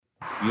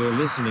You're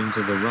listening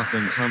to the Rough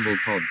and Tumble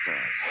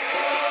podcast.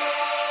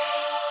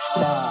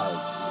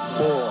 5,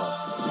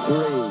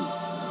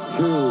 4, 3,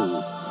 2,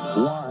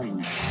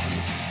 1.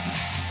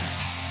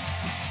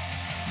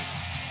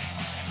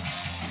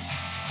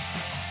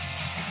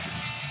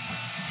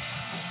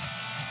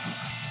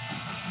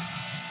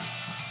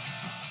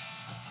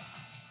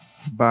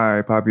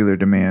 By popular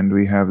demand,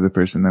 we have the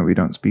person that we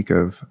don't speak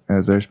of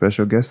as our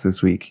special guest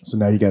this week. So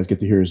now you guys get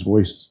to hear his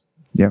voice.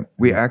 Yep.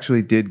 We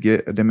actually did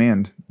get a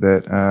demand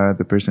that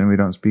the person we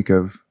don't speak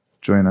of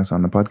join us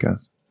on the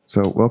podcast.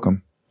 So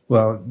welcome.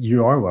 Well,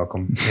 you are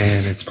welcome,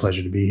 and it's a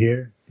pleasure to be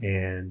here.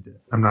 And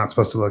I'm not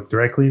supposed to look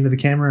directly into the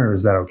camera, or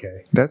is that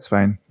okay? That's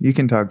fine. You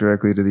can talk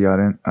directly to the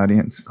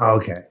audience.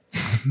 Okay.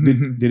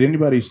 Did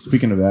anybody,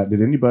 speaking of that,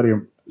 did anybody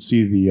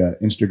see the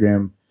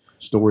Instagram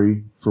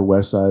story for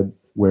Westside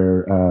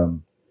where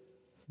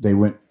they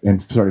went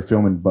and started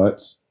filming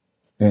butts?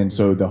 And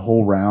so the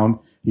whole round,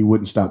 he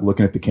wouldn't stop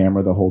looking at the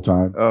camera the whole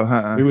time.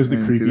 Oh, It was the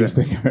creepiest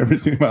thing I've ever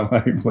seen in my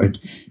life. Like,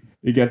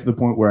 it got to the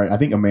point where I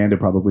think Amanda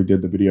probably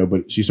did the video,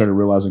 but she started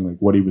realizing like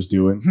what he was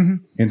doing.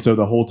 And so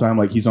the whole time,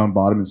 like, he's on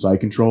bottom and side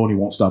control and he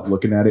won't stop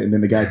looking at it. And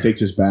then the guy takes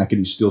his back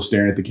and he's still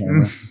staring at the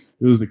camera.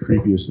 It was the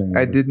creepiest thing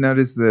I ever. did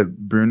notice that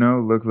Bruno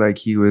looked like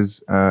he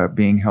was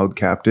being held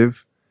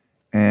captive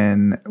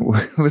and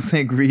was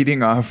like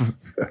reading off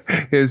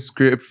his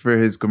script for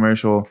his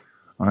commercial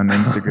on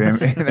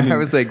Instagram. And I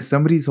was like,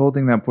 somebody's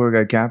holding that poor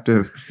guy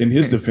captive. In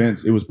his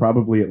defense, it was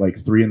probably at like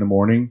 3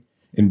 a.m.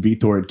 and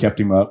Vitor had kept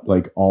him up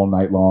like all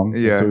night long.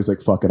 Yeah. And so he's like,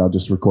 fuck it, I'll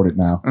just record it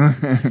now.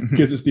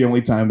 Because it's the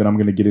only time that I'm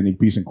going to get any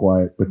peace and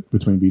quiet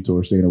between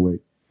Vitor staying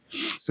awake.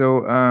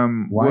 So,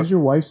 Why is your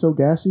wife so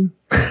gassy?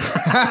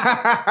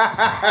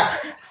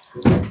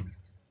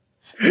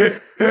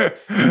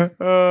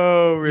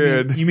 Oh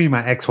man. You mean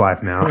my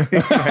ex-wife now?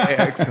 My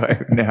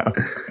ex-wife now.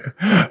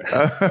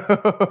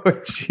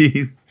 Oh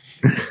jeez.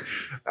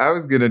 I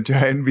was gonna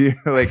try and be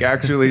like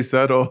actually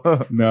subtle.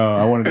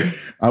 No,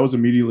 I was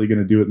immediately going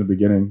to do it in the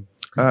beginning.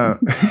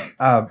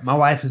 My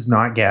wife is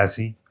not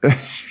gassy.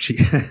 She,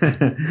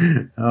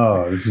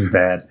 oh, this is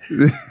bad.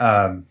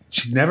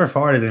 She's never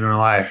farted in her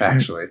life,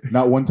 actually.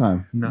 Not one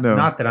time. No.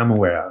 Not that I'm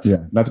aware of.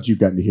 Yeah, not that you've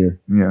gotten to hear.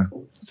 Yeah.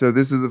 So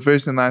this is the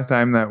first and last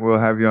time that we'll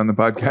have you on the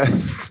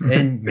podcast.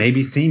 And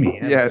maybe see me.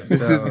 Yeah,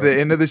 this is the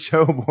end of the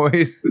show,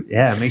 boys.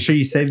 Yeah, make sure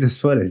you save this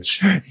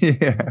footage.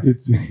 Yeah.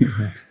 It's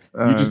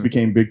you just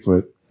became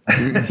Bigfoot.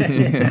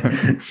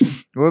 Yeah.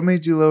 What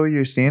made you lower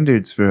your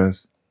standards for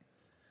us?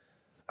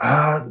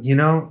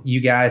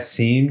 You guys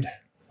seemed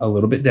a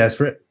little bit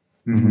desperate,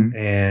 Mm-hmm.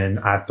 and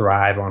I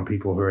thrive on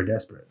people who are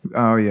desperate.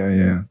 Oh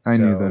yeah. I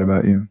knew that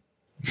about you.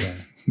 Yeah.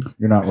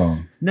 You're not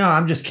wrong. No,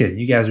 I'm just kidding.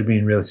 You guys are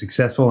being really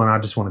successful, and I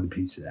just wanted a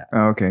piece of that.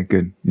 Oh, okay,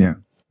 good. Yeah.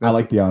 I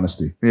like the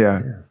honesty.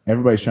 Yeah.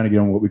 Everybody's trying to get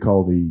on what we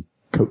call the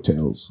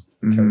coattails.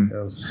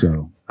 Mhm.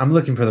 So, I'm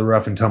looking for the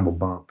rough and tumble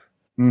bump.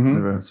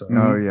 mhm. So-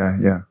 Oh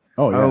yeah.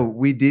 Oh, yeah. Oh,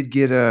 we did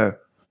get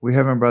we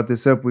haven't brought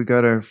this up. We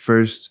got our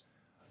first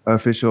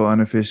official,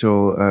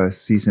 unofficial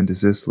cease and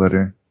desist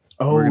letter.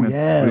 We're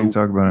gonna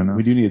talk about it now.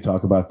 We do need to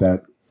talk about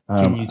that.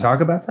 Can you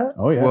talk about that?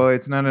 Oh, yeah. Well,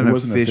 it's not an It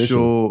wasn't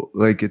official,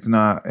 like it's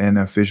not an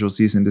official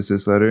cease and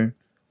desist letter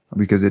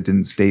because it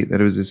didn't state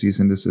that it was a cease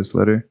and desist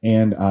letter.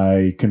 And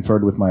I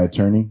conferred with my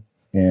attorney,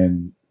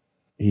 and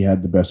he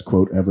had the best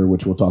quote ever,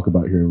 which we'll talk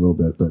about here in a little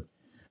bit. But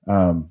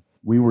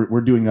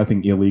we're doing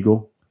nothing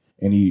illegal.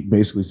 And he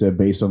basically said,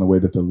 based on the way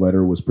that the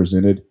letter was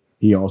presented,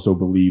 he also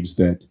believes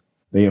that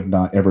they have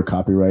not ever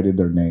copyrighted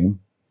their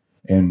name.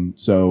 And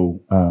so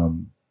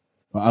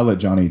I'll let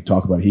Johnny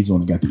talk about it. He's the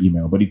one that got the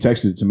email. But he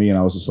texted it to me, and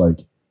I was just like,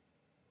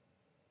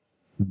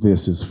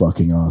 this is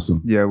fucking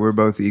awesome. Yeah, we're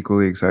both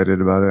equally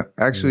excited about it.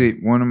 Actually,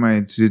 one of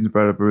my students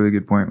brought up a really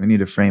good point. We need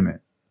to frame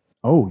it.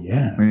 Oh,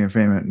 yeah. We need to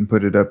frame it and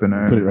put it up in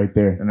our Put it right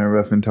there. in our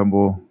rough and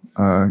tumble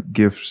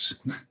gifts.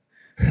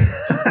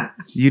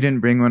 You didn't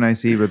bring one, I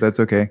see, but that's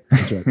okay.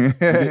 That's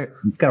right.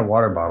 I've got a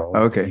water bottle.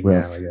 Okay.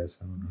 Yeah, I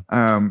guess. I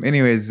don't know.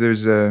 Anyways,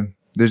 there's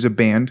a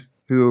band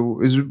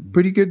who is a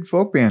pretty good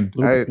folk band.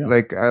 I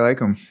like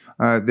them.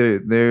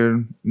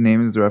 Their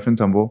name is the Rough and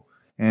Tumble,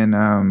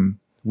 and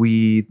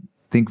we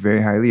think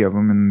very highly of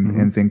them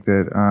and think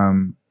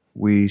that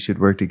we should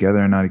work together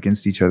and not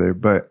against each other.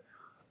 But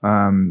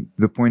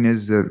the point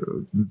is that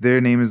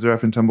their name is the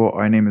Rough and Tumble.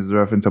 Our name is the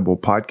Rough and Tumble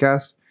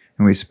Podcast,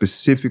 and we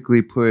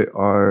specifically put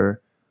our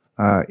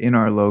in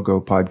our logo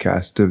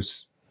podcast to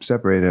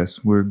separate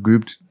us. We're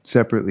grouped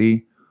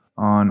separately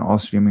on all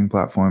streaming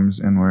platforms,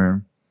 and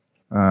we're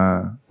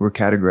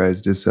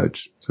categorized as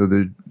such. So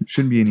there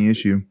shouldn't be any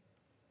issue.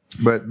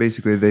 But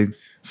basically, they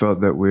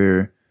felt that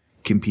we're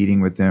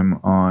competing with them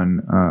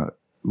on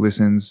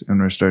listens,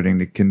 and we're starting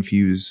to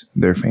confuse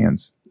their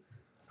fans.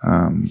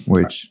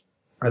 Which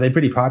Are they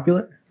pretty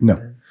popular?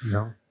 No.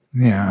 No.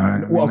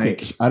 yeah, Well, okay.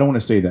 I don't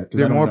want to say that. 'cause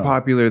they're I don't more know.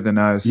 popular than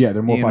us. Yeah,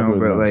 they're more popular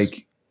but than us.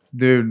 like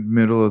they're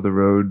middle of the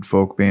road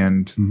folk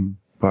band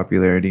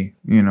popularity.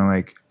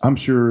 Like I'm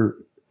sure.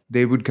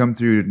 they would come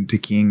through to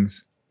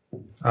Kings.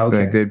 Okay.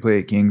 Like they'd play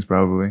at Kings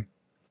probably,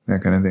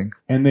 that kind of thing.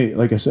 And they,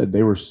 like I said,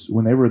 they were,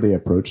 whenever they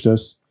approached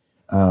us,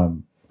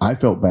 I I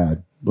felt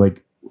bad.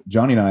 Like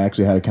Johnny and I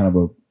actually had a kind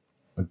of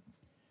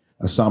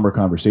a somber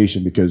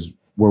conversation because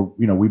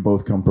we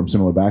both come from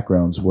similar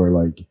backgrounds where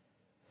like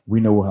we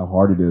know how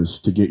hard it is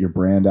to get your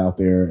brand out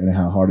there and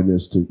how hard it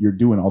is you're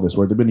doing all this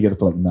work. They've been together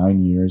for like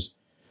 9 years.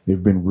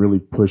 They've been really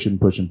pushing.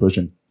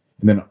 And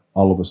then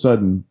all of a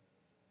sudden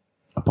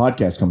a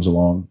podcast comes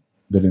along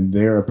that in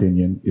their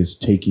opinion is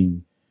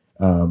taking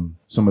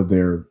some of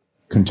their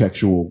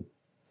contextual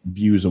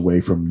views away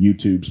from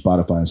YouTube,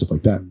 Spotify and stuff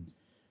like that.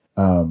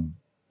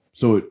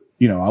 So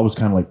I was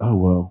kind of like, oh,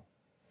 well,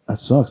 that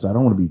sucks. I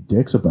don't want to be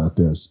dicks about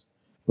this.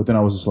 But then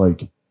I was just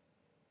like,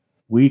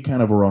 we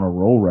kind of are on a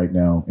roll right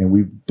now and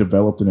we've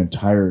developed an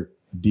entire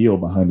deal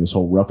behind this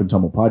whole Rough and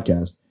Tumble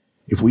podcast.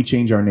 If we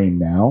change our name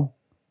now,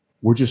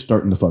 we're just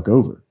starting to fuck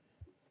over.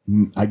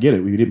 I get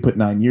it. We didn't put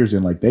 9 years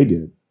in like they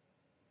did,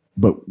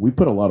 but we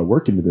put a lot of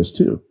work into this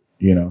too,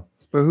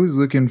 But who's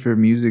looking for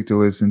music to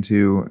listen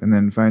to and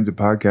then finds a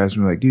podcast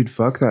and we're like, dude,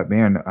 fuck that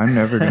band. I'm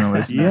never going to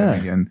listen to them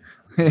again.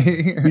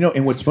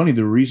 And what's funny,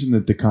 the reason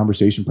that the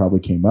conversation probably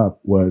came up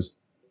was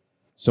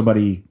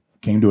somebody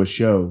came to a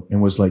show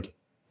and was like,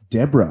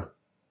 Deborah,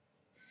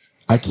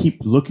 I keep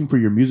looking for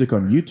your music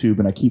on YouTube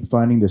and I keep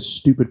finding this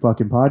stupid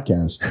fucking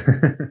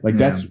podcast. Like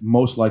that's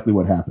most likely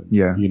what happened.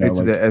 Yeah. It's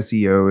like, the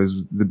SEO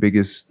is the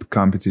biggest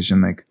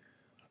competition. Like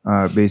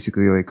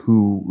basically like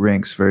who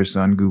ranks first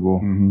on Google.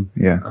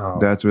 Mm-hmm. Yeah.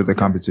 That's where the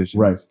competition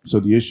right. is. So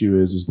the issue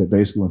is that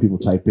basically when people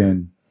type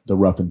in the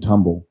Rough and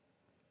Tumble,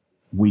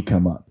 we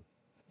come up.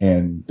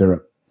 And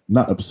they're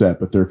not upset,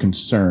 but they're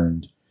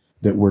concerned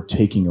that we're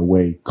taking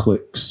away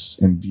clicks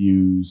and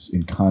views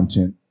and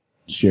content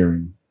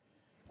sharing.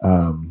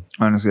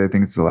 Honestly, I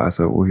think it's the last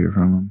that we'll hear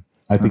from them.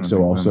 I think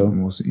so also.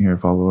 We'll hear a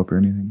follow-up or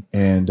anything.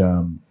 And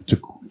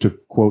to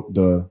quote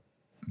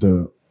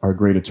our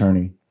great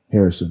attorney,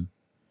 Harrison,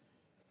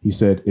 he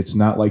said, it's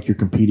not like you're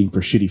competing for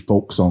shitty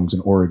folk songs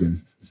in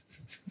Oregon.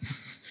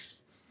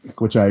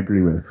 Which I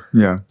agree with.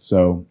 Yeah.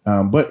 So,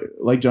 but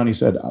like Johnny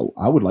said,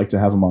 I would like to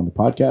have them on the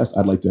podcast.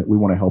 We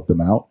want to help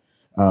them out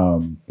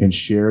and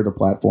share the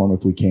platform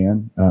if we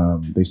can.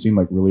 They seem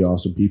like really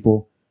awesome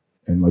people.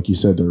 And like you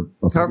said, they're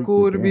how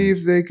cool would it be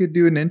if they could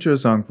do an intro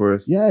song for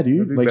us? Yeah,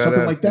 dude. Like badass,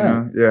 something like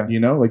that.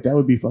 Yeah. Like that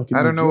would be fucking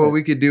I don't know what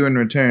we could do in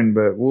return,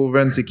 but we'll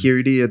run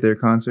security at their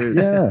concert.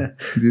 Yeah.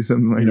 Do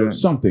something like that.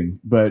 Something.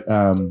 But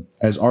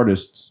as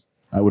artists,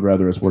 I would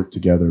rather us work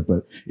together.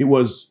 But it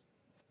was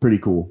pretty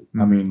cool.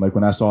 Mm-hmm. I mean, like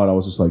when I saw it, I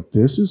was just like,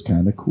 this is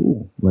kind of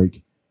cool.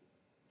 Like,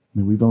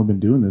 we've only been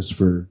doing this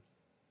for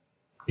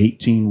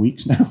 18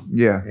 weeks now.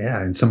 Yeah.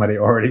 Yeah. And somebody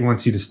already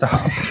wants you to stop.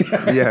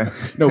 Yeah.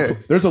 No,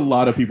 there's a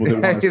lot of people that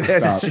want us to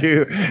That's stop.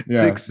 True.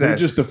 Yeah. Success. They're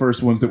just the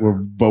first ones that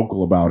were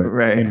vocal about it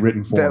in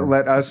written form. That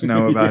let us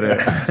know about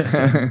it.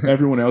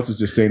 Everyone else is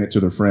just saying it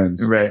to their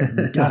friends. Right.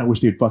 God, I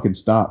wish they'd fucking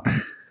stop.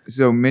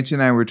 So Mitch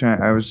and I were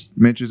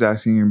Mitch was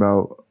asking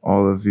about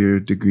all of your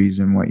degrees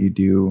and what you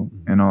do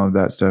and all of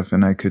that stuff.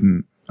 And I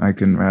couldn't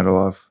rattle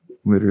off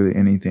literally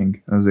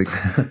anything. I was like,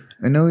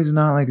 I know he's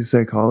not like a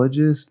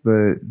psychologist,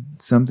 but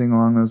something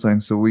along those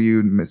lines. So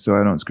so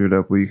I don't screw it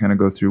up, will you kind of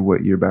go through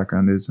what your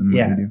background is and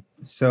what you do?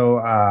 So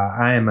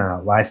I am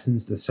a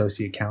licensed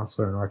associate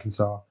counselor in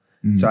Arkansas.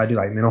 Mm-hmm. So I do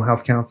like mental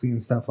health counseling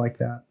and stuff like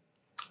that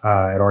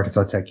at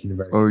Arkansas Tech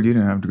University. Oh, you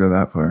didn't have to go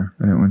that far.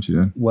 I didn't want you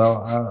to.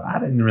 Well, I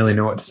didn't really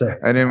know what to say.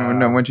 I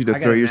didn't want you to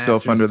throw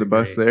yourself under the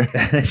bus there.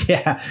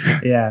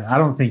 Yeah. I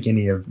don't think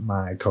any of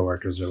my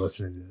coworkers are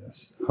listening to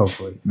this.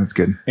 Hopefully. That's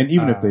good. And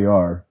even if they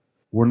are,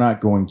 we're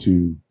not going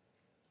to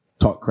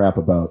talk crap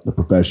about the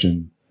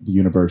profession, the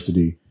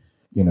university,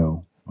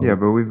 Yeah,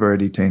 but we've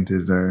already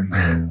tainted our...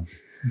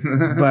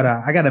 But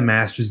I got a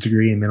master's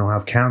degree in mental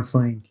health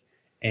counseling.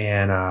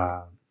 And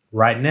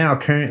right now,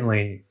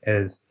 currently,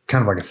 as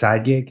kind of like a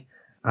side gig,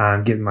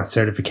 I'm getting my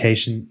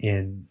certification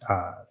in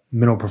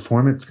mental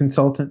performance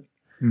consultant.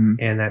 Mm-hmm.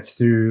 And that's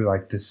through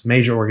like this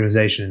major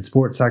organization in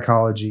sports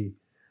psychology.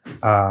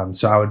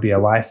 So I would be a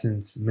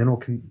licensed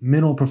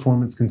mental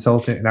performance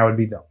consultant, and I would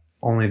be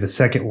only the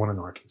second one in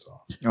Arkansas.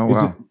 Oh,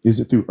 wow. Is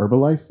it through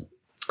Herbalife?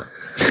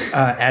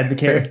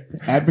 Advocate.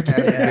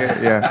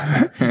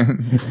 Yeah.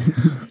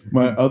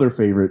 My other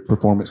favorite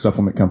performance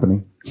supplement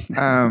company.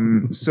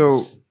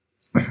 So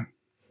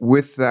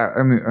with that,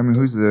 I mean,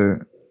 who's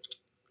the?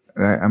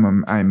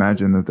 I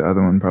imagine that the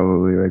other one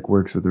probably like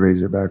works with the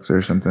Razorbacks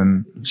or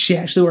something. She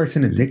actually works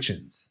in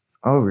addictions.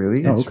 Oh,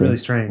 really? It's really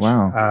strange.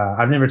 Wow.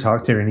 I've never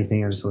talked to her or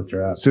anything. I just looked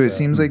her up. So it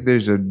seems like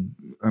there's in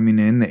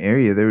the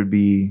area there would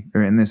be,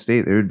 or in this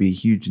state there would be a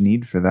huge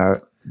need for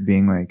that,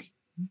 being like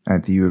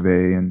at the U of A,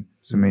 and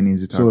somebody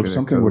needs to talk to So if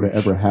something were to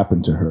ever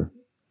happen to her,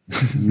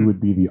 you would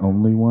be the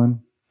only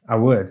one? I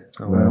would.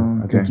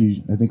 Well,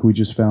 okay. I think we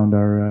just found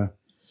our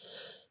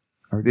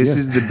This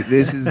is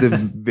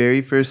the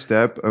very first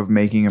step of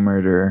making a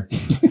murderer.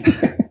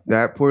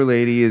 That poor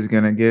lady is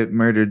gonna get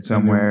murdered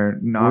somewhere,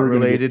 not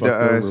related to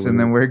us, and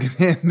then we're gonna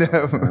end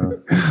up.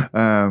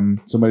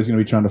 Somebody's gonna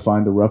be trying to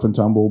find the Rough and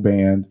Tumble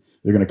band.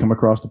 They're gonna come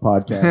across the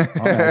podcast.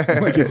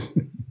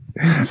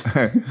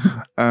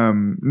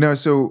 No,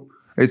 so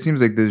it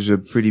seems like there's a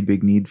pretty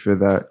big need for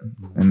that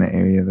in the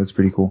area. That's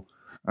pretty cool.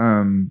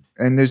 And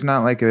there's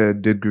not like a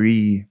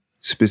degree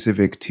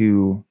specific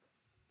to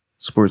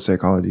sports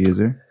psychology, is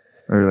there?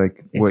 Or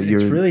like what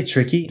It's really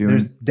tricky. doing?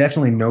 There's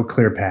definitely no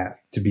clear path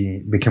to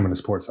becoming a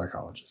sports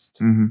psychologist.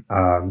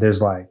 Mm-hmm.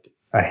 There's like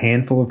a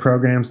handful of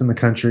programs in the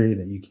country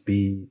that you could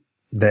be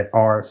that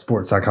are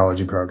sports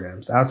psychology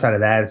programs. Outside of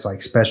that, it's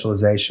like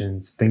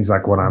specializations, things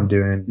like what I'm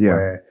doing,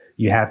 where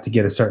you have to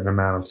get a certain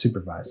amount of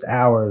supervised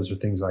hours or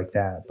things like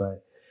that.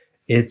 But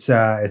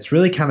it's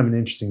really kind of an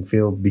interesting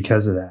field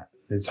because of that.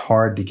 It's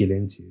hard to get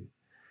into.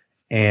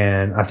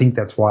 And I think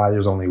that's why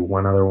there's only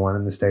one other one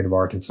in the state of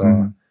Arkansas.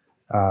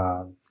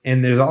 Mm-hmm.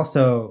 And there's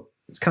also,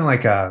 it's kind of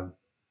like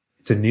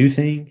it's a new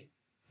thing,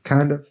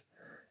 kind of.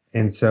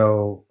 And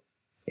so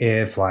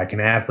if like an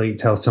athlete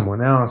tells someone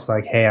else,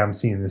 like, hey, I'm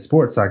seeing this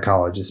sports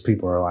psychologist,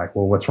 people are like,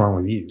 well, what's wrong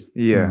with you?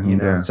 Yeah. You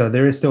know, Yeah. so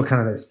there is still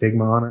kind of that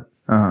stigma on it.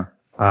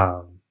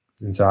 Uh-huh.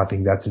 And so I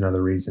think that's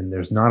another reason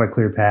there's not a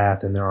clear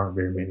path and there aren't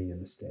very many in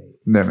the state.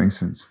 That makes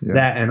sense. Yeah.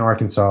 That and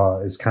Arkansas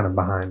is kind of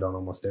behind on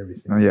almost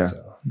everything. Oh, yeah.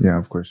 So. Yeah,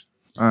 of course.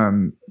 Go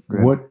ahead.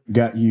 What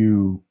got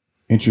you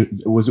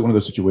was it one of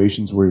those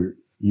situations where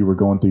you were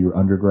going through your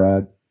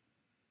undergrad,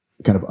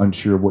 kind of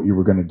unsure of what you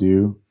were going to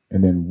do,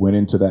 and then went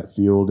into that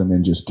field and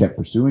then just kept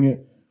pursuing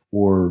it?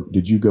 Or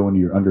did you go into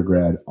your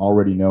undergrad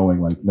already knowing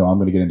like, no, I'm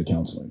going to get into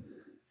counseling?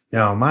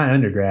 No, my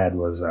undergrad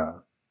was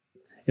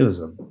it was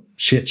a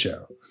shit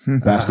show.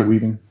 Basket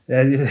weaving?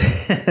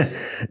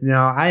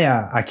 No,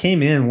 I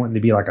came in wanting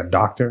to be like a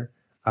doctor.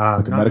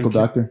 Like a medical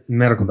doctor?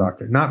 Medical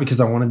doctor. Not because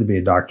I wanted to be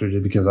a doctor,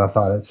 just because I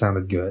thought it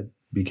sounded good,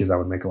 because I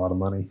would make a lot of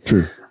money.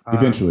 True.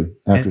 Eventually,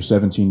 after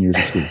 17 years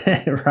of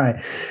school.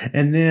 Right.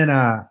 And then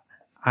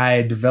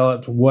I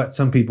developed what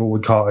some people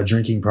would call a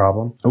drinking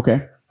problem.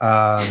 Okay.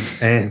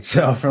 And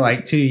so for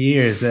like 2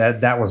 years,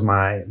 that was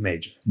my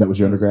major. That was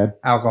your undergrad?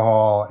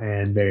 Alcohol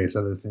and various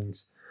other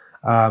things.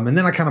 And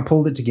then I kind of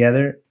pulled it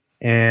together,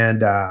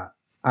 and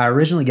I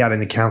originally got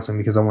into counseling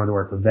because I wanted to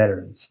work with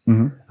veterans.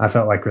 Mm-hmm. I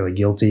felt like really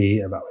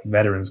guilty about like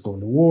veterans going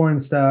to war and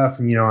stuff.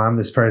 And, you know, I'm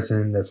this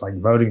person that's like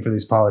voting for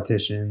these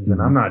politicians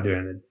and I'm not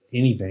doing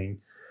anything.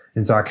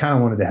 And so I kind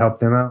of wanted to help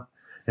them out.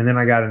 And then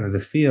I got into the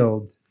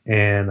field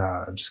and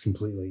just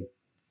completely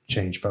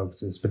changed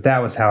focuses. But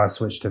that was how I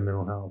switched to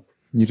mental health.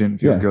 You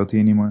didn't feel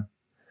guilty anymore?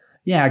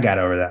 Yeah, I got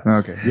over that.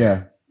 Okay.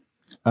 Yeah.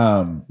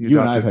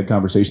 You and I have had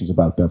conversations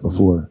about that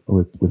before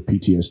with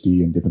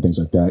PTSD and different things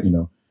like that, you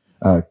know.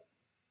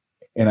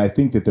 And I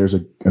think that there's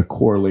a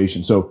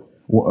correlation. So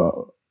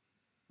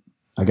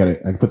I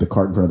put the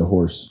cart in front of the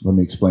horse. Let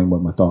me explain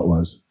what my thought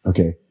was.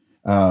 Okay.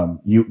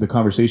 The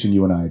conversation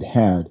you and I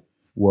had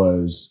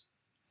was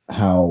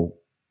how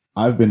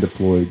I've been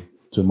deployed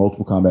to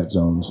multiple combat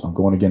zones. I'm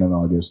going again in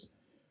August.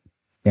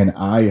 And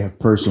I have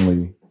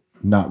personally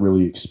not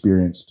really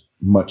experienced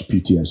much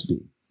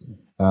PTSD.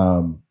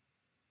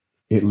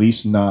 At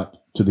least not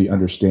to the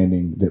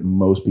understanding that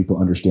most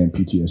people understand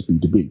PTSD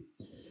to be.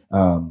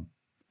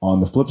 On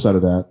the flip side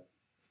of that,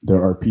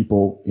 there are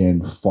people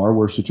in far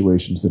worse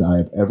situations that I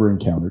have ever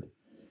encountered,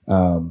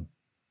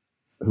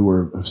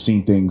 who have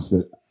seen things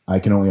that I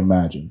can only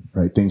imagine,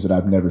 right? Things that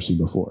I've never seen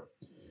before.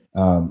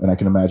 And I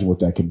can imagine how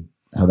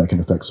that can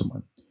affect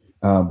someone.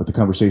 But the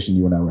conversation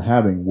you and I were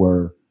having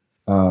were,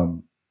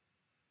 and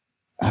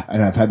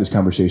I've had this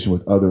conversation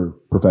with other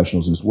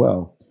professionals as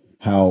well,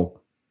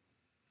 how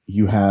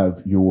you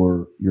have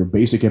your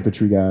basic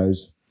infantry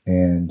guys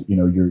and, you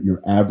know,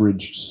 your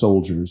average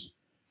soldiers,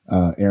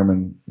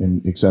 airmen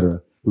and et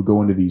cetera, who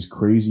go into these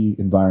crazy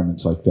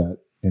environments like that,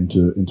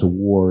 into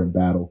war and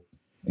battle,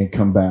 and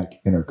come back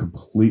and are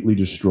completely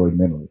destroyed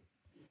mentally.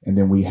 And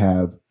then we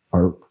have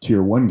our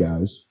tier 1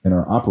 guys and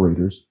our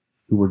operators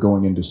who were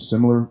going into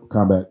similar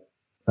combat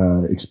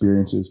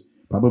experiences,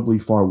 probably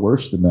far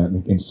worse than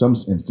that in some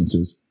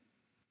instances,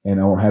 and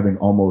are having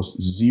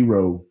almost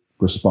zero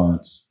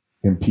response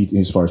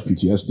as far as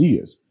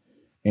PTSD is.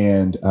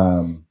 And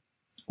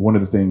one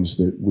of the things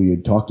that we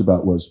had talked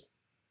about was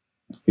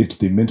it's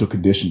the mental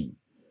conditioning.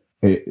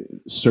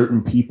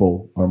 Certain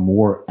people are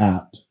more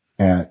apt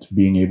at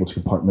being able to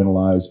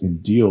compartmentalize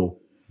and deal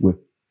with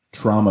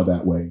trauma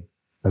that way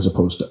as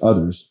opposed to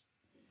others.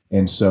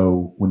 And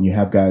so when you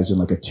have guys in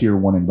like a tier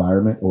 1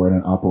 environment or in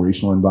an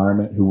operational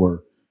environment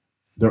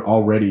they're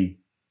already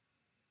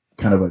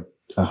kind of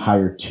a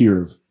higher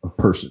tier of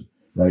person,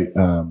 right?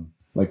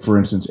 Like for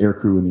instance, air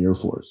crew in the Air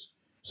Force.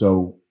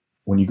 So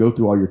when you go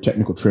through all your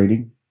technical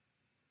training,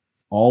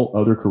 all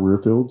other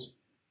career fields,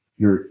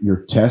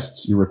 your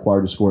tests, you're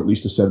required to score at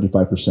least a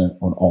 75%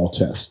 on all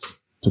tests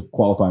to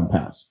qualify and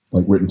pass,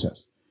 like written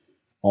tests.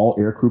 All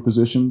air crew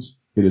positions,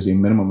 it is a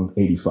minimum of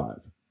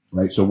 85,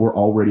 right? So we're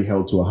already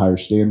held to a higher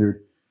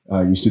standard.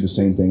 You see the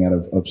same thing out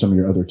of some of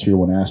your other tier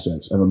 1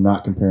 assets. And I'm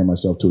not comparing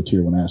myself to a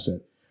tier 1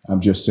 asset.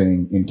 I'm just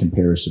saying in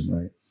comparison,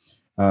 right?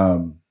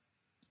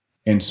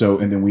 And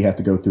then we have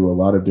to go through a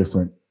lot of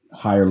different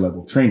higher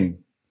level training.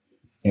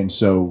 And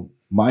so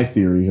my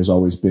theory has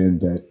always been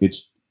that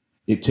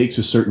it takes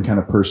a certain kind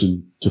of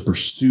person to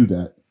pursue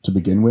that to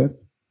begin with.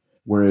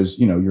 Whereas,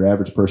 you know, your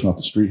average person off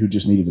the street who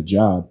just needed a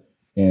job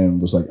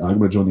and was like, I'm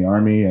going to join the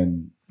army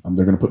and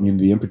they're going to put me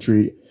into the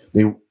infantry.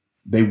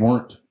 they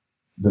weren't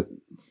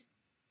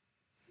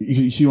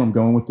you see where I'm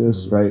going with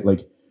this, right?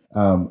 Like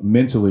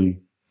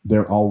mentally,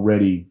 they're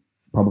already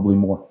probably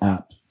more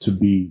apt to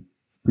be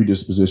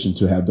predispositioned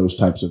to have those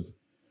types of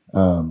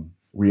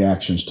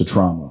reactions to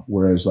trauma.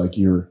 Whereas like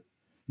your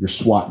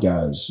SWAT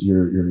guys,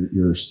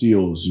 your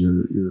SEALs,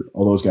 your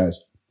all those guys,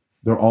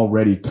 they're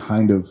already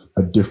kind of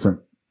a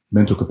different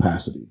mental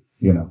capacity,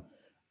 you know?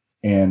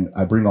 And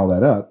I bring all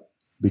that up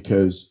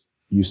because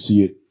you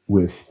see it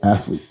with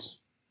athletes,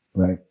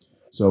 right?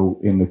 So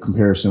in the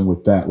comparison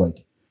with that,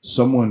 like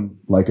someone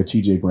like a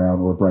TJ Brown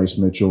or a Bryce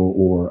Mitchell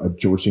or a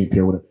George St.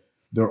 Pierre, whatever,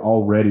 they're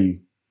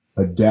already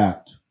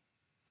adapt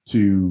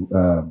to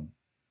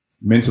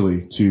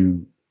mentally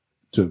to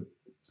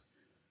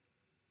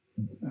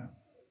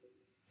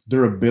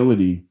their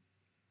ability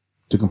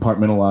to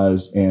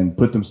compartmentalize and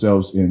put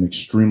themselves in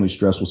extremely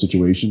stressful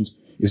situations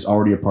is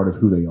already a part of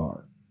who they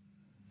are.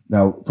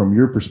 Now, from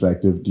your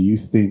perspective, do you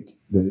think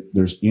that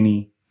there's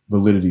any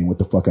validity in what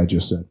the fuck I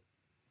just said?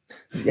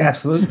 Yeah,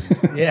 absolutely.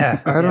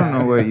 Yeah. I don't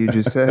know what you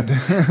just said.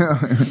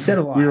 You said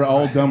a lot. We were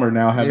all dumber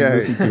now having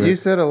listened to you it.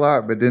 said a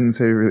lot, but didn't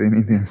say really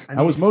anything.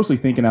 I was mostly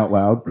thinking out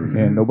loud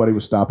and nobody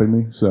was stopping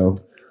me. So,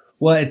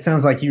 well, it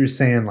sounds like you were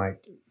saying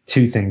like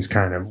two things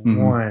kind of.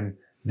 Mm-hmm. One,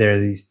 there are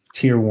these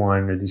tier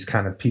one or these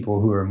kind of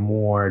people who are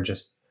more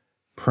just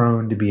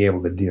prone to be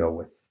able to deal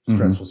with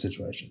stressful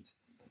situations.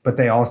 But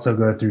they also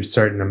go through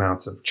certain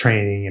amounts of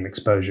training and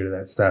exposure to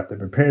that stuff that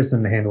prepares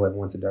them to handle it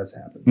once it does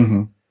happen.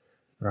 mm-hmm.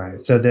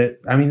 Right. So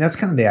that's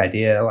kind of the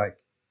idea, like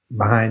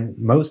behind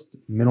most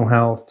mental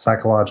health,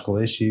 psychological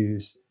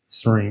issues,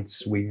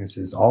 strengths,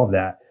 weaknesses, all of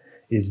that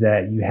is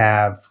that you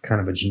have kind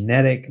of a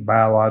genetic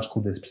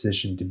biological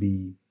disposition to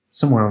be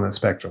somewhere on that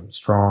spectrum,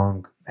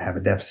 strong, have a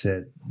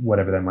deficit,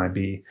 whatever that might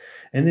be.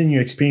 And then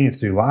your experience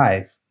through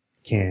life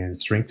can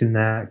strengthen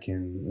that,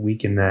 can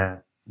weaken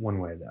that one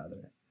way or the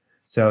other.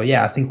 So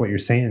yeah, I think what you're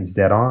saying is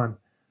dead on.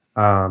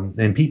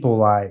 And people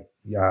like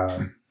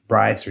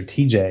Bryce or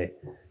TJ,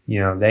 you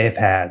know, they have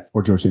had,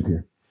 Or George St.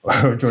 Pierre.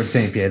 or George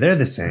St. Pierre, they're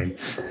the same.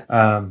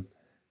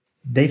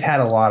 They've had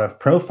a lot of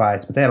pro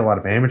fights, but they had a lot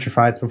of amateur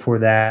fights before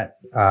that.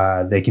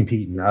 They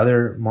compete in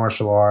other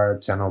martial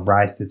arts. I know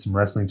Bryce did some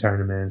wrestling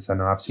tournaments. I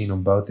know I've seen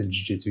them both in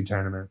jiu-jitsu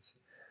tournaments.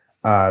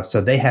 So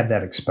they have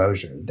that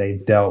exposure.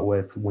 They've dealt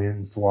with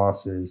wins,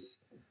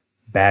 losses,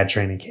 bad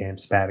training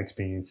camps, bad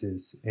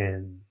experiences,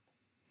 and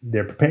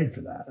they're prepared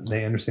for that.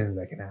 They understand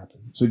that can happen.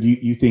 So do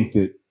you think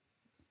that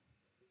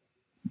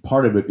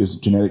part of it is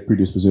genetic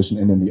predisposition,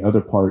 and then the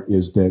other part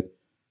is that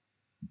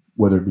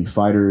whether it be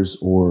fighters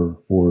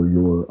or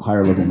your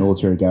higher level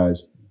military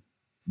guys,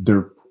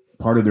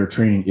 part of their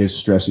training is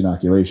stress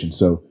inoculation.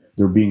 So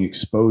they're being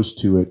exposed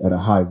to it at a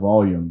high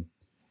volume,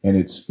 and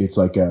it's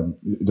like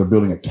they're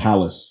building a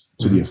callus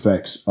to the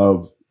effects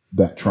of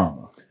that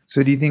trauma.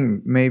 So do you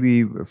think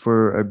maybe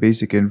for a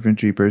basic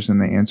infantry person,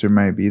 the answer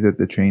might be that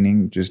the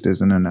training just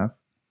isn't enough?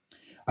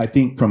 I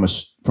think from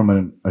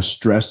a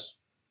stress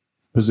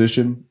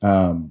position,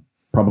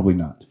 probably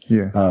not.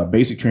 Yeah.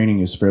 Basic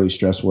training is fairly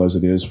stressful as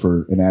it is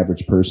for an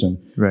average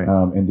person. Right.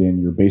 And then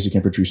your basic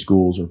infantry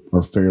schools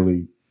are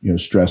fairly,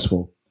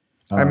 stressful.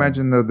 I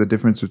imagine though the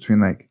difference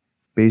between like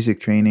basic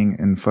training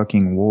and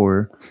fucking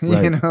war,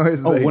 Right.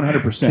 is like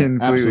 100%.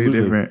 completely Absolutely.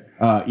 different.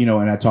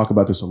 And I talk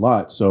about this a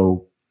lot.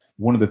 So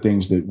one of the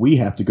things that we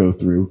have to go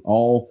through,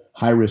 all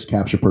high risk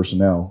capture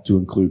personnel, to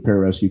include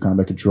pararescue,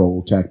 combat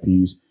control,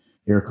 TACPs,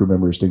 air crew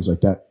members, things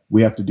like that,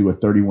 we have to do a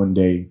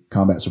 31-day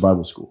combat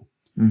survival school,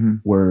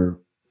 where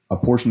a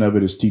portion of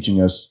it is teaching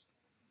us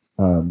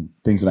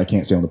things that I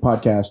can't say on the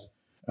podcast.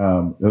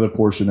 The other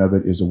portion of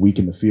it is a week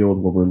in the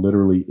field where we're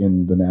literally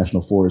in the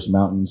national forest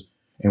mountains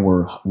and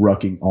we're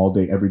rucking all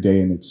day, every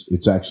day. And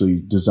it's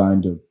actually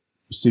designed to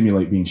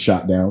simulate being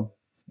shot down,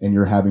 and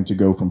you're having to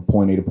go from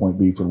point A to point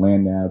B for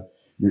land nav.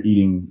 You're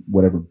eating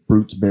whatever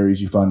fruits, berries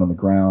you find on the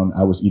ground.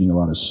 I was eating a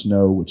lot of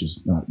snow, which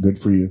is not good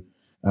for you.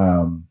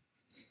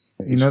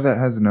 That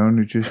has no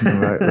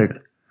nutritional value. Like,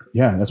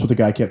 yeah, that's what the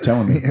guy kept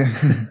telling me.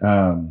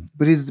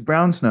 but it's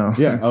brown snow.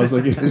 Yeah, I was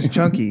like, it's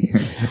chunky.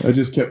 I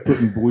just kept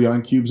putting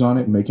bouillon cubes on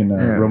it and making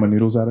Roman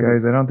noodles out of it.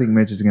 Guys, I don't think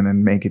Mitch is gonna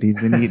make it. He's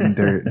been eating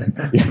dirt.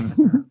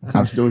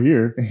 I'm still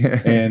here.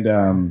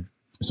 And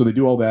so they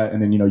do all that,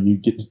 and then you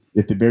get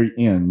at the very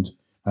end,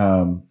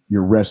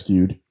 you're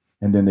rescued,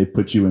 and then they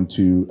put you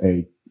into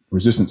a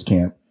resistance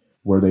camp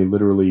where they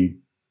literally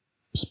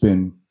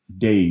spend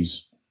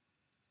days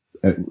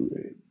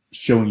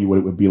showing you what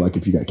it would be like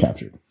if you got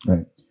captured,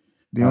 right?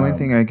 The only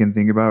thing I can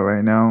think about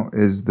right now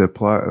is the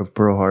plot of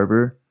Pearl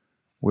Harbor,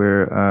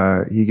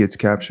 where he gets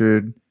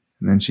captured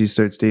and then she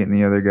starts dating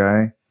the other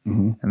guy,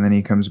 and then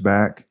he comes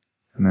back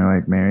and they're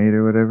like married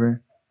or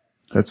whatever.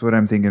 That's what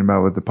I'm thinking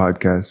about with the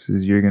podcast,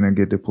 is you're going to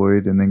get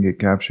deployed and then get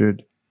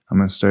captured. I'm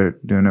going to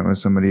start doing it with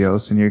somebody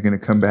else, and you're going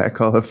to come back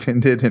all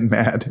offended and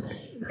mad.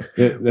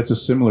 That's a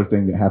similar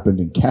thing that happened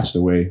in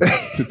Castaway.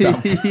 To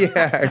Tom.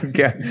 Yeah,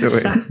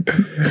 Castaway.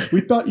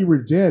 We thought you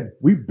were dead.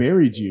 We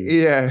buried you.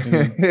 Yeah.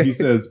 And he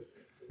says,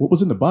 "What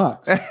was in the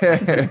box?"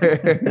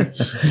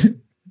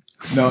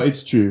 No,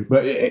 it's true.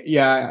 But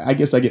yeah, I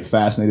guess I get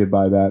fascinated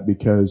by that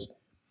because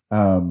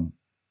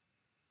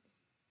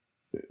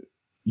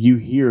you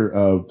hear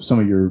of some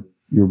of your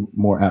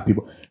more apt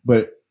people.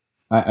 But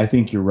I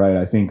think you're right.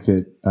 I think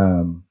that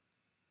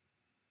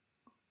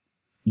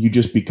you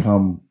just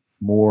become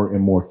more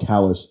and more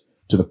callous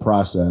to the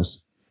process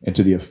and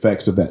to the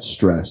effects of that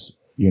stress,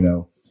 you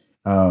know.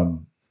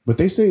 But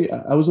they say,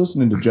 I was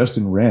listening to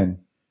Justin Wren,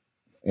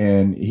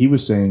 and he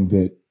was saying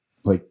that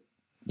like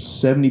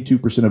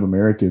 72% of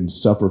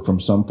Americans suffer from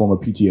some form of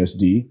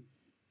PTSD.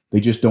 They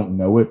just don't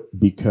know it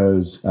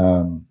because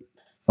of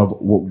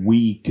what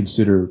we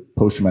consider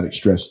post-traumatic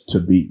stress to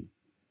be.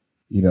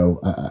 You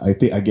know,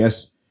 I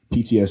guess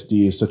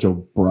PTSD is such a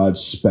broad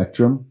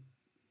spectrum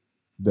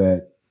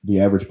that the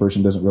average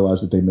person doesn't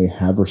realize that they may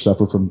have or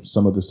suffer from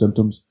some of the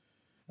symptoms.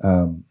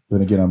 Then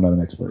again, I'm not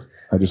an expert.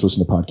 I just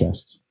listen to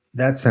podcasts.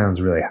 That sounds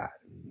really high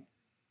to me.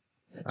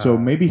 So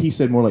maybe he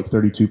said more like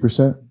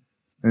 32%.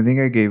 I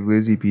think I gave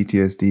Lizzie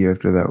PTSD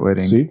after that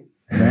wedding. See?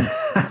 Yeah.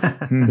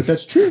 But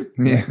that's true.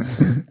 Yeah.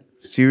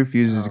 She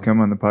refuses to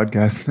come on the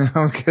podcast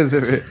now because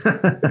of it.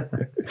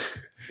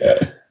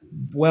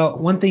 Well,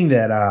 one thing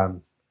that I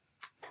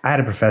had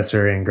a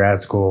professor in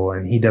grad school,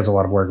 and he does a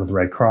lot of work with the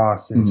Red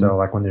Cross. And so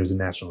like when there's a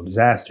national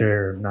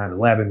disaster,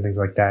 9/11, things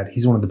like that,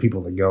 he's one of the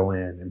people that go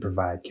in and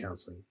provide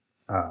counseling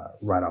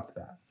right off the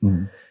bat.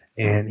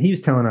 And he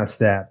was telling us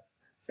that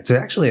it's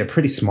actually a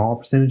pretty small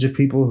percentage of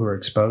people who are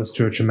exposed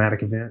to a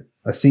traumatic event,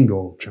 a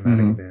single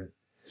traumatic event,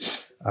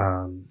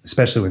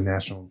 especially with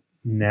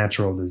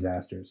natural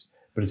disasters.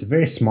 But it's a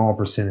very small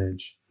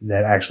percentage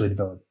that actually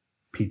develop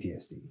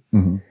PTSD.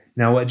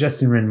 Now, what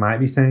Justin Wren might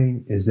be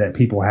saying is that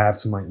people have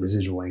some like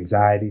residual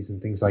anxieties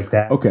and things like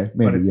that. Okay,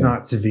 maybe, but it's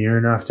not severe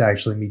enough to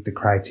actually meet the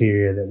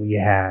criteria that we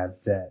have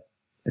that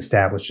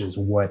establishes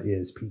what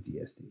is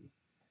PTSD.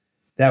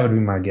 That would be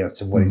my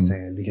guess of what he's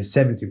saying, because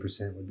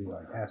 72% would be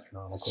like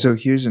astronomical. So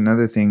here's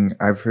another thing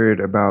I've heard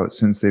about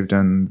since they've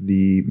done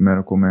the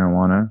Medical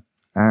Marijuana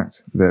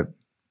Act, that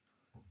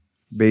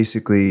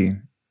basically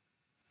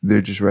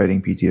they're just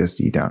writing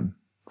PTSD down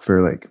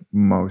for like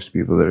most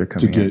people that are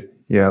coming in.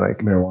 Yeah, like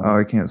marijuana. Oh,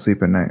 I can't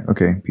sleep at night.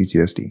 Okay,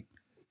 PTSD.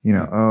 You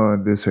know,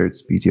 oh, this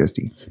hurts,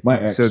 PTSD. My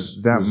ex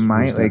so that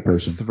might like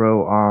person.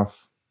 throw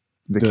off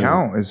the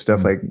count and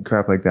stuff like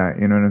crap like that.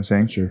 You know what I'm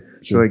saying? Sure.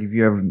 So like if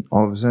you have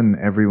all of a sudden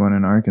everyone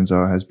in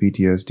Arkansas has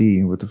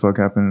PTSD, what the fuck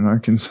happened in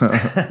Arkansas?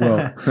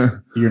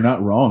 Well, you're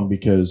not wrong,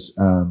 because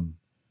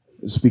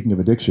speaking of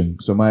addiction,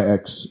 so my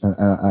ex,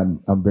 and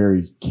I'm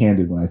very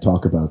candid when I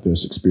talk about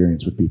this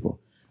experience with people.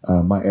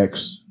 My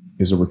ex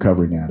is a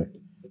recovering addict.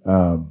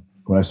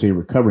 When I say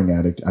recovering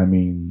addict, I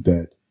mean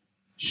that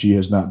she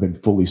has not been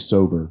fully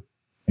sober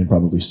in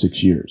probably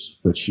 6 years,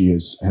 but she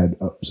has had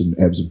ups and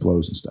ebbs and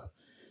flows and stuff.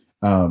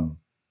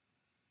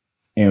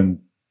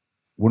 And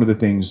one of the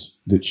things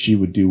that she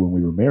would do when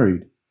we were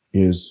married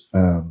is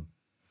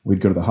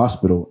we'd go to the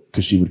hospital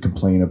because she would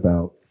complain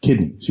about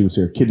kidney. She would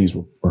say her kidneys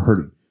were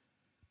hurting.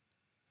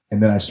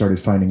 And then I started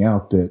finding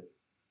out that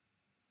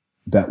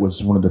that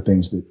was one of the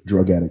things that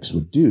drug addicts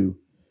would do,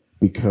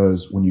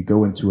 because when you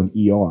go into an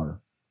ER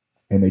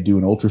and they do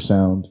an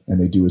ultrasound and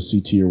they do a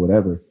CT or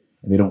whatever,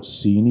 and they don't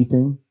see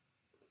anything,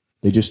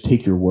 they just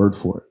take your word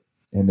for it.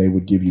 And they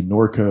would give you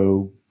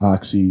Norco,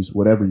 Oxys,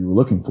 whatever you were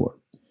looking for.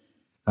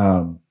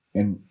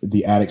 And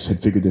the addicts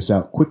had figured this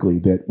out quickly,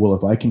 that, well,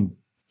 if I can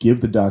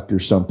give the doctor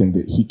something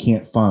that he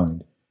can't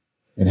find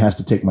and has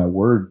to take my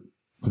word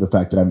for the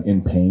fact that I'm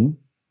in pain,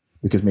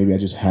 because maybe I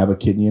just have a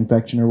kidney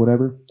infection or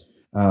whatever.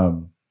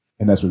 And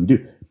that's what we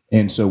do.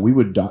 And so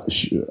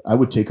I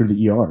would take her to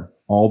the ER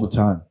all the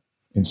time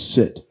and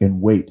sit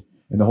and wait.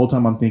 And the whole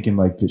time I'm thinking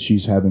like that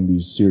she's having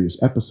these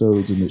serious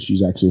episodes and that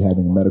she's actually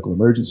having medical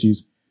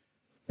emergencies.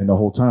 And the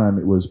whole time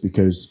it was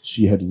because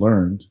she had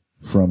learned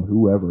from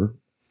whoever,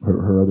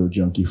 her other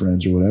junkie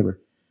friends or whatever,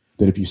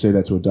 that if you say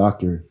that to a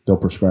doctor, they'll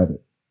prescribe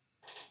it.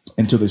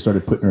 Until they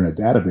started putting her in a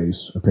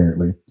database,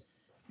 apparently.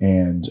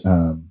 And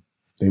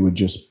they would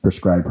just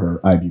prescribe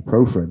her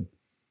ibuprofen.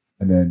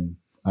 And then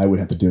I would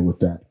have to deal with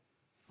that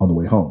on the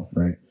way home,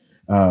 right?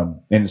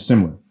 And it's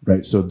similar,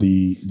 right? So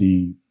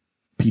the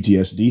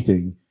PTSD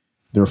thing,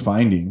 they're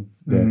finding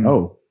that,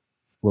 oh,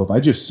 well, if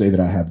I just say that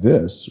I have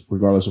this,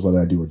 regardless of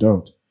whether I do or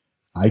don't,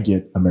 I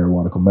get a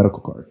marijuana medical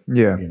card.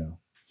 Yeah. You know?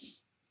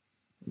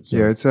 So,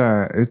 yeah,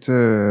 it's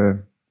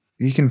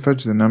you can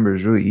fudge the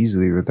numbers really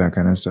easily with that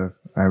kind of stuff,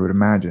 I would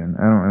imagine.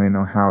 I don't really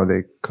know how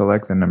they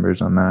collect the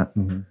numbers on that,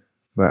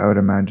 but I would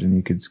imagine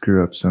you could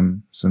screw up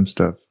some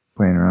stuff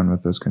playing around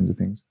with those kinds of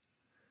things.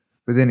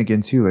 But then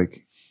again, too,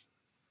 like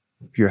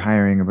if you're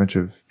hiring a bunch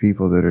of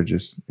people that are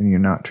just, and you're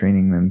not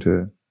training them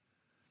to,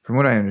 from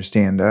what I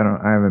understand, I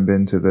haven't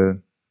been to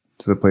the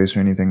place or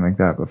anything like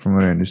that, but from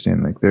what I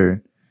understand, like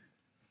they're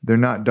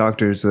not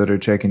doctors that are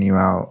checking you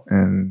out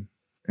and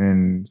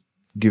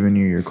giving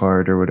you your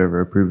card or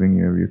whatever, approving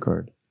you of your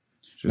card.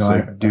 It's just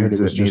like dudes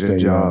that need a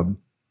job.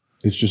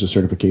 It's just a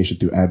certification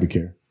through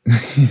Advocare.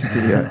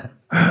 Yeah.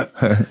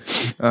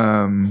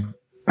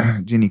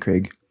 Jenny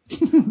Craig.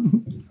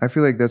 I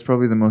feel like that's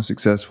probably the most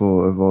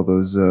successful of all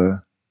those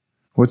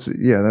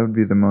that would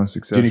be the most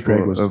successful. Jenny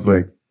Craig was of yeah.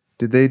 like,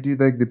 did they do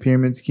like the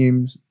pyramid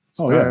schemes?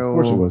 Oh yeah, of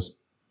course it was.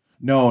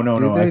 No.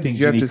 I think Did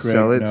you have Jenny to Craig,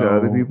 sell it to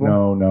other people?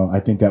 No. I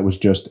think that was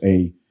just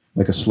a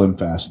slim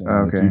fast thing.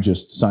 Okay. Like you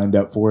just signed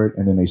up for it,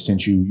 and then they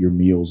sent you your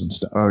meals and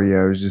stuff. Oh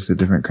yeah, it was just a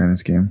different kind of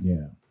scam.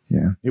 Yeah.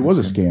 Yeah. It was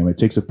a scam.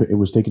 It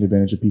was taking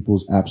advantage of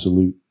people's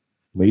absolute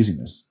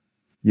laziness.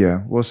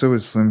 Yeah. Well, so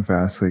is Slim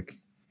Fast. Like,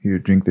 you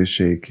drink this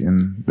shake,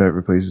 and that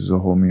replaces a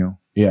whole meal.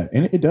 Yeah,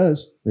 and it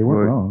does. They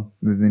weren't Well, wrong.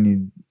 But then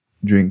you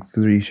drink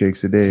 3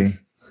 shakes a day,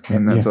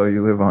 and that's all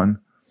you live on.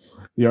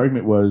 The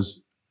argument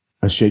was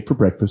a shake for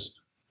breakfast,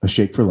 a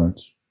shake for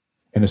lunch,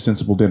 and a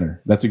sensible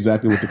dinner. That's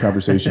exactly what the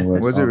conversation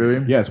was. Was it really?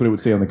 Yeah, that's what it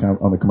would say on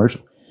the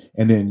commercial.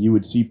 And then you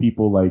would see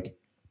people like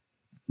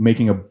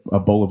making a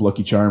bowl of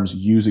Lucky Charms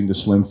using the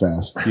Slim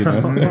Fast. You know,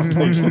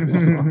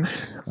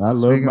 I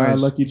love Speaking my of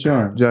which, Lucky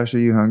Charms. Josh, are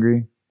you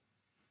hungry?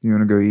 You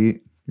want to go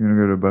eat? You want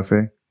to go to a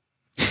buffet?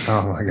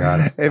 Oh my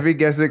god! Every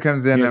guest that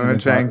comes in, He I'm hasn't going been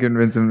to try and talking.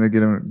 convince him to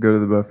get him go to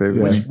the buffet.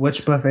 Yeah. with me.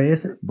 Which buffet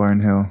is it?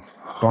 Barnhill.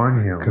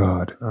 Barnhill.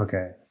 God,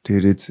 Okay.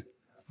 dude, it's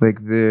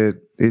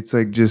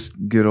like just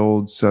good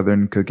old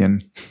Southern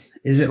cooking.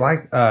 Is it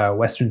like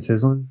Western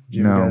Sizzling? Did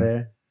you ever No. go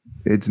there?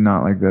 It's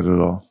not like that at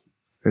all.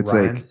 It's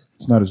Ryan's?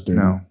 It's not as dirty.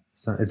 like no,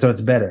 So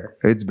it's better.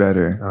 it's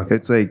better. Okay.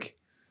 It's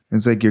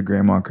like your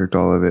grandma cooked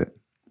all of it.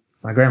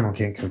 My grandma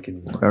can't cook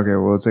anymore. Okay,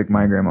 well, it's like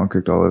my grandma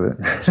cooked all of it.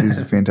 She's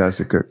a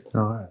fantastic cook.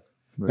 All right.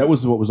 That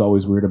was what was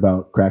always weird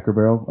about Cracker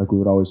Barrel. Like we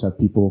would always have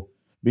people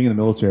being in the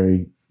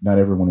military. Not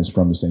everyone is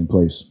from the same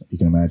place. You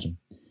can imagine.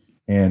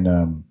 And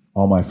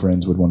all my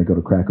friends would want to go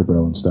to Cracker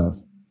Barrel and stuff.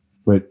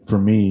 But for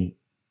me,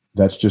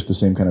 that's just the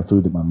same kind of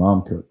food that my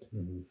mom cooked.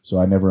 Mhm. So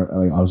I never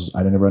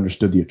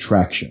understood the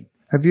attraction.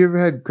 Have you ever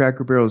had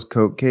Cracker Barrel's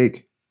Coke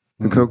cake?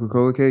 The Mhm.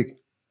 Coca-Cola cake?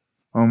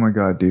 Oh my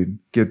God, dude.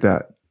 Get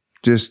that.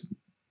 Just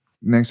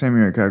next time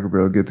you're at Cracker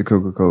Barrel, get the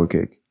Coca-Cola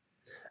cake.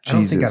 I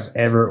don't think Jesus. I've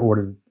ever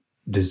ordered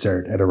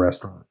dessert at a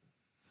restaurant.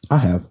 I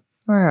have.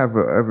 I have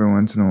every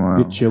once in a while.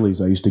 Get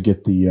Chili's. I used to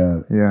get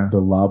Yeah.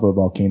 the lava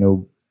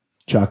volcano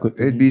chocolate.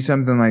 It'd be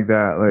something like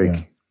that. Like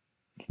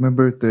Yeah. my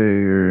birthday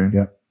or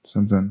Yeah.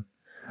 something.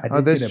 I did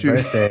Oh, that's get a true.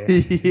 birthday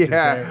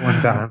Yeah. dessert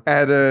one time.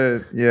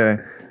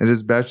 At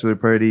his bachelor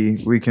party,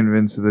 we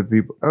convinced the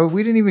people. Oh,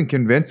 we didn't even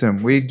convince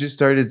him. We just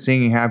started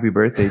singing "Happy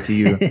Birthday" to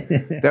you.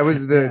 That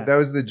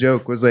was the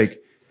joke. Was like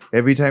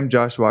every time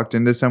Josh walked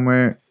into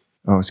somewhere.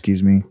 Oh,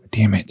 excuse me.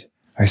 Damn it!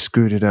 I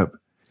screwed it up.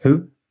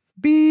 Who?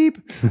 Beep.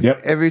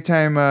 Yep. Every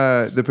time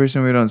the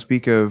person we don't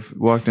speak of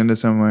walked into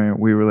somewhere,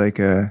 we were like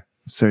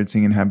started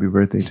singing "Happy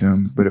Birthday" to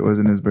him. But it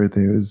wasn't his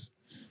birthday. It was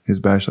his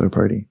bachelor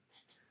party.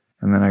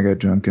 And then I got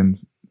drunk and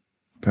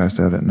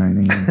passed out at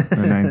 9 a.m.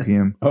 or 9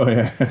 p.m. Oh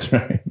yeah, that's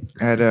right.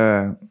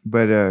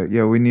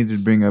 Yeah, we needed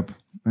to bring up.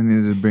 I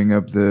needed to bring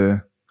up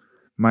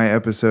my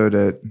episode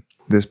at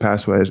this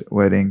past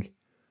wedding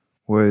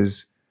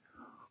was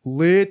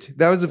lit.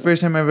 That was the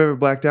first time I've ever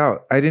blacked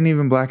out. I didn't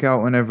even black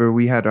out whenever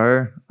we had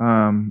our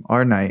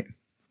night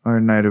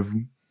of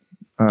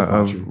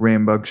Debauchery.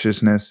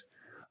 rambunctiousness.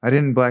 I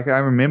didn't black out. I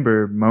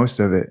remember most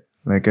of it.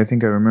 Like I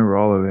think I remember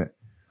all of it.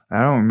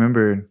 I don't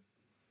remember.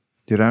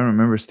 Dude, I don't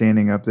remember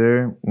standing up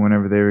there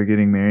whenever they were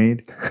getting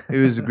married. It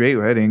was a great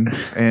wedding.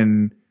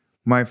 And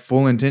my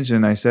full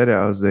intention, I said it,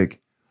 I was like,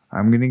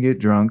 I'm going to get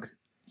drunk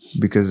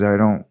because I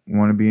don't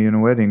want to be in a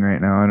wedding right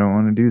now. I don't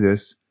want to do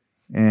this.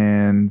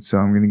 And so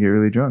I'm going to get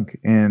really drunk.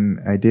 And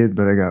I did,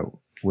 but I got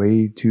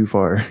way too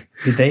far.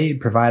 Did they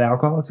provide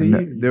alcohol to No,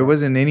 you? there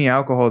wasn't any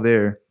alcohol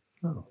there,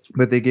 Oh.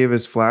 but they gave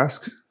us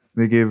flasks.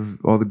 They gave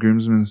all the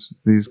groomsmen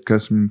these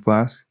custom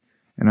flasks.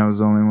 And I was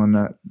the only one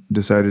that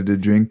decided to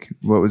drink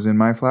what was in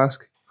my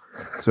flask.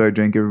 So I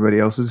drank everybody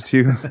else's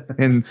too.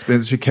 And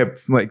Spencer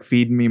kept like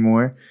feeding me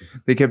more.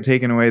 They kept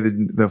taking away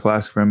the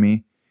flask from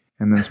me.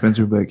 And then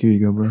Spencer would be like, here you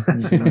go, bro.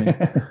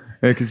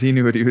 Because he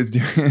knew what he was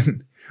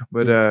doing.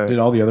 But Did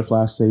all the other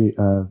flasks say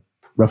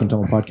Rough and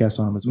Tumble podcast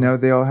on them as well? no,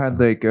 they all had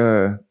like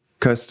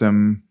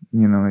custom,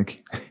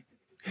 like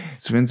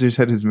Spencer's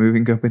had his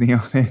moving company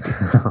on it.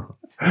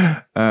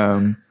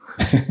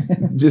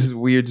 Just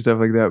weird stuff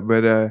like that.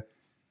 But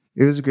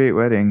it was a great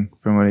wedding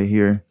from what I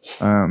hear.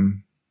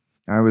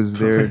 I was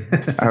there.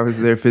 I was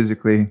there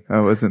physically. I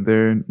wasn't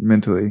there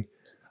mentally.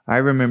 I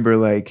remember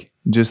like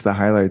just the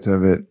highlights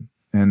of it.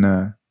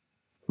 And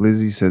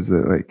Lizzie says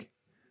that like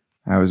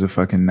I was a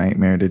fucking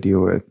nightmare to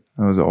deal with.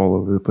 I was all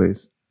over the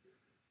place.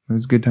 It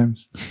was good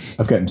times.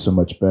 I've gotten so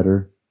much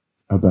better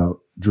about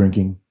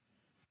drinking.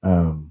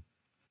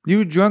 You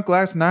were drunk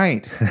last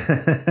night.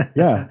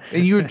 Yeah.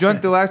 And you were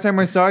drunk the last time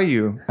I saw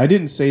you. I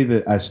didn't say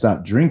that I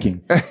stopped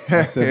drinking.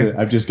 I said that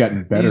I've just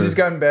gotten better. You just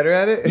gotten better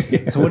at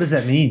it? So what does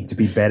that mean to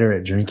be better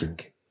at drinking?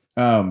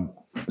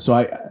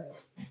 So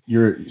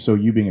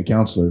you being a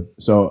counselor,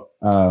 so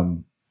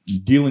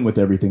dealing with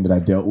everything that I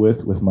dealt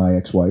with my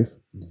ex-wife,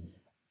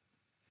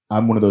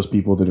 I'm one of those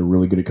people that are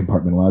really good at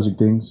compartmentalizing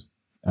things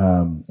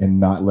and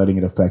not letting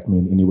it affect me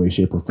in any way,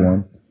 shape, or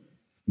form.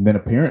 And then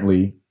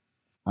apparently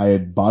I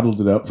had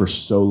bottled it up for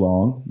so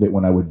long that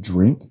when I would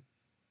drink,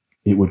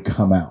 it would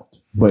come out.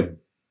 But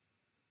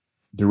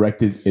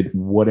directed at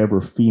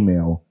whatever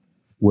female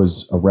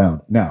was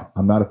around. Now,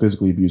 I'm not a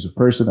physically abusive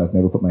person. I've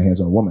never put my hands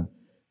on a woman,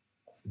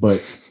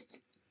 but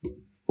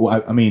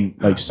well, I mean,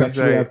 like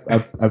sexually,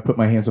 I've put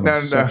my hands on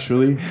them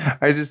sexually.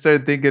 I just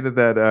started thinking of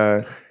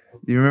that.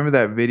 You remember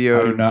that video?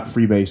 I do not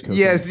freebase cocaine.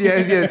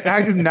 Yes.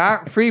 I do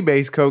not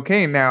freebase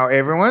cocaine. Now,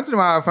 every once in a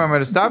while, if I'm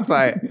at a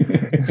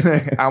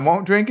stoplight, I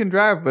won't drink and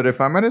drive. But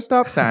if I'm at a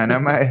stop sign, I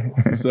might.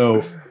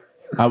 So,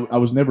 I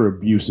was never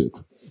abusive,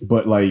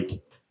 but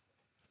like,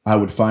 I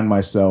would find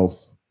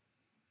myself,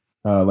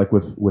 like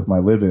with my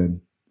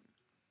live-in,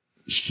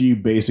 she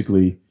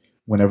basically,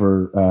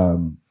 whenever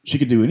she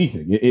could do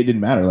anything, it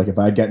didn't matter. Like if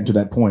I had gotten to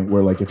that point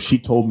where like if she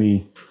told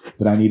me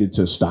that I needed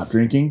to stop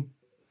drinking,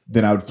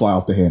 then I would fly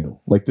off the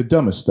handle. Like the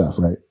dumbest stuff,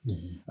 right?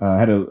 Mm-hmm. I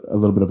had a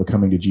little bit of a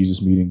coming to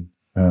Jesus meeting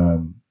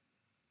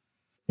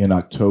in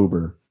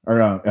October or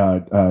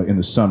in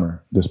the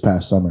summer, this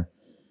past summer,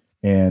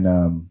 and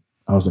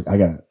I was like, I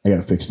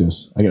gotta fix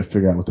this. I gotta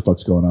figure out what the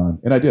fuck's going on,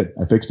 and I did.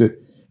 I fixed it,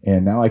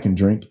 and now I can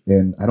drink,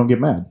 and I don't get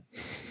mad,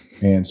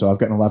 and so I've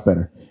gotten a lot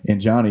better.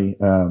 And Johnny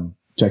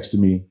texted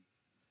me.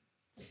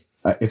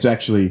 It's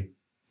actually,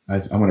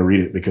 I'm going to read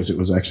it because it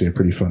was actually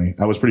pretty funny.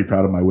 I was pretty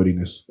proud of my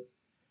wittiness,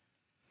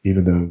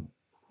 even though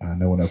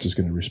no one else is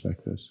going to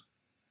respect this.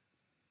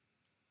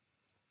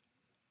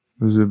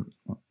 Was it?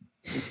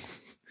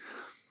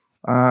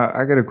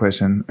 I got a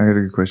question. I got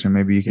a good question.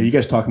 Maybe you can. Yeah, you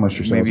guys talk amongst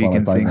yourselves maybe while you I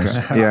can find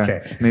think. this. Yeah,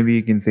 Okay. Maybe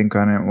you can think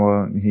on it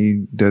while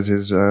he does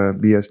his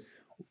BS.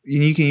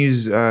 You can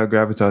use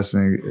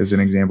gravitas as an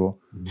example,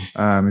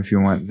 if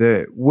you want.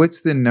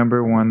 What's the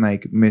number one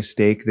like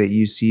mistake that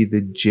you see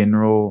the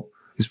general,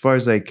 as far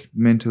as like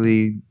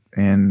mentally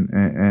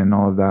and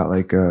all of that,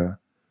 like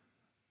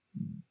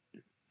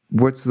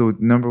what's the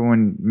number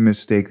one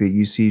mistake that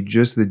you see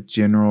just the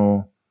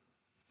general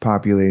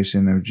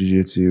population of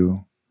jiu-jitsu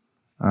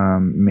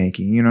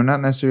making? You know,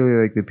 not necessarily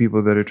like the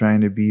people that are trying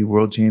to be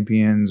world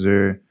champions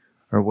or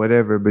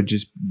whatever, but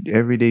just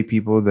everyday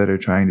people that are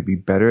trying to be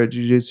better at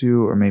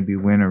jiu-jitsu or maybe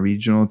win a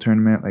regional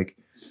tournament. Like,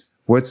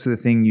 what's the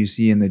thing you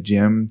see in the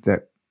gym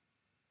that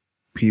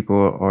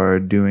people are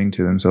doing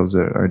to themselves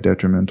that are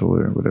detrimental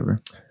or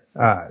whatever?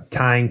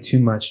 Tying too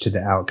much to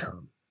the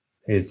outcome.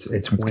 It's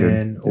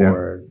win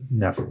or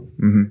nothing.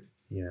 Mm-hmm.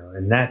 You know,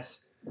 and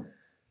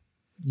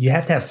you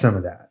have to have some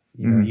of that.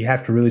 You know, you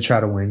have to really try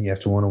to win. You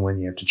have to want to win.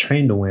 You have to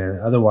train to win.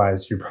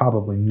 Otherwise, you're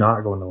probably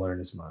not going to learn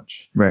as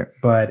much. Right.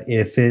 But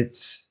if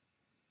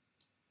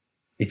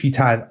you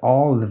tie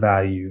all of the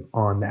value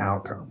on the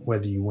outcome,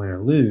 whether you win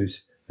or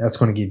lose, that's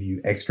going to give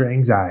you extra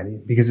anxiety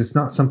because it's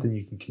not something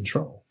you can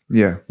control.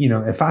 Yeah. You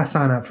know, if I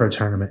sign up for a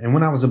tournament, and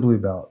when I was a blue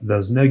belt,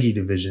 those no-gi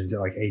divisions at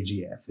like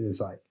AGF, it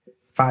was like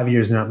 5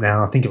 years and up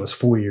now. I think it was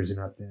 4 years and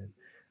up then.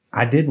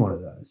 I did one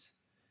of those.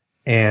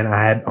 And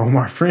I had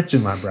Omar French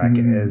in my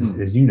bracket,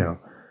 as you know.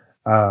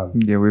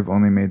 Yeah, we've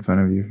only made fun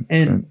of you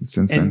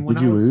since then.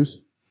 Did you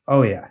lose?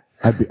 Oh, yeah.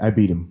 I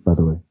beat him, by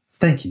the way.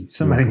 Thank you.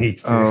 Somebody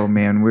needs to. Oh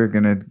man,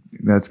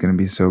 that's gonna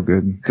be so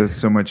good. There's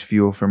so much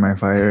fuel for my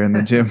fire in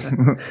the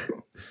gym.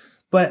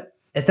 But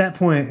at that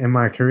point in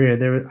my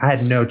career, I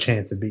had no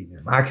chance of beating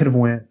him. I could have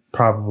went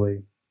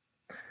probably.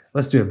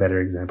 Let's do a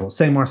better example.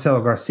 Say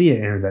Marcelo Garcia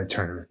entered that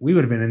tournament. We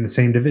would have been in the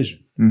same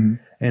division. Mm-hmm.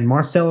 And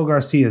Marcelo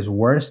Garcia's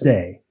worst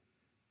day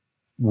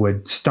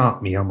would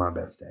stomp me on my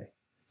best day.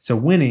 So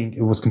winning,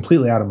 it was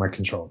completely out of my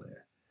control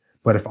there.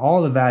 But if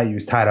all the value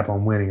is tied up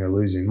on winning or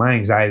losing, my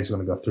anxiety is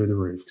going to go through the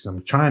roof because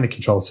I'm trying to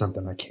control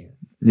something I can't.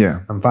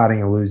 Yeah. I'm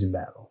fighting a losing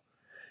battle.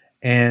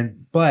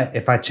 But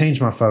if I change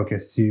my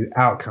focus to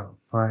outcome,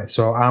 right?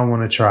 So I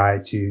want to try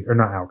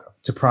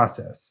to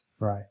process,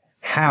 right?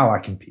 How I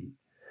compete.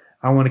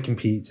 I want to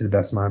compete to the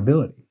best of my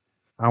ability.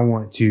 I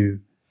want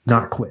to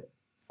not quit,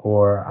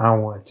 or I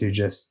want to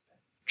just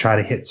try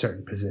to hit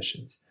certain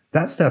positions.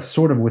 That stuff's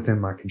sort of within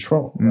my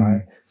control,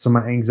 right? So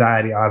my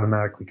anxiety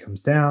automatically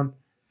comes down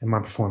and my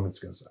performance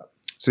goes up.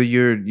 So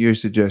your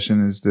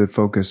suggestion is to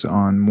focus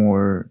on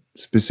more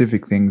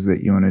specific things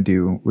that you want to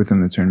do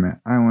within the tournament.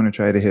 I want to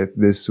try to hit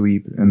this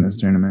sweep in this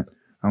tournament.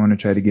 I want to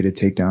try to get a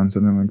takedown,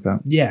 something like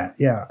that. Yeah.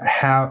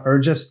 Or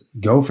just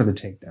go for the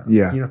takedown.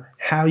 Yeah. You know,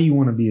 how you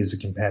want to be as a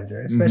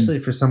competitor, especially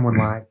for someone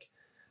like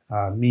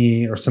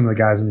me or some of the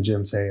guys in the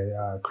gym, say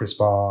Chris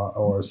Ball,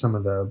 or some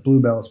of the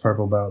blue belts,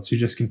 purple belts, who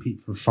just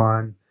compete for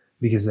fun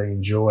because they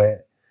enjoy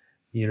it.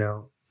 You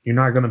know, you're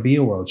not going to be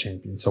a world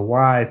champion. So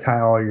why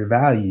tie all your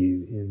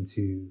value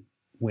into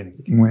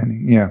winning?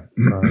 Winning, yeah.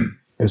 Right.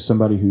 As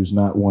somebody who's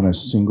not won a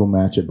single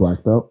match at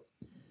black belt,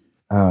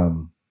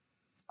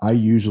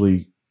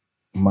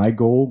 my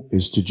goal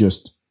is to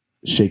just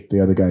shake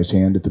the other guy's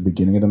hand at the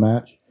beginning of the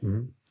match,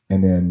 and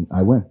then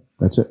I win.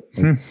 That's it.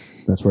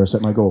 That's where I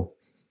set my goal,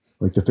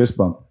 like the fist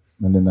bump,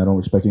 and then I don't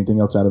expect anything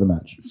else out of the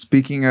match.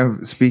 Speaking of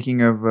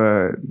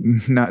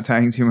not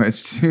tying too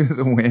much to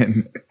the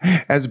win,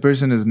 as a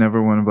person who's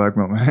never won a black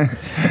belt,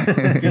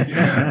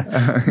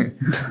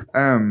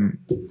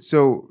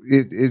 so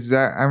is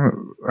that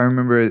I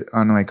remember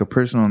on like a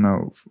personal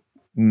note,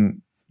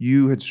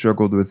 you had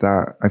struggled with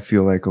that. I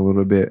feel like a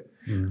little bit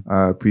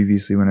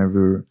previously,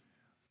 whenever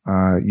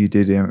you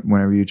did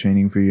whenever you're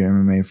training for your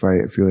MMA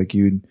fight. I feel like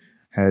you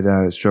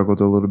had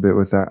struggled a little bit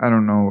with that. I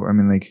don't know. I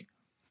mean, like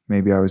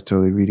maybe I was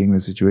totally reading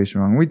the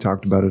situation wrong. We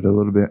talked about it a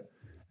little bit.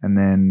 And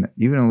then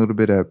even a little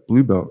bit at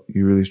blue belt,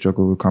 you really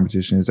struggled with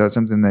competition. Is that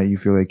something that you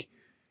feel like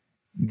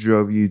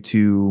drove you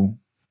to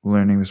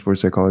learning the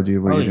sports psychology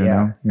of what you're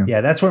doing now?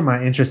 Yeah, that's where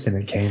my interest in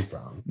it came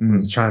from.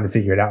 Was trying to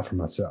figure it out for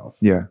myself.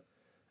 Yeah.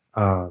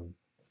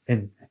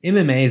 And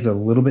MMA is a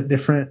little bit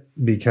different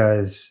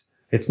because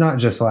it's not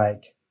just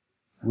like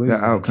the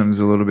outcome's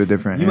a little bit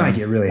different. You might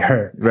get really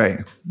hurt. Right.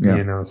 Yeah.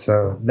 You know,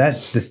 so that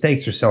the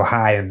stakes are so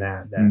high in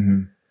that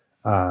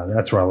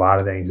that's where a lot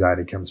of the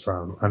anxiety comes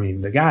from. I mean,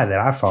 the guy that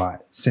I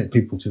fought sent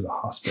people to the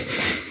hospital.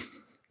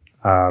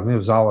 It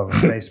was all over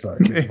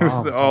Facebook. It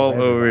was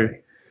all over.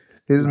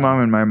 His mom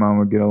and my mom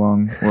would get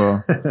along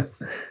well.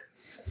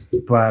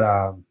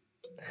 But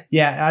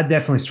yeah, I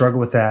definitely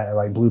struggle with that.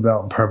 Like blue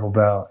belt and purple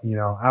belt. You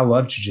know, I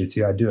love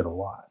jiu-jitsu. I do it a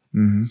lot.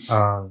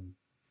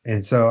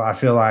 And so I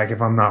feel like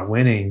if I'm not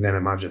winning, then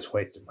am I just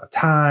wasting my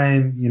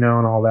time, you know,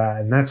 and all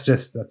that? And that's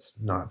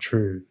not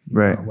true.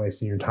 You're not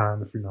wasting your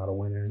time if you're not a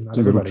winner. Not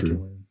everybody can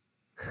win.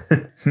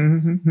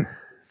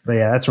 But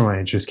yeah, that's where my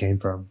interest came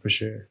from for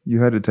sure.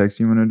 You had a text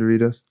you wanted to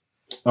read us?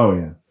 Oh,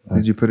 yeah.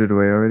 Did you put it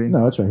away already?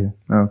 No, it's right here.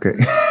 Okay.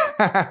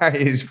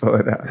 You just pull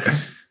it out.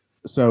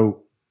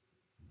 So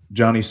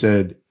Johnny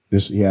said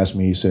this. He asked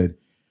me, he said,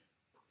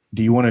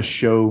 do you want to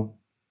show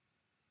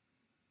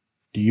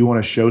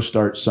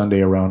start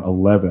Sunday around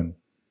 11,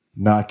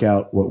 knock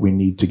out what we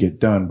need to get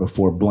done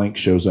before blank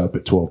shows up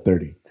at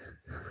 12:30?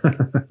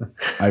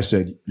 I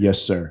said,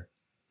 yes, sir.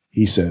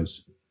 He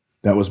says,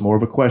 that was more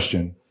of a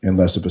question and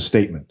less of a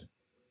statement.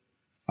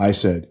 I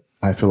said,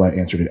 I feel I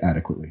answered it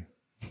adequately.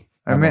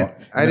 I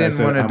didn't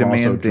want to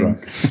demand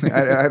things.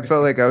 I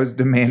felt like I was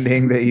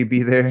demanding that you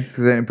be there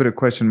because I didn't put a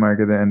question mark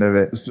at the end of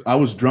it. I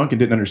was drunk and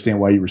didn't understand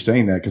why you were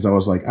saying that because I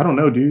was like, I don't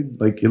know,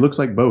 dude. Like, it looks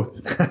like both.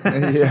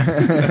 Yeah.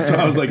 So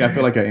I was like, I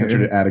feel like I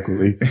answered it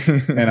adequately.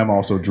 And I'm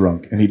also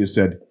drunk. And he just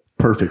said,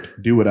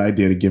 perfect. Do what I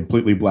did and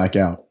completely black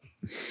out.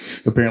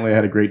 Apparently, I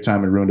had a great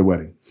time and ruined a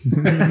wedding.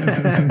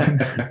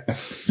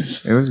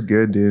 It was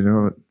good, dude.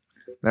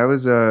 That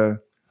was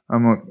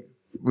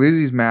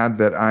Lizzie's mad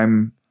that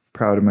I'm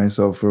proud of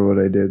myself for what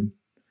I did,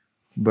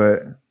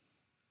 but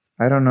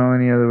I don't know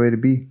any other way to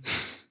be.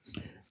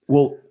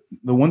 Well,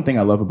 the one thing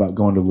I love about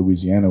going to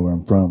Louisiana, where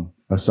I'm from,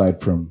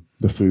 aside from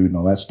the food and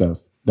all that stuff,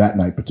 that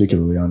night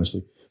particularly,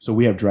 honestly. So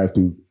we have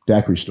drive-through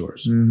daiquiri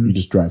stores. You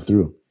just drive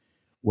through.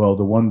 Well,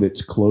 the one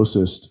that's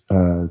closest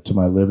to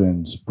my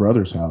live-in's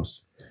brother's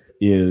house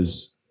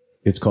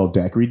it's called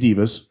Daiquiri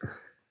Divas.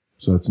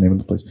 So that's the name of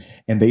the place.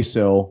 And they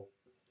sell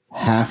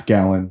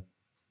half-gallon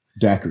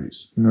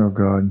daiquiris. Oh,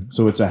 God.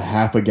 So it's a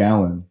half a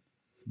gallon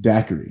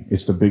daiquiri.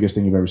 It's the biggest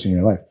thing you've ever seen in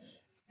your life.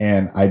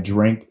 And I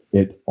drank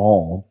it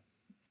all.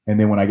 And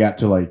then when I got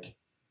to like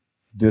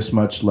this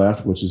much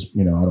left, which is,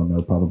 you know, I don't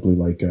know, probably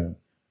like,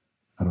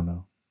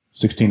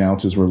 16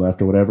 ounces were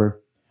left or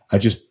whatever. I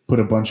just put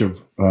a bunch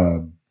of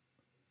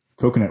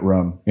coconut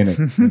rum in it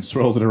and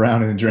swirled it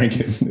around and drank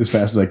it as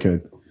fast as I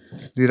could.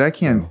 Dude, I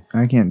can't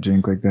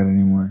drink like that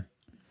anymore.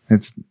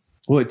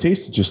 Well, it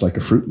tasted just like a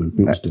Fruit Loop.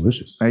 It was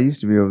delicious. I used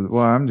to be able to,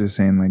 well, I'm just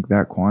saying like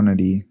that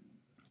quantity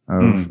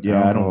of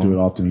alcohol. I don't do it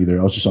often either.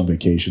 I was just on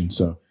vacation.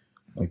 So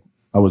like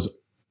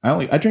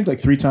I drank like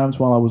 3 times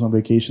while I was on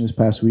vacation this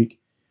past week.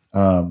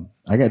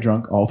 I got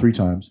drunk all 3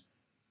 times,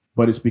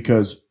 but it's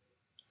because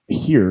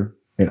here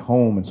at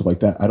home and stuff like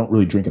that, I don't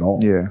really drink at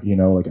all. Yeah. You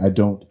know, like I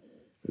don't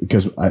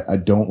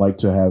like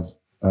to have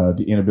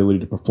the inability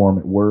to perform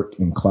at work,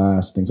 in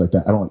class, things like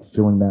that. I don't like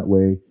feeling that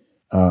way.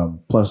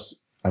 Plus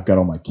I've got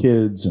all my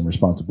kids and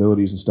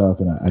responsibilities and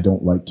stuff, and I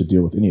don't like to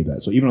deal with any of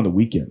that. So even on the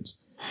weekends,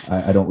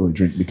 I don't really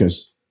drink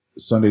because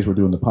Sundays we're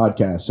doing the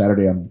podcast.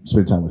 Saturday I'm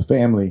spending time with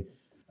family.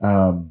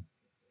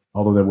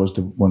 Although there was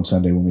the one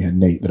Sunday when we had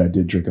Nate that I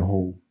did drink a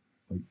whole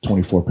like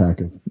 24 pack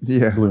of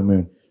Blue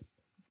Moon.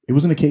 It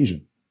was an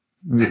occasion.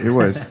 It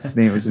was.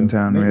 Nate was in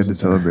town. We had to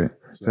celebrate.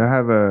 So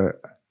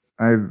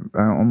I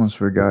almost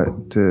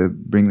forgot to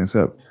bring this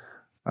up.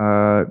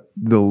 The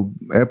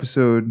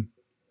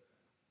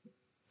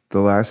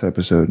last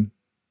episode.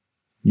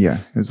 Yeah,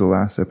 it was the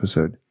last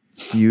episode.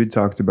 You had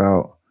talked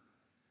about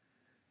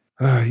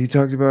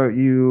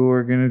you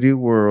were going to do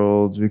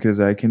Worlds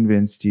because I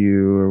convinced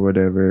you or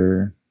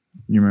whatever.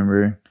 You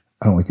remember?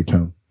 I don't like your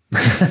tone.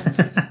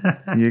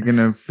 You're going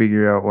to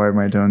figure out why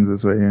my tone's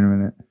this way here in a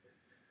minute.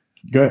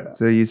 Go ahead.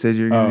 So you said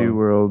you're going to do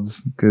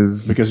Worlds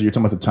because you're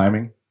talking about the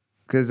timing?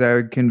 Because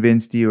I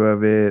convinced you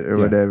of it or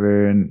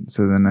whatever. And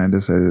so then I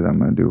decided I'm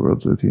going to do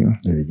Worlds with you.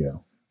 There you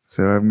go.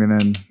 So I'm going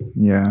to,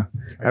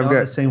 I've got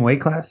the same weight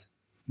class?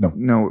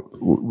 No,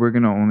 we're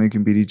going to only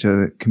compete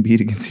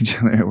against each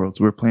other at Worlds.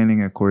 We're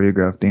planning a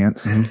choreographed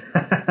dance.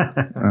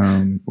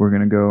 We're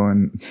going to go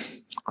and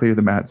clear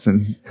the mats.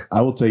 And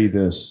I will tell you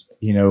this,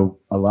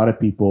 a lot of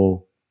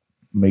people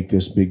make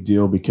this big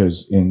deal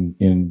because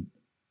in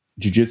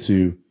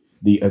jiu-jitsu,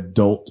 the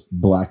adult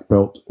black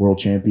belt world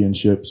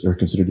championships are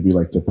considered to be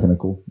like the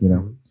pinnacle,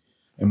 and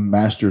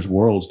Masters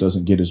Worlds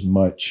doesn't get as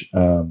much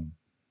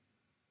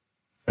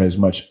as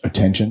much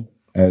attention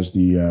as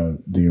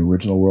the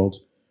original Worlds.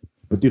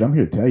 But dude, I'm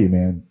here to tell you,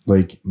 man,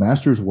 like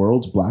Masters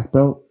Worlds black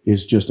belt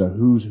is just a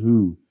who's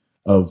who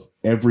of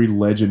every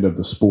legend of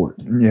the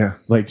sport. Yeah.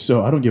 Like,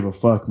 so I don't give a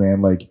fuck,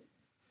 man. Like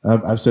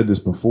I've said this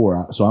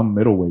before. So I'm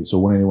middleweight,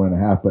 so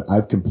 181.5, but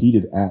I've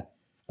competed at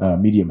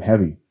medium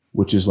heavy,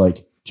 which is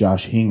like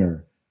Josh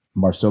Hinger,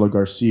 Marcelo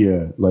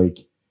Garcia,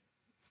 like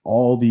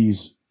all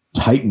these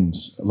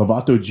titans.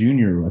 Lovato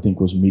Jr., I think,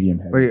 was medium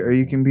heavy. Wait, are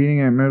you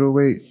competing at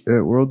middleweight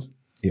at Worlds?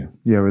 Yeah.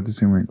 Yeah, we're the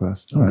same weight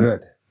class. Oh,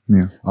 good.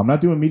 Yeah. I'm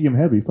not doing medium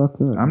heavy. Fuck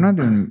that. I'm not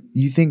doing.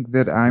 You think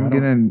that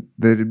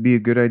that it'd be a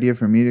good idea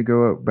for me to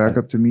go back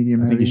up to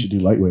medium I think heavy? you should do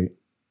lightweight.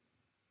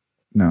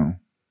 No,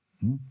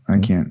 I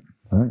can't.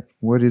 All right.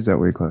 What is that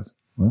weight class?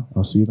 Well,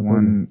 I'll see you the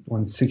podium.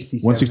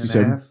 167.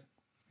 167.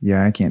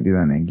 Yeah, I can't do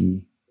that in a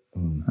gi.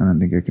 I don't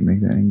think I could make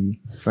that in gi.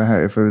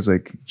 If it was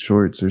like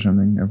shorts or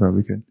something, I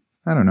probably could.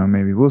 I don't know.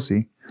 Maybe we'll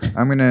see.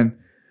 I'm gonna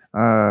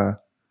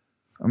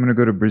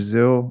go to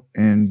Brazil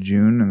in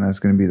June, and that's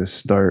gonna be the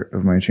start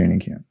of my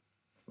training camp.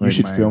 You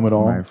should film it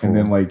all, and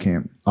then like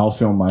camp. I'll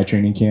film my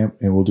training camp,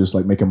 and we'll just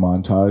like make a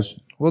montage.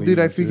 Well, dude,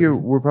 I figure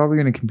we're probably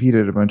going to compete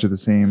at a bunch of the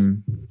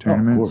same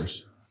tournaments. Of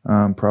course.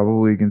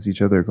 Probably against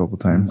each other a couple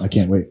times. I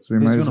can't wait. So we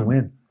Who's might going as to well.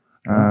 win?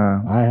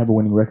 I have a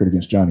winning record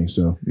against Johnny,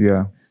 so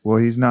Yeah. Well,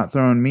 he's not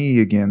throwing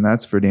me again.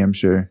 That's for damn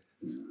sure.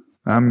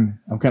 I'm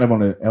kind of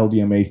on an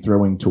LDMA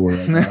throwing tour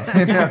right now.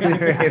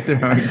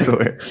 throwing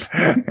tour.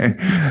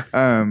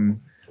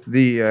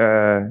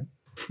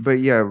 But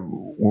yeah,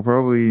 we'll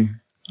probably.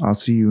 I'll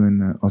see you on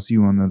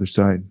the other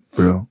side,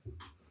 bro.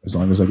 As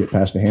long as I get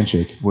past the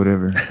handshake.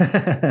 Whatever.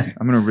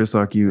 I'm gonna wrist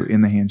lock you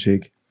in the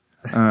handshake.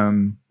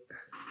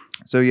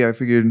 So yeah, I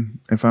figured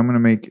if I'm gonna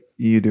make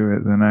you do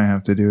it, then I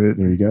have to do it.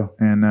 There you go.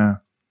 And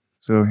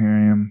so here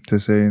I am to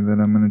say that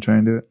I'm gonna try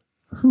and do it.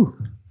 Whew.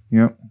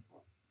 Yep.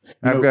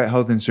 I've got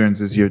health insurance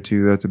this year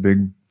too. That's a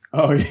big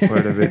part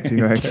of it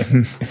too. I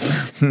can.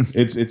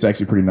 It's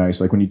actually pretty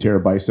nice. Like when you tear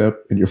a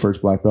bicep in your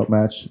first black belt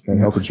match, and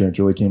health insurance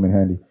really came in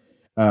handy.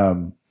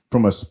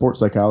 From a sports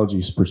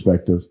psychology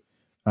perspective,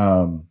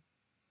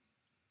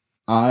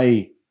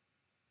 I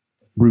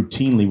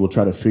routinely will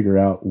try to figure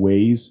out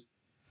ways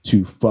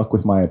to fuck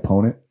with my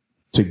opponent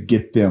to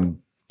get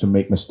them to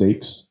make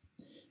mistakes.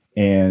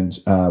 And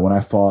when I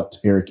fought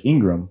Eric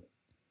Ingram,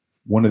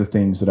 one of the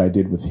things that I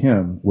did with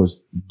him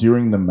was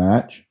during the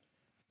match,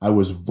 I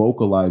was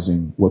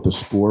vocalizing what the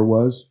score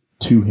was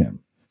to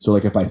him. So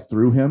like if I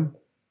threw him,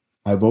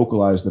 I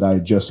vocalized that I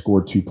had just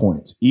scored 2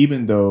 points,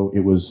 even though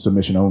it was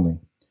submission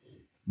only.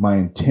 My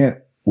intent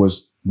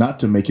was not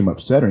to make him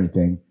upset or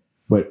anything,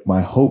 but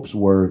my hopes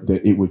were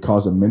that it would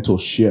cause a mental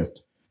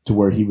shift to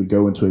where he would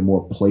go into a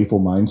more playful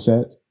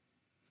mindset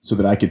so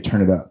that I could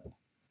turn it up.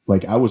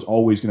 Like I was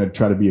always going to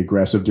try to be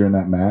aggressive during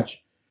that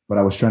match, but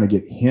I was trying to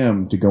get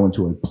him to go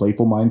into a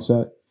playful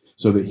mindset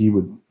so that he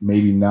would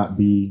maybe not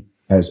be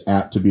as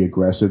apt to be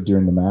aggressive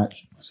during the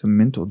match. Some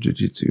mental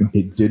jiu-jitsu.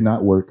 It did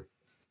not work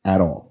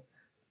at all.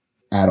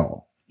 At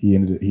all. He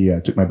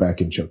took my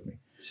back and choked me.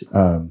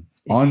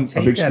 On you take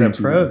a big that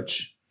screen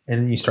approach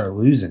and then you start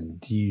losing.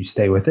 Do you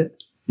stay with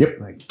it? Yep.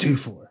 Like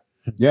 2-4.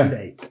 Yeah.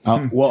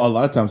 2-8. Well, a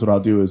lot of times what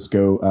I'll do is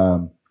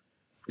go,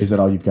 is that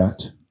all you've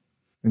got?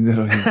 Is that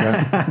all you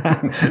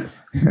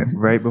got?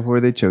 Right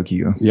before they choke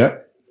you.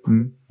 Yep.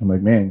 Hmm. I'm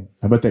like, man,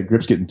 I bet that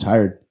grip's getting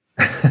tired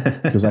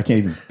because I can't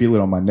even feel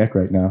it on my neck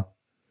right now.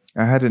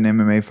 I had an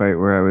MMA fight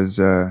where I was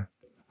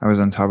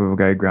on top of a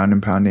guy ground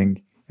and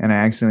pounding, and I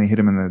accidentally hit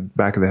him in the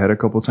back of the head a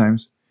couple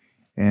times.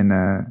 And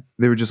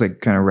they were just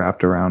like kind of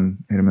wrapped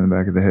around, hit him in the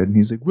back of the head. And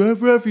he's like,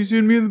 ref, he's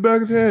hitting me in the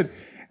back of the head.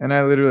 And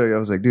I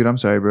was like, dude, I'm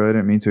sorry, bro. I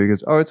didn't mean to. He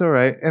goes, oh, it's all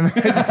right. And I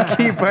just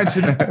keep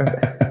punching him.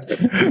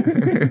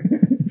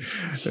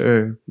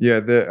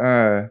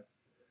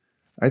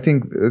 I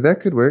think that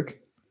could work.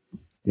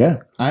 Yeah.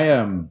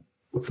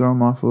 Throw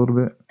him off a little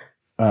bit.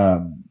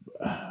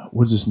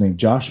 What's his name?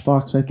 Josh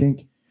Fox, I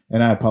think.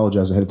 And I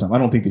apologize ahead of time. I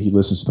don't think that he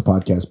listens to the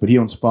podcast, but he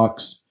owns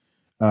Fox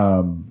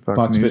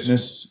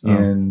Fitness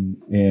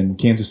in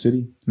Kansas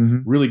City.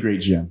 Mm-hmm. Really great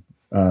gym.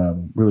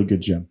 Really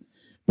good gym.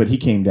 But he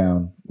came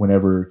down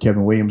whenever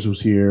Kevin Williams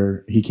was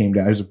here. He came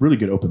down. It was a really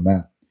good open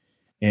mat.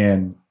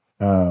 And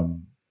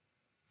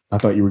I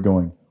thought you were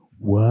going,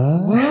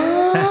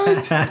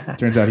 what?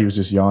 Turns out he was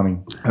just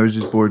yawning. I was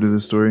just bored of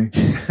the story.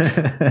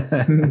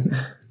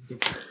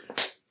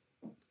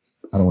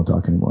 I don't want to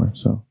talk anymore.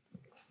 So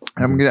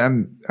I was you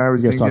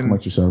guys thinking, talk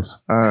amongst yourselves.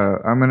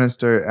 I'm gonna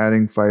start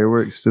adding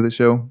fireworks to the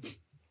show.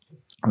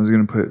 I was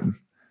gonna put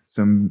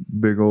some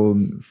big old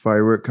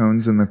firework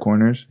cones in the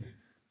corners,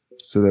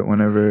 so that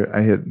whenever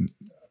I hit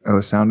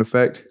a sound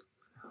effect,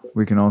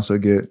 we can also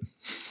get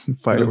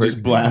fireworks.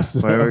 Just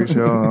blast fireworks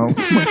show.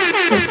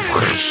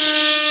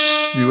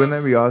 Wouldn't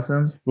that be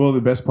awesome? Well,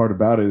 the best part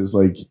about it is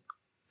like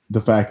the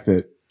fact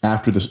that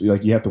after this,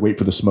 like you have to wait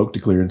for the smoke to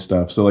clear and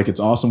stuff. So like it's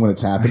awesome when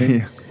it's happening,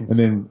 Yeah. and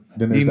then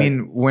there's You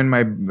mean when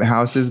my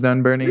house is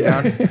done burning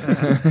down?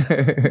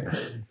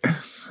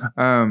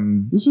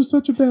 This was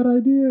such a bad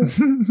idea.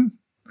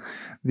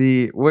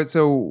 What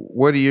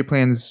are your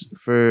plans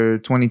for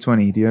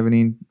 2020? Do you have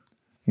any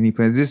any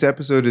plans? This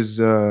episode is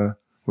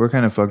we're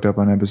kind of fucked up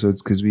on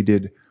episodes because we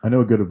did. I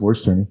know a good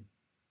divorce attorney.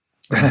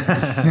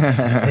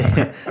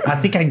 I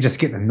think I can just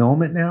get an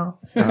annulment now.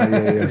 Yeah,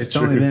 It's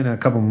only been a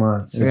couple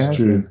months. Yeah, It's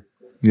true.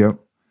 Yep.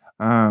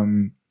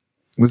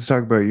 Let's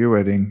talk about your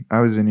wedding. I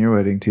was in your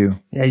wedding too.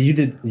 Yeah, you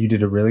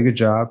did a really good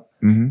job.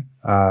 Mm-hmm.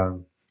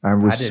 I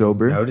was didn't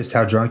sober. Notice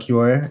how drunk you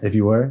were, if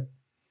you were.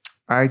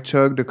 I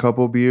chugged a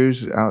couple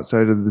beers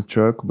outside of the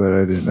truck, but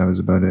I didn't. That was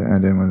about it.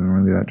 Wasn't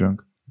really that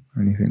drunk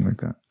or anything like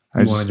that.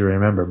 I wanted to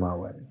remember my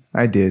wedding.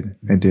 I did.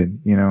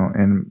 You know,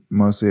 and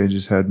mostly I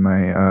just had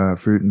my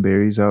fruit and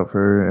berries out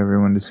for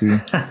everyone to see.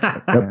 Yep,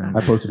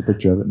 I posted a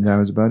picture of it. And that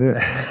was about it.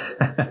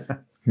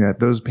 Yeah,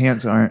 those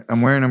pants aren't.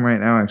 I'm wearing them right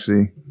now,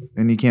 actually,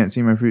 and you can't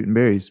see my fruit and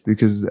berries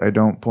because I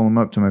don't pull them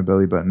up to my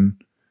belly button.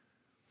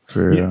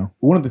 For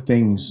one of the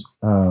things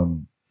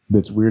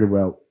that's weird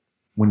about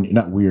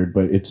not weird,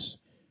 but it's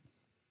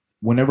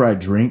whenever I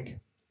drink,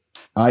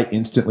 I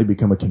instantly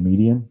become a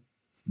comedian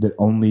that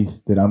I'm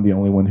the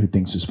only one who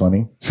thinks is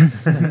funny.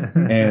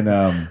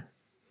 And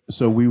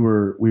so we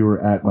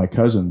were at my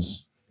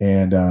cousin's,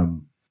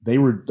 and they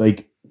were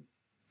like,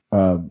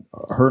 her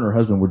and her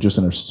husband were just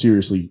in a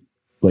seriously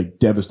like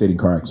devastating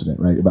car accident,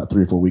 right? About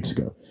 3 or 4 weeks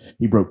ago.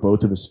 He broke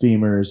both of his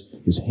femurs,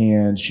 his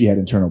hands. She had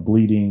internal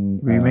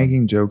bleeding. Were you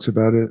making jokes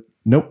about it?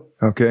 Nope.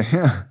 Okay.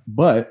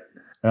 But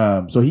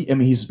so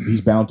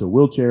he's bound to a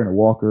wheelchair and a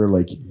walker.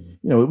 Like,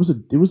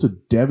 it was a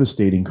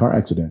devastating car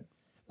accident.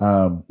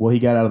 Well, he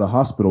got out of the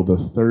hospital the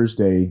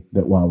Thursday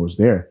while I was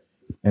there.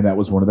 And that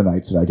was one of the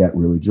nights that I got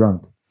really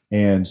drunk.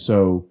 And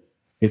so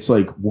it's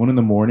like 1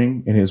 a.m,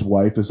 and his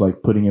wife is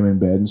like putting him in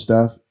bed and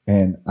stuff.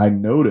 And I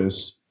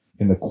notice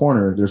in the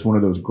corner, there's one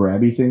of those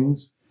grabby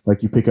things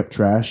like you pick up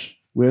trash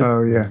with.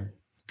 Oh, yeah.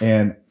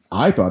 And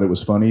I thought it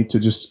was funny to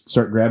just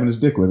start grabbing his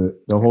dick with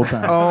it the whole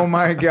time. Oh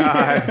my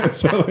God.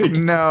 So like,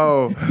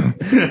 no.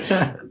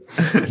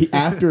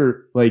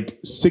 After like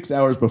 6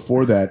 hours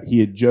before that, he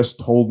had just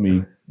told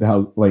me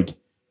how like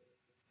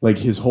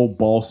his whole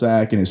ball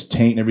sack and his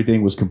taint and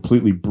everything was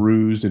completely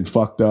bruised and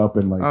fucked up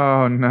and like,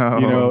 oh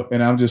no,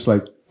 and I'm just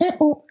like,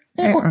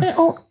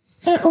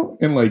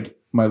 and like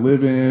my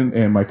live-in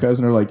and my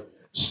cousin are like,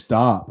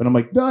 stop. And I'm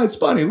like, no, it's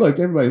funny. Look,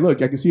 everybody,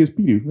 look, I can see his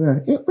pee-doo.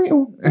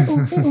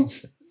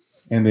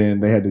 And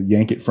then they had to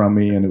yank it from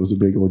me and it was a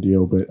big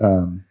ordeal. But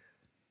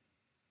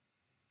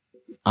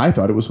I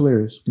thought it was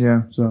hilarious.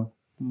 Yeah. So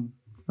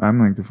I'm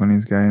like the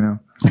funniest guy I know.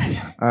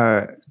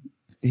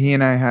 He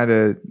and I had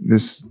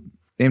this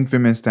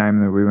infamous time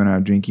that we went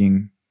out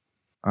drinking.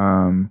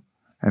 And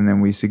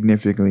then we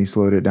significantly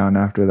slowed it down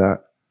after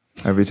that.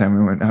 Every time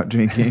we went out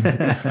drinking.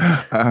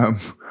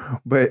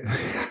 But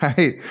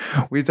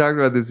we talked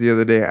about this the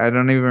other day. I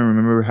don't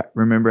even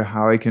remember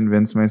how I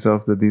convinced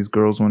myself that these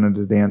girls wanted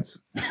to dance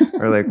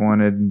or like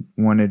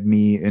wanted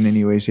me in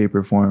any way, shape,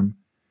 or form.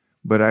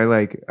 But I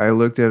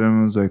looked at him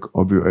and was like,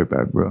 I'll be right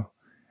back, bro.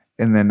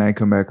 And then I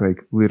come back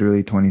like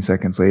literally 20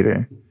 seconds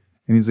later.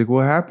 And he's like,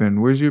 what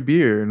happened? Where's your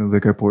beer? And I was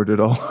like, I poured it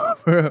all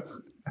over him.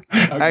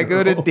 I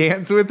go to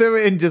dance with him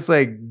and just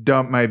like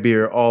dump my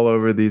beer all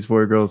over these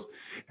poor girls.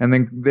 And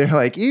then they're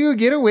like, ew,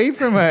 get away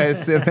from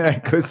us. And then I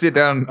go sit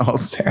down all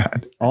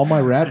sad. All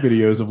my rap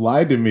videos have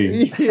lied to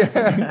me.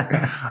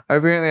 Yeah. I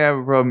apparently have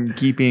a problem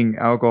keeping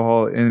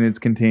alcohol in its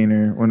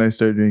container when I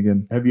start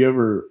drinking. Have you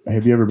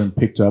ever been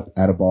picked up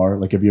at a bar?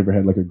 Like, have you ever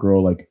had like a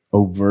girl like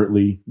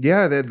overtly?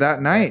 Yeah,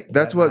 that night.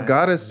 That's what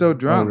got us so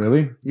drunk. Oh,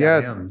 really?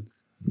 Yeah.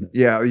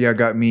 Yeah,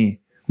 got me.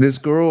 This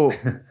girl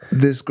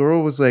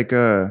was like,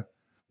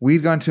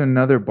 we'd gone to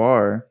another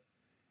bar.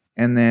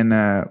 And then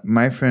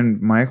my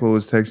friend Michael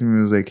was texting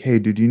me. Was like, "Hey,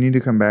 dude, you need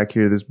to come back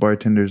here. This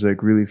bartender's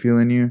like really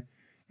feeling you,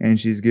 and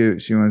she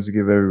wants to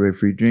give everybody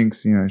free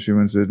drinks. You know, she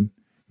wants to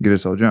get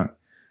us all drunk."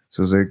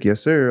 So I was like,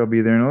 "Yes, sir. I'll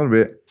be there in a little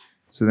bit."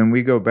 So then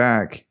we go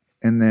back,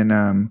 and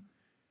then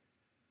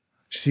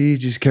she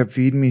just kept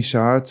feeding me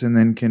shots, and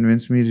then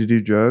convinced me to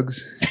do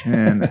drugs,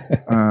 and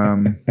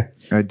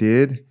I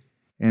did,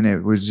 and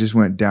it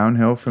went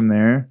downhill from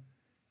there,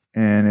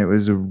 and it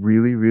was a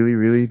really, really,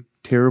 really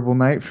terrible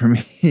night for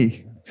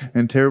me.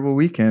 And terrible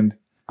weekend.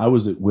 I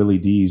was at Willie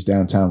D's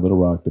downtown Little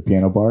Rock, the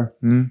piano bar,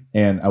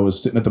 and I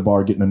was sitting at the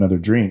bar getting another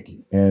drink,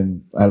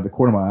 and out of the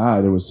corner of my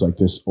eye, there was like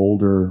this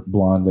older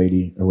blonde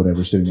lady or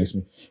whatever sitting next to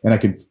me, and I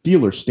can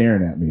feel her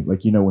staring at me. Like,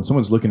 when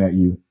someone's looking at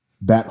you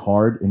that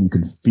hard and you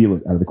can feel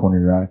it out of the corner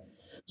of your eye.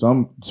 So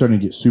I'm starting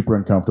to get super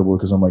uncomfortable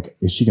because I'm like,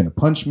 is she going to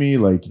punch me?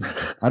 Like,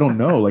 I don't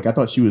know. Like, I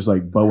thought she was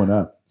like bowing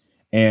up,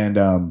 and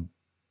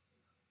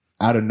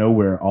out of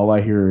nowhere, all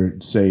I hear her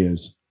say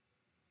is,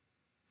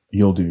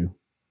 "You'll do."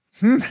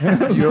 You'll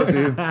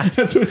do.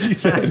 That's what she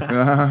said.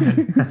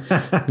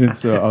 And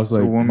so I was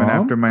like, a woman Mom?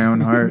 after my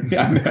own heart.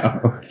 Yeah, I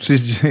know.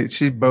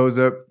 She bows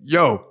up.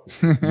 Yo,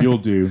 you'll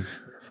do.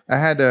 I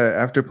had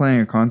after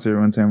playing a concert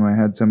one time, I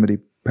had somebody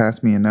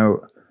pass me a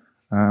note,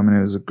 and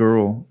it was a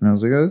girl, and I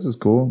was like, "Oh, this is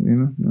cool.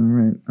 All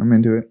right, I'm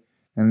into it."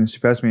 And then she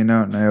passed me a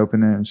note, and I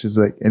opened it, and she's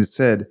like, it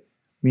said,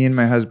 "Me and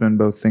my husband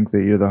both think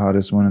that you're the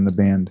hottest one in the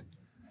band."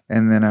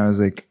 And then I was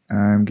like,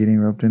 I'm getting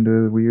roped into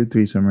a weird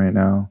threesome right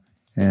now.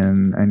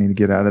 and I need to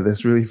get out of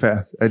this really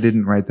fast. I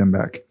didn't write them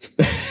back.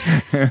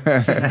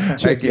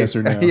 Check yes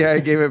or no. Yeah, I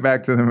gave it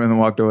back to them and then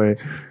walked away.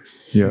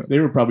 Yeah. They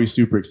were probably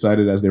super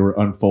excited as they were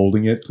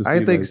unfolding it. To see, I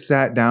like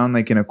sat down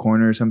like in a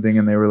corner or something,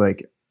 and they were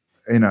like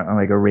in a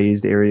like a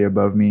raised area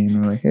above me, and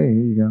they're like, "Hey,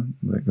 here you go." I'm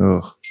like,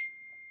 oh,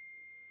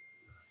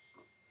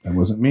 that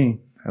wasn't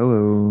me.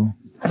 Hello.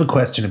 I have a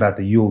question about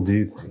the "you'll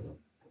do" thing.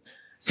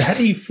 So, how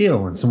do you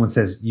feel when someone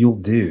says "you'll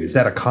do"? Is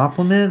that a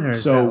compliment, or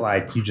is that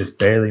like you just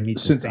barely meet?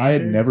 Since I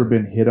had never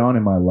been hit on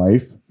in my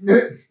life,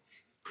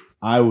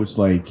 I was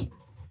like,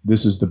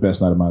 "This is the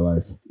best night of my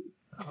life."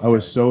 I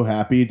was so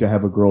happy to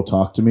have a girl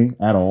talk to me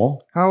at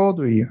all. How old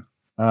were you?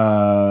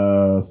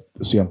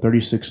 See, I'm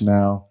 36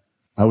 now.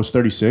 I was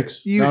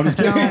 36. No, I'm just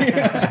kidding.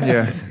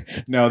 Yeah.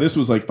 No, this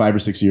was like 5 or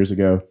 6 years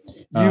ago.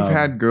 You've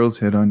had girls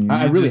hit on you.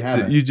 I You really just-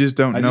 haven't. You just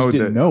don't know I just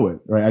didn't know it,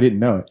 right? I didn't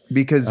know it.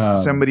 because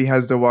somebody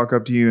has to walk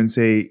up to you and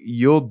say,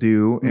 "You'll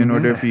do," in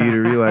order for you to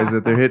realize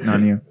that they're hitting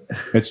on you.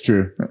 It's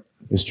true.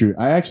 It's true.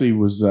 I actually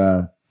was,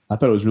 I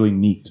thought it was really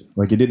neat.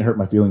 Like, it didn't hurt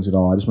my feelings at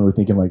all. I just remember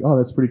thinking like, oh,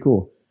 that's pretty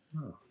cool.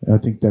 And I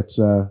think that's,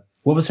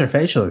 What was her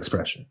facial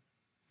expression?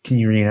 Can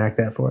you reenact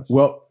that for us?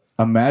 well,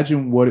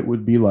 imagine what it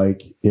would be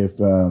like if,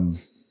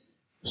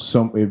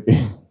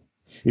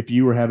 if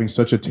you were having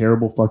such a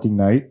terrible fucking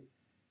night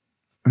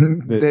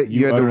that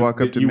you had to walk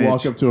up to you Mitch.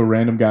 walk up to a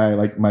random guy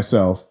like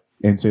myself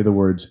and say the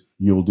words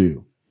 "you'll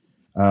do."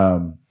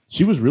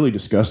 She was really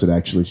disgusted.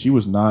 Actually, she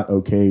was not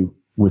okay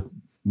with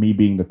me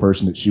being the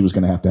person that she was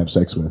going to have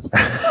sex with.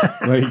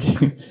 Like,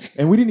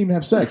 and we didn't even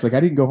have sex. Like, I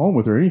didn't go home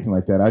with her or anything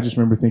like that. I just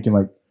remember thinking,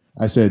 like,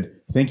 I said,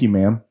 "Thank you,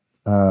 ma'am,"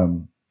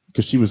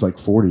 because she was like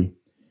 40,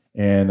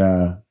 and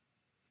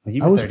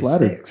You I were was 36.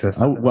 flattered. That's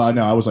not that Well,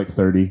 no, I was like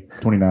 30,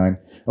 29.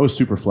 I was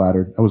super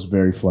flattered. I was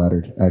very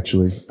flattered,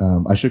 actually.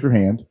 I shook her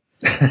hand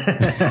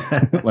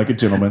like a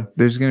gentleman.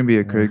 There's going to be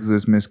a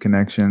Craigslist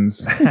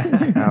misconnections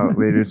out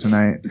later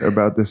tonight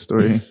about this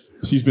story.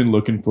 She's been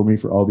looking for me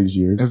for all these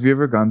years. Have you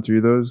ever gone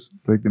through those,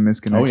 like the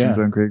misconnections Oh, yeah.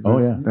 on Craigslist? Oh,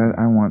 yeah.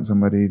 I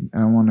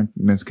want a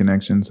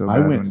misconnection. So I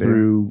bad went one day.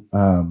 through.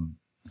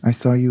 I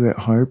saw you at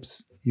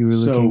Harps. You were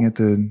So- looking at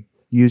the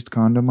used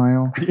condom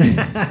aisle.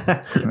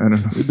 I don't know.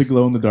 The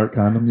glow in the dark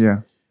condoms.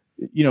 Yeah.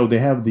 You know, they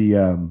have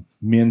the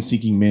men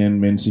seeking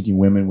men seeking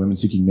women, women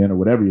seeking men, or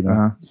whatever, you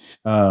know.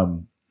 Uh-huh.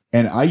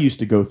 And I used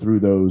to go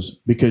through those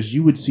because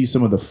you would see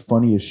some of the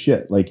funniest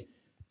shit. Like,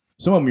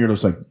 some of them you're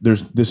just like,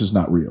 this is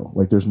not real.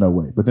 Like, there's no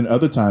way. But then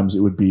other times it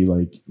would be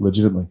like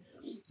legitimately.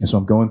 And so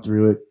I'm going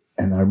through it.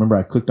 And I remember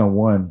I clicked on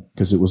one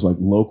because it was like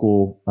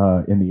local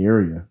in the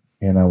area.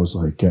 And I was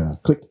like,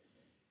 click.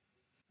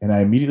 And I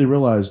immediately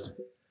realized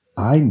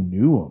I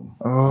knew him.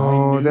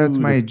 Oh, that's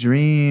my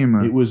dream.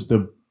 It was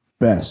the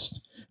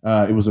best.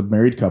 It was a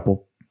married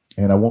couple,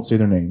 and I won't say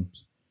their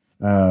names,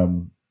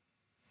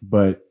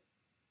 but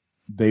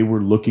they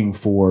were looking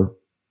for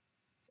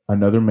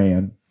another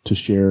man to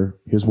share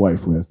his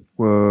wife with.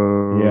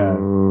 Whoa.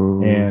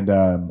 Yeah. And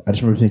I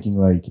just remember thinking,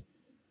 like,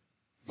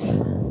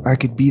 I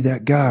could be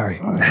that guy.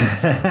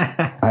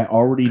 I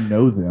already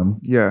know them.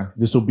 Yeah.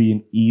 This will be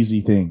an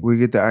easy thing. We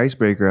get the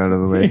icebreaker out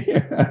of the way.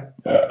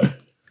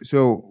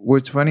 So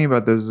what's funny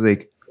about this is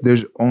like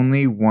there's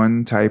only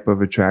one type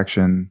of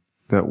attraction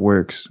that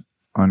works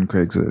on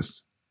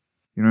Craigslist.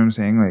 You know what I'm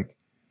saying? Like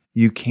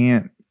you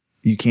can't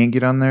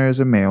get on there as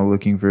a male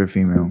looking for a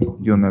female.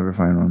 You'll never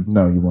find one.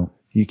 No, you won't.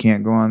 You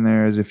can't go on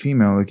there as a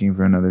female looking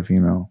for another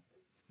female.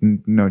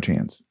 No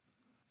chance.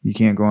 You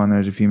can't go on there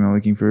as a female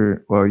looking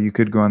for, well, you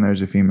could go on there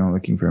as a female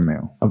looking for a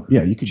male.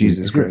 Yeah, you could.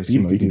 Jesus if you're a Christ,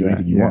 female, you can do that.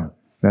 anything you Yeah, want.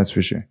 That's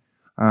for sure.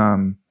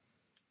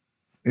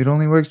 It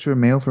only works for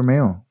male.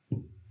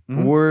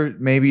 Mhm. Or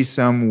maybe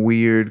some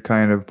weird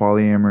kind of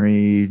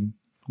polyamory,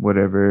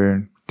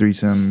 whatever,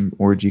 threesome,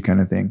 orgy kind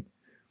of thing.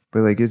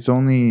 But like it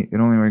only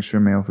works for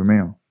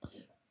male.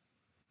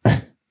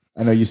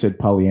 I know you said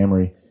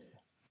polyamory.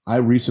 I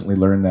recently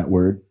learned that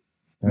word,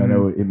 and I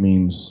know it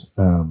means.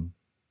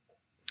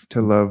 To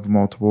love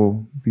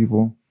multiple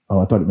people.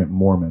 Oh, I thought it meant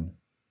Mormon.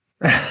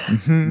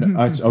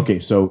 No, okay,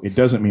 so it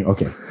doesn't mean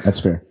okay. That's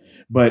fair,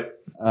 but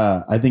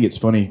I think it's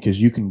funny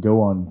because you can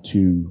go on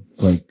to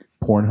like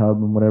Pornhub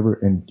and whatever,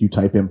 and you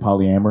type in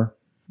polyamor,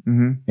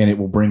 and it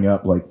will bring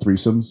up like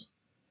threesomes.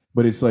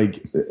 But it's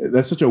like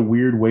that's such a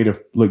weird way to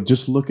like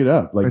just look it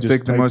up. Like It's just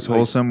like the most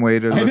wholesome way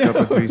to look up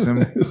a threesome.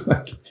 It's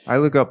like I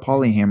look up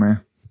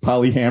polyhammer.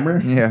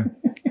 polyhammer. Yeah.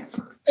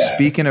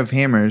 Speaking of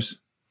hammers,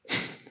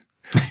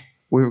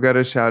 we've got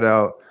to shout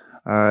out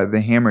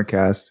the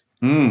Hammercast.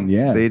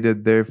 Yeah, They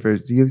did their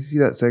first. Do you see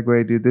that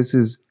segue, dude? This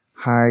is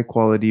high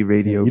quality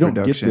radio you don't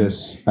production. get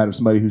this out of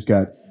somebody who's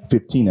got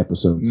 15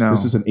 episodes. No.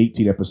 This is an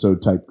 18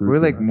 episode type group. We're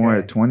like more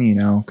at 20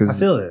 now I because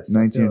feel this.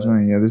 19 or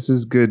 20. Yeah, this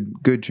is good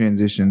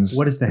transitions.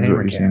 What is the what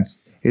you're saying.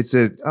 Hammercast? It's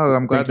a. Oh,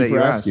 I'm glad Thank you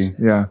that for you asked. asking.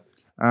 Yeah.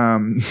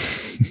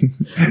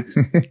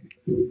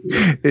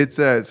 It's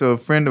so a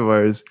friend of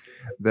ours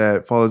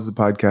that follows the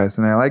podcast,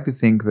 and I like to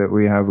think that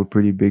we have a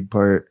pretty big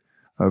part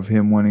of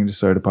him wanting to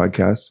start a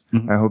podcast.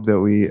 Mhm. I hope that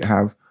we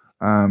have.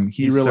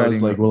 He's He realized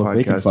starting like, a well, if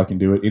they can podcast. fucking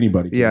do it,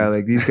 anybody can. Yeah,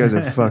 like these guys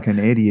are fucking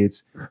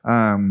idiots.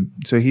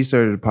 So he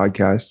started a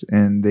podcast,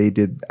 and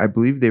I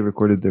believe they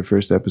recorded their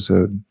first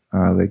episode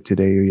like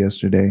today or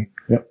yesterday.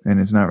 Yep. And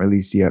it's not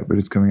released yet, but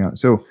it's coming out.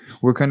 So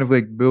we're kind of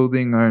like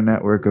building our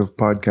network of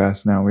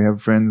podcasts now. We have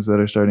friends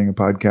that are starting a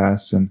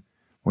podcast, and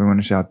we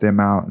want to shout them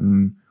out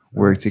and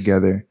work Nice.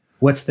 together.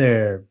 What's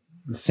their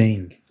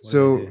thing? What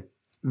So do they do?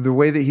 the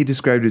way that he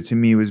described it to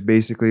me was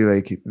basically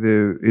like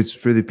it's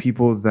for the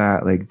people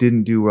that like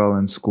didn't do well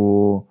in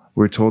school,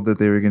 were told that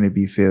they were going to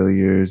be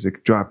failures,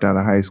 like dropped out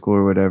of high school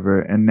or whatever,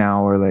 and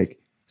now are like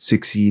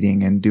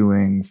succeeding and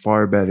doing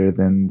far better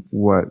than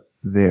what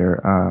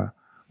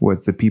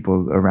the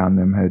people around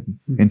them had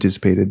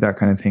anticipated, that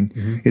kind of thing.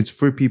 Mm-hmm. It's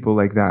for people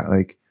like that,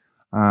 like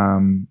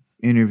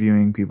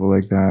interviewing people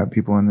like that,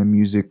 people in the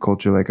music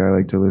culture like I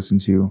like to listen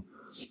to.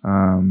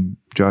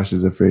 Josh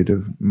is afraid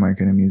of my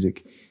kind of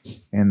music.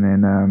 And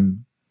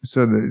then,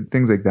 so the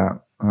things like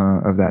that,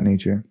 of that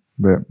nature.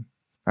 But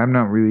I'm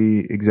not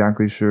really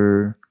exactly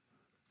sure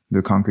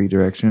the concrete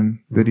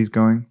direction that he's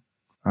going.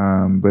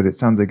 But it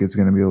sounds like it's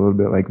going to be a little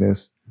bit like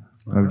this,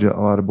 of just a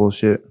lot of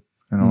bullshit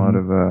and a lot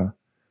of,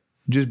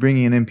 just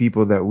bringing in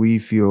people that we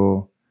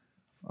feel,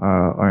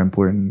 are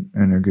important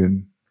and are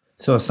good.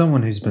 So, as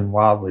someone who's been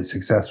wildly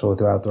successful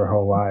throughout their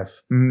whole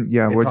life,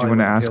 Yeah. it What do you probably want to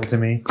wouldn't ask? appeal to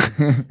me?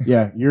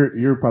 Yeah,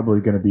 you're probably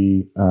going to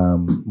be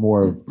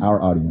more of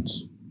our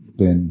audience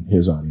than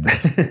his audience.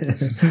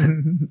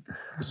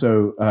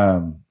 So,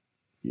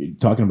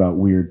 talking about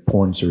weird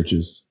porn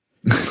searches.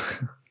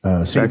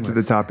 Back to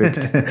the topic.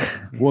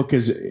 Well,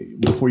 because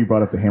before you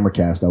brought up the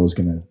Hammercast, I was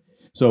gonna.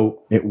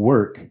 So at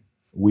work,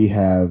 we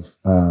have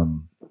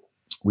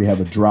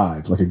a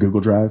drive, like a Google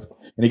Drive,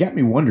 and it got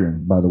me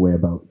wondering, by the way,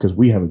 about because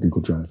we have a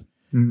Google Drive,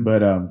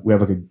 but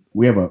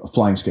we have a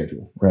flying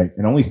schedule, right?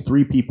 And only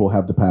 3 people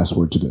have the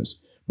password to this.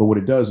 But what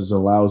it does is it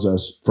allows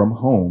us from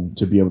home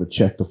to be able to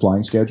check the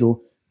flying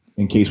schedule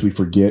in case we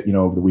forget,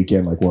 over the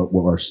weekend, like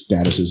what our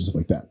status is and stuff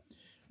like that.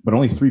 But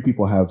only 3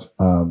 people have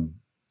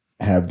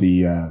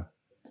the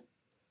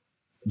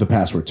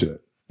password to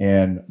it.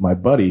 And my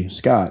buddy,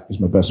 Scott, is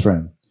my best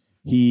friend.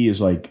 He is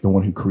like the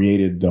one who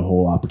created the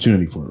whole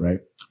opportunity for it, right?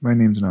 My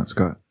name's not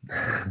Scott.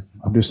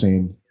 I'm just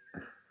saying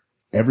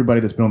everybody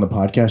that's been on the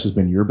podcast has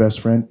been your best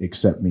friend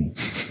except me.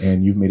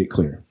 And you've made it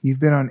clear. You've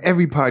been on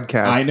every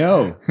podcast. I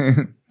know.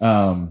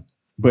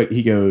 But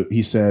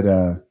he said,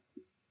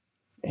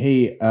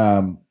 hey,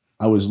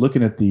 I was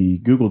looking at the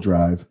Google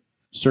Drive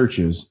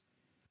searches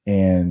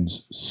and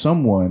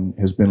someone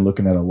has been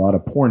looking at a lot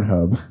of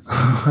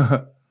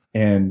Pornhub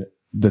and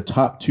the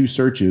top 2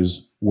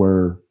 searches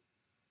were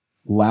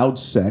loud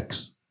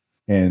sex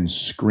and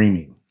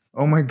screaming.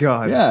 Oh my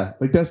God. Yeah.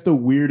 Like that's the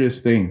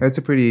weirdest thing. That's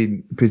a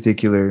pretty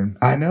particular.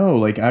 I know.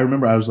 Like I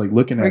remember I was like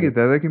looking at I get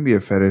that. That can be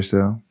a fetish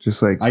though.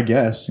 Just like, I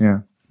guess. yeah.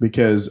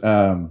 Because,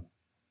 yeah,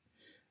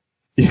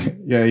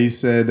 he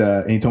said,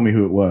 and he told me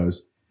who it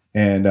was.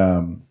 And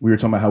we were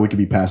talking about how we could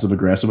be passive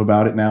aggressive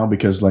about it now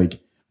because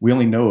like we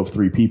only know of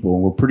 3 people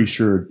and we're pretty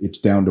sure it's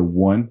down to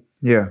 1.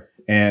 Yeah.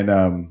 And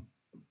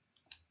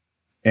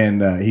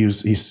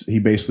he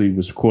basically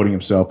was quoting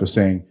himself as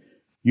saying,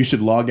 "You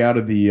should log out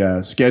of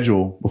the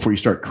schedule before you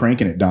start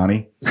cranking it,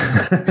 Donnie."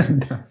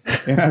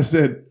 And I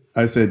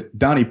said,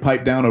 "Donnie,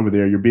 pipe down over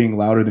there. You're being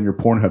louder than your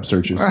Pornhub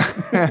searches."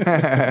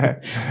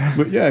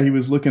 But yeah, he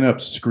was looking up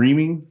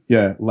screaming.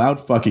 Yeah, loud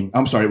fucking.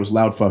 I'm sorry, it was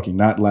loud fucking,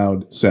 not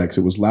loud sex.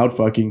 It was loud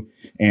fucking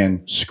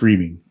and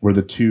screaming were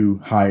the 2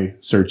 high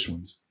search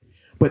ones.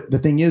 But the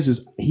thing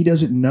is he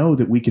doesn't know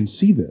that we can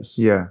see this.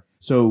 Yeah.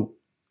 So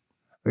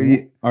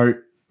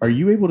are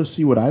you able to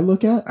see what I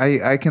look at?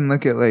 I can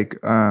look at like,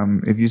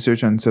 if you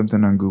search on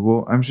something on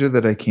Google, I'm sure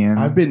that I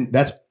can.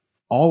 That's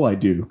all I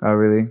do. Oh,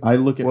 really? I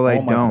look at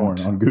all my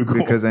porn on Google.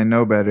 Because I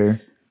know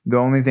better. The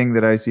only thing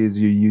that I see is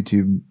your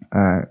YouTube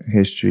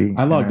history.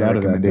 I logged out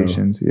of that,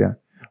 recommendations. Yeah.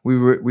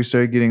 We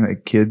started getting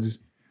like kids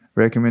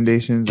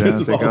recommendations. And I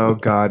was like, oh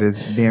God, his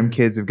damn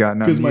kids have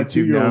gotten on YouTube. Because my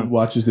 2-year-old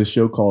watches this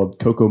show called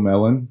Coco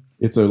Melon.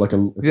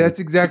 That's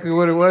exactly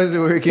what it was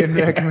that we were getting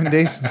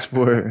recommendations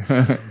for.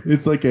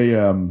 It's like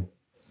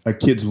a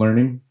kid's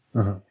learning.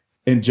 Uh-huh.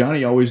 And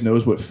Johnny always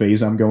knows what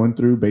phase I'm going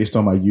through based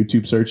on my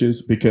YouTube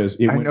searches because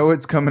I know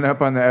what's coming up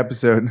on the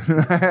episode.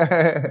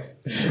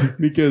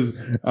 Because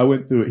I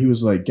went through it. He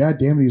was like, God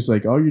damn it. He's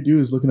like, all you do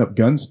is looking up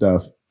gun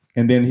stuff.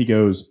 And then he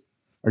goes,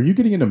 are you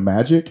getting into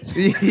magic?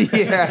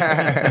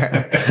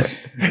 Yeah.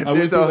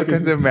 There's all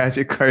kinds of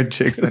magic card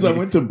tricks. So I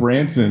went to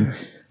Branson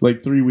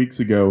like 3 weeks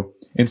ago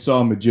and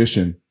saw a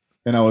magician.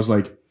 And I was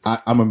like,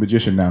 I'm a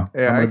magician now.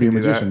 Yeah, I'm going to be a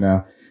magician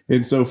now.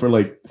 And so for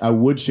like, I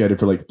woodshedded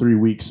for like 3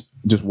 weeks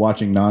just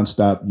watching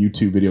nonstop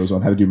YouTube videos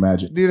on how to do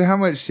magic. Dude, how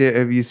much shit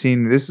have you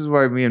seen? This is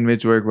why me and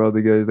Mitch work well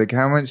together. It's like,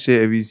 how much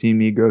shit have you seen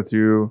me go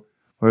through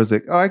where I was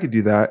like, oh, I could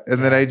do that. And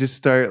then I just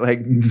start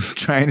like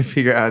trying to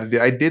figure out how to do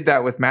it. I did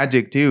that with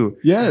magic too.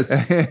 Yes.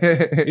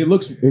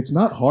 It's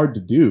not hard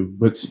to do,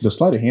 but the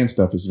sleight of hand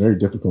stuff is very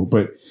difficult.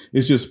 But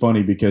it's just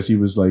funny because he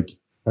was like,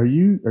 Are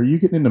you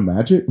getting into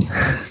magic?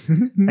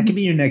 That could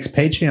be your next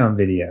Patreon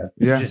video.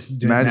 Yeah, Just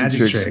doing magic magic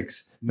tricks.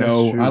 tricks.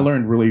 No, That's true.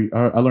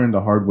 I learned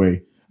the hard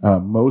way.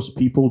 Most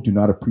people do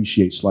not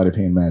appreciate sleight of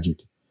hand magic.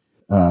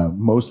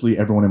 Mostly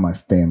everyone in my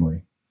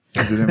family.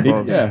 Does it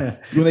involve? Yeah.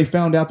 When they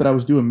found out that I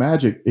was doing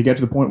magic, it got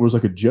to the point where it was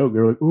like a joke. They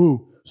were like,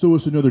 "Oh, so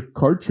it's another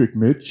card trick,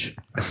 Mitch."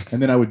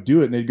 And then I would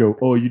do it and they'd go,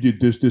 "Oh, you did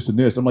this, this, and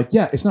this." I'm like,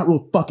 "Yeah, it's not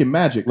real fucking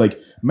magic. Like,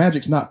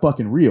 magic's not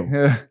fucking real."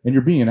 Yeah. And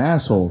you're being an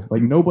asshole.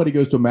 Like, nobody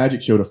goes to a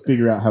magic show to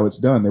figure out how it's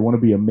done. They want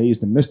to be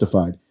amazed and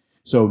mystified.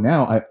 So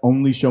now I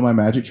only show my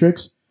magic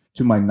tricks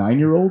to my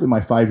 9-year-old and my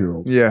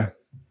 5-year-old. Yeah.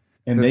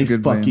 And That's they a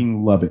good plan.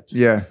 fucking love it.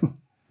 Yeah.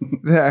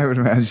 I would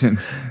imagine.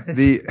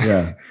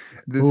 Yeah.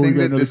 The Oh, you thing got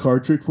that another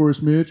card trick for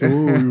us, Mitch? Oh,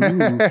 ooh,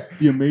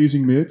 the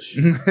amazing Mitch.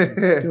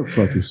 Go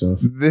fuck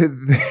yourself.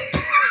 The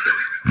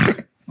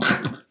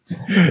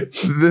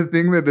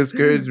thing that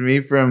discouraged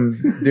me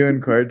from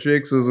doing card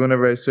tricks was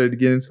whenever I started to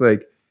get into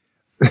like,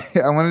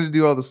 I wanted to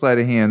do all the sleight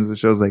of hands,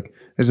 which I was like,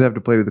 I just have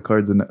to play with the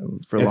cards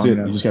for That's long it.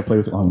 enough. You just got to play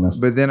with it long enough.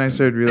 But then I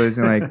started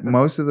realizing like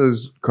most of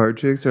those card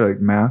tricks are like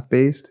math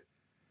based.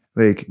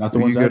 Like Not the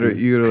ones I do.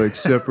 you gotta like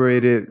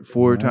separate it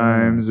 4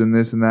 times and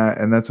this and that.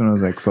 And that's when I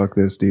was like, fuck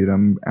this, dude.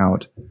 I'm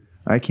out.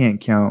 I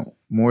can't count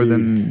more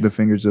than the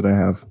fingers that I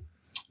have.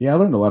 Yeah, I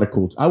learned a lot of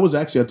cool. I'll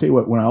tell you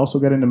what, when I also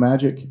got into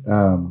magic,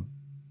 I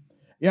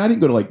didn't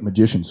go to like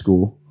magician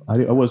school. I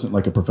wasn't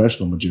like a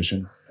professional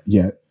magician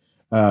yet.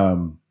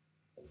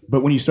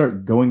 But when you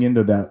start going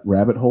into that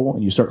rabbit hole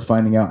and you start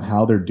finding out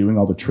how they're doing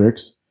all the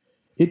tricks,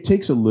 it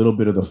takes a little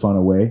bit of the fun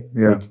away.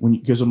 Yeah.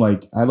 Like because I'm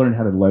like, I learned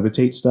how to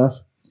levitate stuff.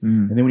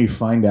 Mm. And then when you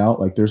find out,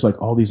 like, there's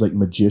like all these like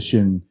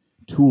magician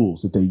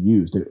tools that they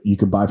use that you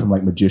can buy from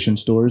like magician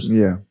stores.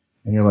 Yeah.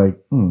 And you're like,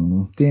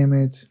 Damn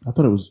it.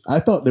 I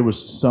thought there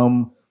was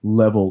some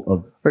level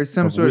of Or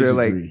some of sort of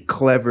wizardry. like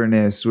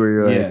cleverness where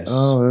you're Yes. like,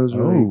 oh, that was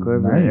really clever.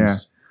 Nice. Yeah.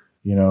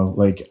 You know,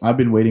 like I've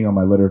been waiting on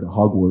my letter to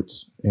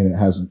Hogwarts and it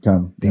hasn't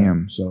come.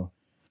 Damn. So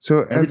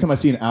every time I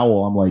see an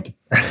owl, I'm like,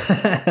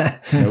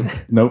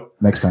 nope,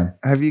 next time.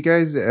 have you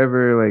guys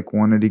ever like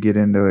wanted to get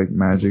into like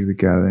Magic the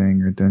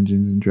Gathering or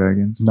Dungeons and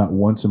Dragons? Not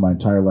once in my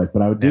entire life,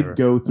 but I did Never.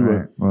 go through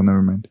Alright, well,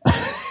 never mind.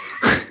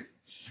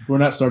 We're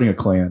not starting a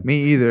clan.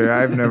 Me either.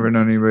 I've never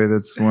known anybody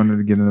that's wanted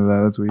to get into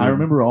that. That's weird. I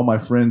remember all my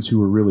friends who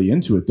were really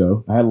into it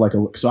though. I had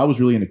so I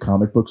was really into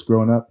comic books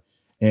growing up,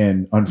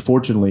 and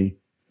unfortunately,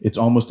 it's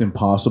almost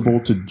impossible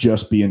to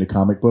just be into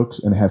comic books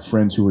and have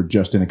friends who are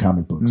just into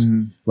comic books.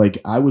 Mhm. Like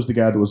I was the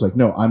guy that was like,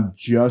 no, I'm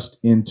just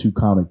into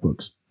comic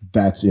books.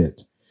 That's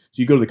it.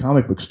 So you go to the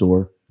comic book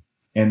store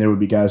and there would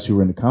be guys who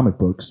were into comic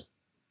books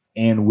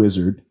and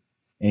Wizard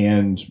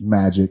and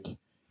Magic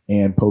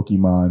and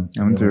Pokemon.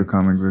 I went And through a you're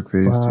comic book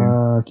phase too.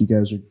 fuck, you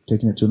guys are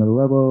taking it to another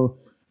level.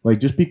 Like,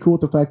 just be cool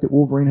with the fact that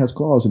Wolverine has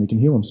claws and he can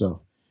heal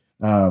himself.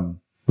 But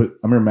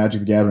I remember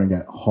Magic the Gathering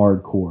got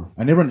hardcore.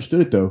 I never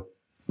understood it though,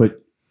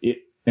 but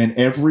and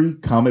every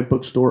comic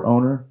book store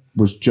owner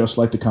was just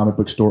like the comic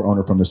book store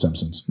owner from The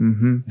Simpsons.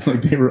 Mm-hmm.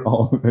 Like they were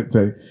all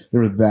they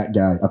were that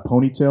guy, a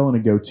ponytail and a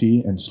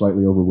goatee and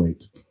slightly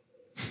overweight.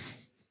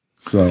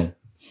 So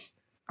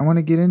I want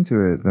to get into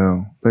it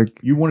though. Like,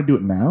 you want to do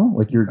it now?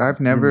 Like I've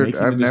never making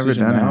the done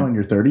decision now it. in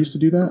your 30s to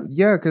do that?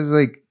 yeah, because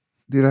like,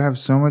 dude, I have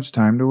so much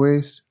time to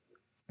waste,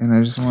 and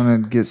I just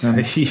want to get some.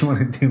 you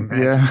want to do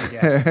magic?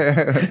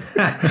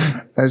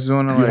 Yeah, I just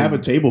want to You like. have a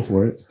table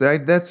for it.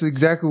 That's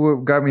exactly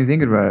what got me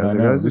thinking about it. I Like,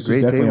 know. that's This a is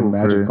great definitely a table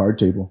magic for card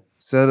table.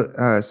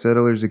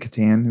 Settlers of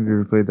Catan. Have you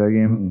ever played that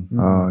game? Mm-mm.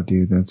 Oh,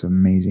 dude, that's an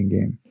amazing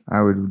game.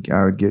 I would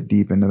get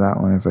deep into that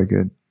one if I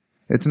could.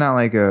 It's not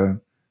like a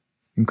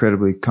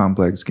incredibly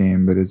complex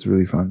game, but it's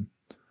really fun.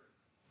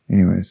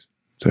 Anyways,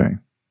 sorry.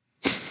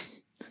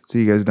 So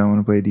you guys don't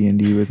want to play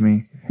D&D with me?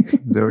 Is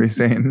that what you're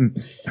saying?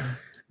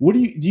 What do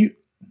you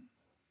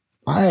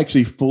I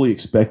actually fully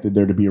expected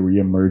there to be a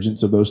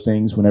reemergence of those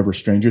things whenever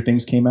Stranger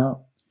Things came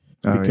out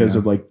because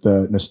of like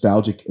the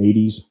nostalgic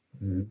 80s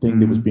thing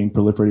that was being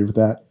proliferated with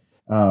that.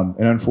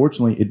 And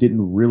unfortunately, it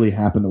didn't really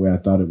happen the way I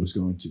thought it was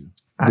going to.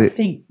 I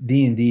think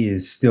D&D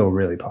is still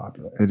really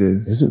popular. It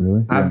is. Is it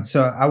really?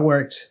 So I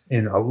worked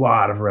in a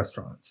lot of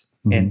restaurants,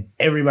 and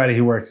everybody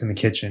who works in the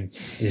kitchen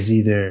is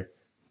either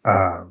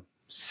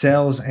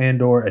sells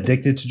and or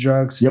addicted to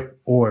drugs,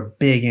 or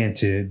big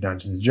into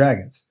Dungeons and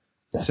Dragons.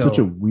 That's such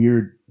a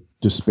weird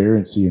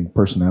disparity in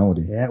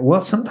personality. Yeah,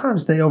 well,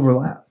 sometimes they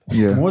overlap.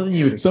 Yeah. More than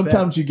you would expect.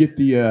 Sometimes you get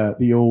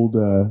the old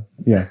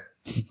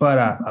But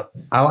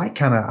I like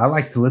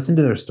to listen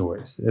to their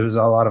stories. It was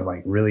a lot of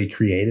like really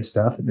creative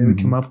stuff that they would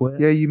come up with.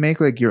 Yeah, you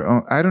make like your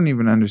own. I don't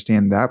even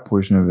understand that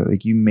portion of it.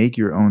 Like you make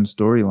your own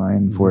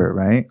storyline for it,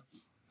 right?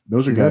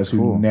 Those are Dude, guys that's who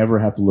cool. never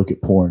have to look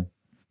at porn.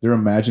 Their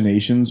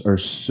imaginations are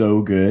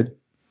so good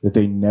that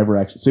they never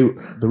actually. So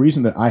the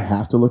reason that I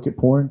have to look at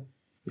porn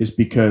is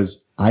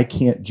because I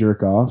can't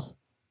jerk off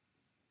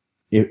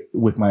it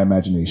with my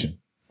imagination.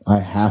 I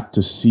have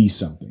to see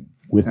something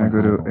with my I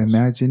go to eyeballs.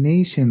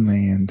 Imagination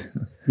Land.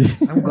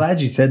 I'm glad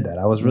you said that.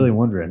 I was really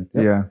wondering.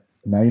 Yeah.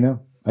 Now you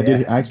know. I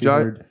actually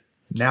heard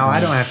Now I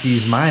don't have to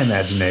use my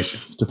imagination.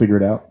 to figure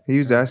it out. He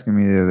was asking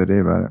me the other day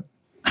about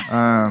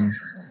it.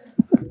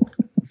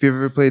 If you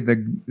ever played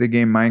the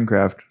game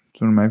Minecraft,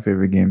 it's one of my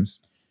favorite games.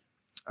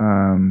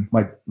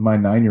 My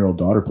 9-year-old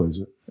daughter plays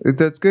it.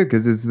 That's good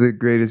because it's the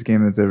greatest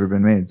game that's ever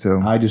been made. So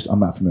I'm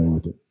not familiar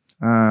with it.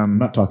 I'm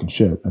not talking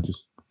shit.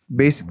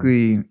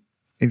 Basically,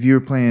 if you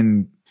were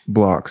playing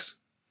blocks,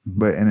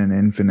 but in an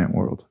infinite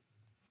world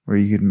where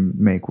you could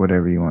make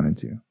whatever you wanted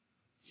to,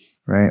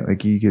 right?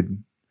 Like you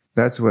could.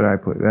 That's what I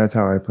play. That's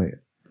how I play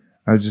it.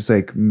 I would just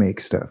like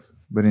make stuff.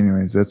 But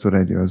anyways, that's what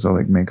I do. Is I'll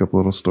like make up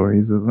little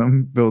stories as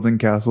I'm building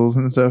castles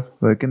and stuff.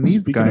 Like, and these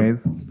Speaking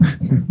guys,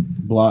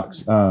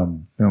 blocks.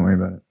 Don't worry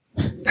about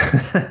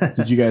it.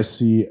 Did you guys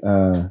see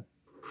the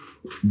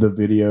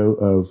video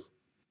of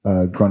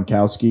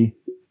Gronkowski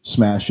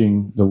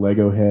smashing the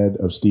Lego head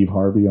of Steve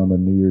Harvey on the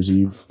New Year's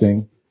Eve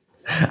thing?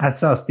 I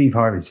saw Steve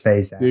Harvey's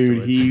face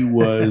afterwards. Dude, he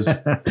was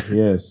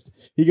pissed.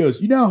 He goes,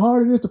 "You know how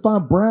hard it is to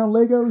find brown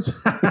Legos?"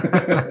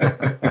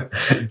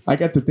 I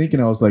got to thinking,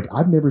 I was like,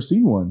 I've never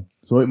seen one.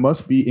 So it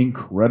must be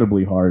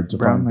incredibly hard to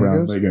find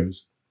brown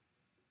Legos.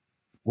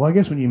 Well, I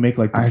guess when you make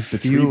like I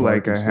feel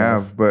like I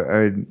have, but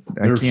I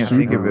can't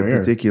think of it in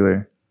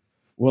particular.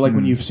 Well, like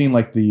when you've seen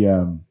like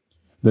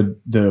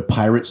the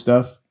pirate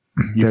stuff,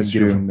 you can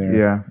get it from there.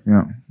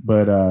 Yeah.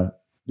 But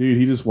dude,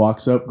 he just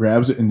walks up,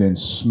 grabs it, and then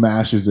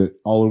smashes it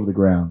all over the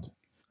ground.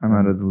 I'm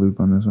out of the loop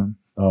on this one.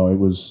 Oh, it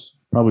was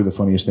probably the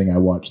funniest thing I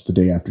watched the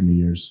day after New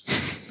Year's.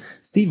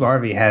 Steve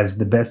Harvey has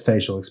the best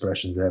facial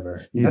expressions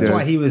ever. That's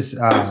why he was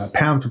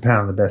pound for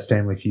pound the best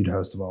Family Feud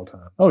host of all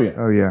time. Oh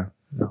yeah.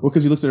 No. Well,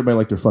 because he looks at everybody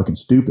like they're fucking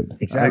stupid.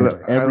 Exactly.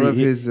 I love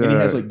his and he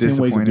has like 10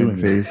 ways of doing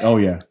face. it. Oh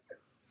yeah.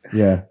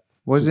 Yeah.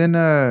 Wasn't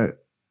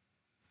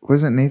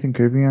Nathan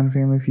Kirby on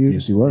Family Feud?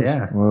 Yes, he was.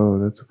 Yeah. Whoa,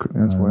 that's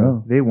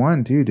wild. They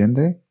won too, didn't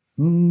they?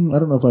 I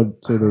don't know if I'd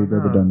say they've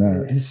ever done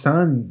that. His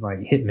son like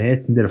hit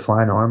mitts and did a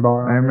flying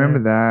armbar. I remember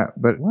that,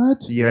 but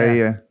What?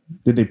 Yeah.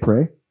 Did they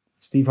pray?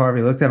 Steve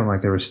Harvey looked at him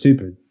like they were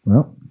stupid.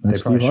 Well, They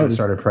that's probably Steve should have Harvey.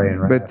 started praying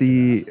right But after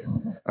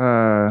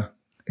that.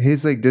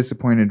 his like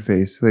disappointed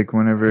face, like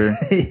whenever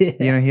he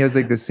has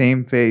like the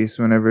same face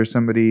whenever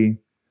somebody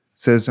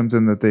says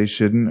something that they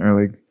shouldn't, or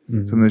like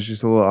something that's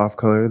just a little off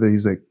color, that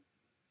he's like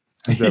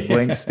has that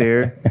blank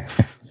stare.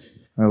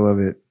 I love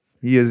it.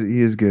 He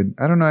is good.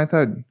 I don't know. I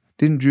thought,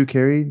 didn't Drew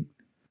Carey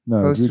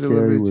No, post Drew it a little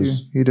Carey bit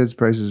was. too? He does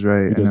Prices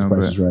Right. He does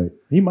Prices Right.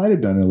 He might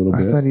have done it a little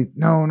I bit. thought he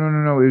no.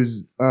 It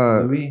was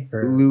Louis?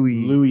 Or-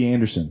 Louis. Louis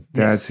Anderson.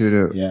 That's Yes.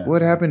 who. Yeah.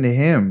 What happened to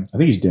him? I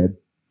think he's dead.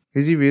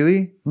 Is he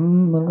really? I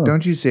don't know.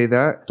 Don't you say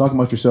that? Talk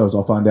amongst yourselves.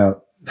 I'll find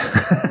out.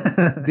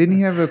 Didn't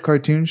he have a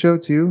cartoon show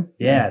too?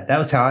 Yeah, that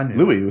was how I knew.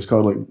 Louis. It was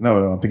called like no.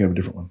 I'm thinking of a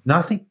different one. No,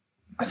 I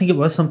think it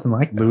was something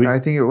like that. Louis. I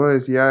think it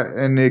was, yeah.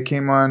 And it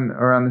came on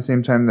around the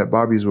same time that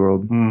Bobby's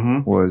World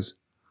was.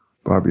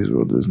 Bobby's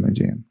World was my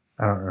jam.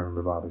 I don't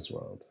remember Bobby's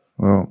World.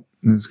 Well,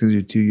 that's because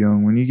you're too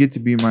young. When you get to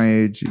be my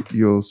age,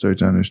 you'll start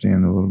to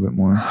understand a little bit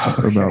more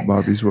about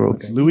Bobby's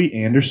World. Louis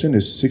Anderson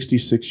is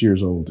 66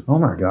 years old. Oh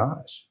my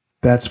gosh.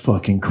 That's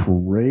fucking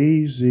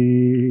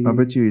crazy. I'll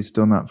bet you he's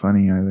still not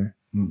funny either.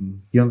 Mm-mm.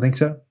 You don't think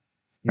so?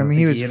 You I don't mean,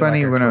 he think was had,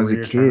 funny when I was a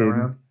career kid.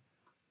 turnaround?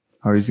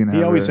 Oh, he's gonna. He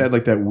have always had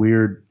like that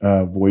weird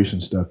voice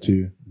and stuff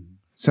too.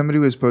 Somebody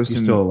was He's posting.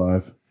 still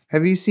alive.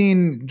 Have you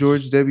seen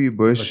George W.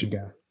 Bush Lucky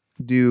guy.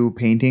 do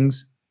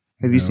paintings?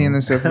 Have you No. seen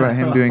the stuff about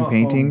him doing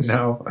paintings?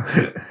 No.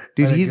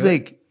 Dude, Are they he's good?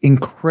 like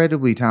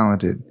incredibly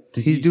talented.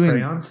 Does he He's use doing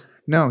crayons?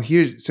 no.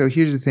 Here's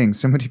the thing.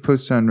 Somebody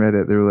posted on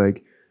Reddit. They were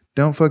like,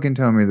 "Don't fucking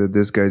tell me that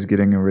this guy's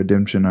getting a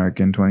redemption arc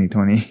in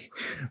 2020."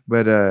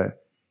 But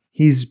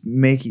he's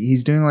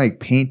doing like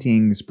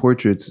paintings,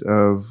 portraits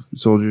of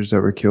soldiers that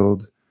were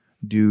killed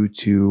due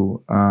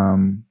to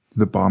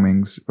the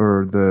bombings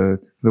or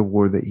the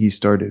war that he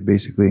started,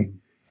 basically,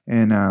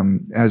 and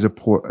as a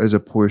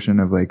portion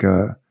of like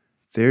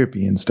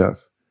therapy and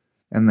stuff.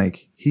 And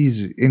like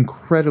he's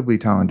incredibly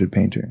talented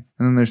painter,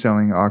 and then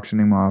they're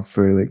auctioning him off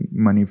for like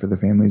money for the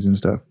families and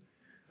stuff.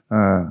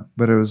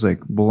 But I was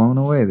like blown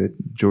away that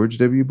George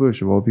W.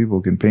 Bush of all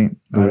people can paint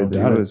the I way don't that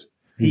doubt he it. was.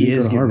 He did is go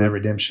to getting Harvard. that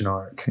redemption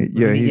arc.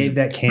 Yeah, When he he's- gave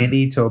that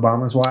candy to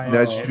Obama's wife.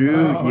 That's true.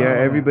 Yeah,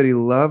 everybody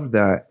loved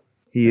that.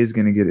 He is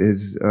gonna get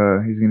his.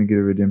 He's gonna get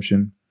a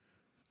redemption.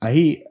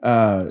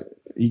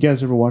 You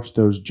guys ever watch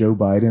those Joe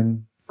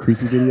Biden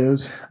creepy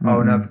videos?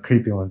 Oh, not the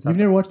creepy ones. You've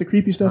never watched the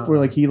creepy stuff where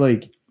like he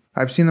like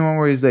I've seen the one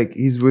where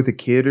he's with a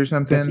kid or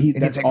something. that's, and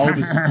that's he's all of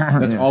his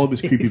that's Yeah. all of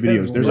his creepy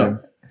videos. There's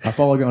I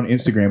follow a guy on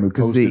Instagram who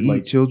because they posted eat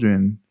like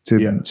children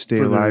to stay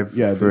for the- alive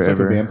yeah, there's like a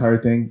forever. vampire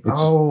thing. It's,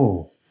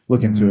 Oh.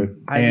 look into it.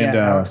 And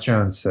Alex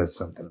Jones says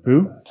something about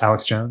who? that.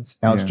 Alex Jones.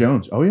 Alex Yeah.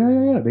 Jones. Oh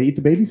yeah. They eat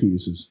the baby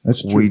fetuses.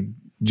 That's true. We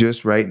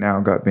just right now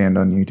got banned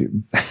on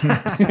YouTube.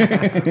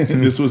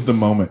 This was the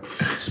moment.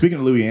 Speaking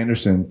of Louis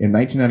Anderson, in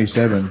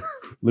 1997,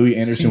 Louis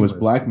Anderson was Seamless.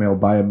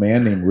 blackmailed by a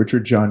man named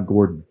Richard John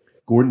Gordon.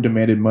 Gordon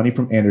demanded money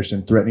from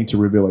Anderson, threatening to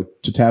reveal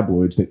it to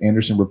tabloids that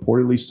Anderson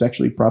reportedly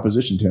sexually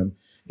propositioned him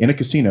in a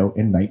casino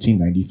in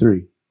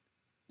 1993.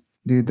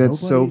 Dude,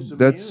 that's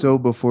Nobody's so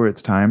before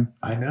its time.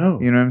 I know.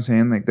 You know what I'm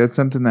saying? Like that's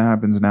something that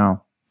happens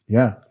now.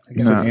 Yeah.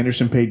 He said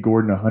Anderson paid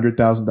Gordon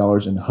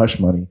 $100,000 in hush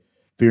money,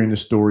 fearing the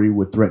story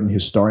would threaten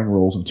his starring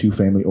roles in two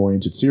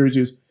family-oriented series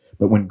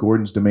But when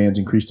Gordon's demands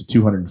increased to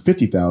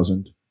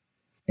 $250,000,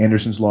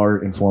 Anderson's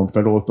lawyer informed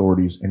federal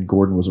authorities, and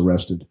Gordon was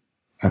arrested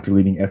after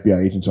leading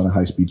FBI agents on a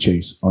high-speed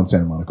chase on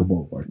Santa Monica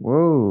Boulevard.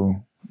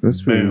 Whoa.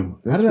 That's Boom.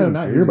 How did I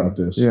not hear about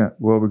this? Yeah.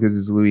 Well, because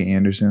it's Louis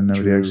Anderson.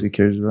 Nobody True. actually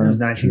cares about It was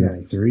him.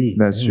 1993.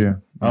 That's true.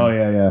 Oh,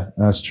 yeah.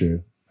 That's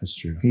true.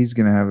 He's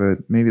going to have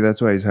maybe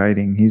that's why he's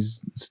hiding.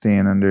 He's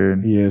staying under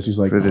He is. He's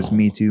like, for this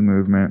Me Too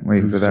movement,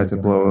 waiting for Who's that to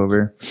that blow gonna-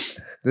 over.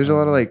 There's a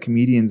lot of like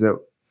comedians that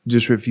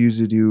just refuse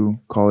to do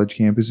college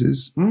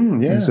campuses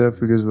and yeah. stuff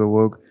because of the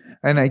woke.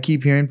 And I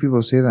keep hearing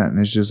people say that, and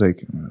it's just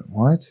like,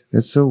 what?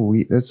 That's so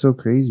weird. That's so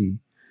crazy.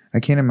 I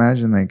can't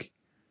imagine like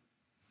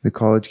the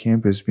college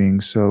campus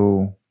being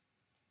so.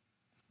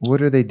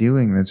 What are they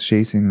doing that's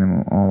chasing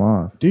them all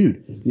off?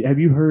 Dude, have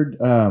you heard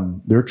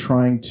they're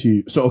trying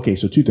to... So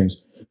two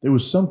things. There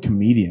was some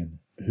comedian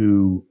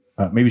who...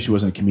 maybe she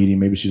wasn't a comedian.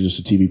 Maybe she's just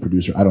a TV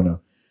producer. I don't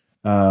know.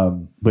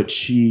 But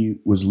she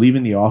was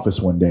leaving the office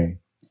one day,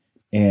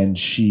 and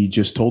she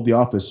just told the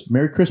office,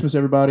 "Merry Christmas,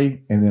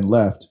 everybody," and then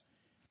left.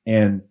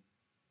 And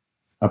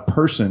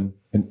an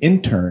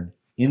intern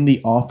in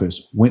the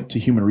office went to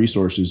Human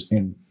Resources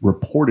and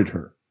reported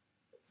her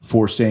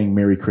for saying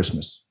Merry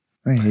Christmas.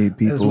 I hate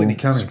people. It was Whitney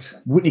Cummings.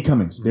 Whitney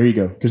Cummings. There you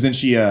go. Because then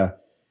she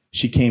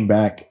came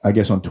back, I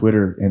guess, on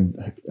Twitter and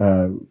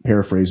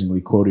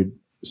paraphrasingly quoted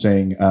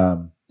saying,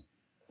 "I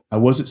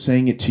wasn't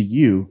saying it to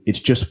you. It's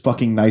just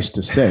fucking nice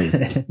to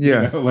say."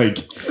 Yeah. You know,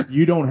 like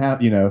you don't have,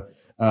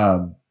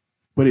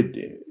 but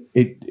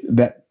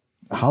that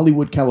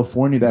Hollywood,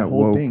 California, that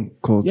whole woke thing.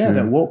 culture. Yeah,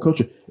 that woke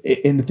culture.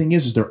 And the thing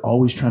is they're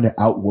always trying to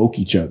out woke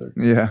each other.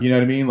 Yeah. You know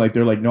what I mean? Like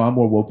they're like, "No, I'm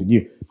more woke than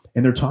you."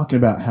 And they're talking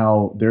about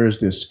how there is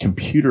this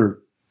computer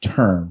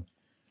term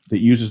that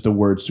uses the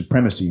word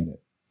supremacy in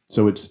it.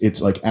 So it's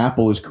like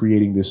Apple is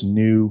creating this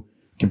new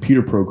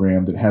computer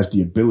program that has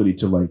the ability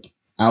to like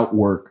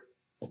outwork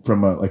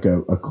from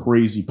a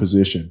crazy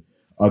position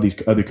of these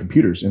other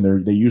computers.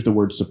 And they use the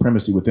word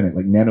supremacy within it,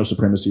 like nano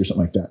supremacy or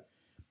something like that.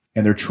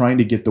 And they're trying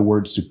to get the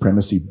word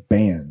supremacy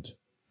banned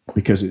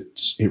because it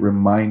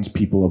reminds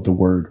people of the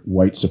word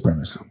white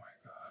supremacy.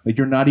 Like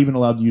you're not even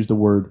allowed to use the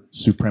word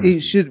supremacy.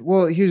 It should.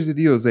 Well, here's the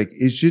deal: is like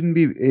it shouldn't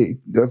be.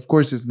 Of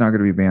course, it's not going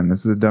to be banned.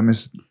 That's the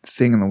dumbest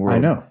thing in the world. I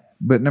know.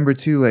 But number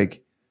two,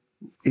 like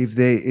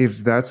if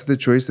that's the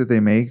choice that they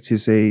make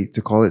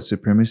to call it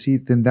supremacy,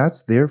 then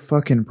that's their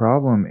fucking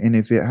problem. And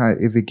if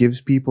it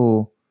gives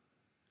people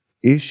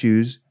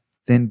issues,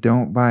 then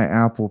don't buy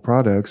Apple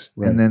products,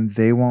 Right. and then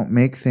they won't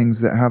make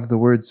things that have the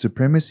word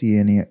supremacy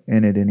in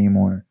it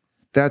anymore.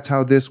 That's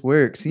how this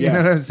works. You know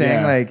what I'm saying?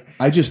 Yeah. Like,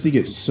 I just think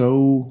it's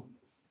so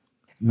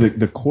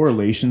the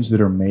correlations that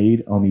are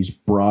made on these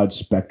broad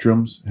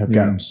spectrums have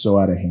gotten so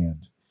out of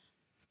hand.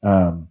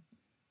 And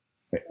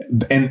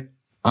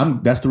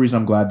that's the reason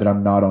I'm glad that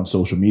I'm not on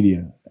social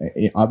media.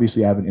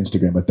 Obviously I have an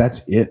Instagram, but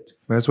that's it.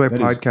 that's why That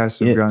is podcasts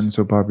have it. gotten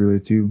so popular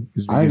too.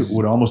 is I because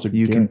would almost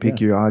you can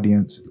pick your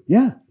audience.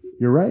 Yeah,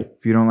 you're right.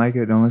 If you don't like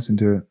it, don't listen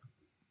to it.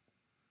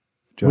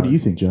 What do you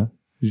think, John?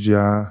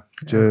 I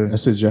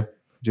said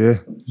Jerry,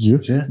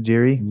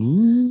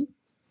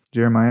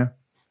 Jeremiah.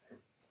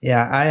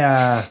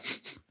 Yeah,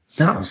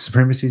 no,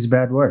 supremacy is a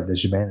bad word. They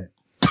should ban it.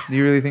 Do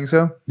you really think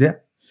so? Yeah.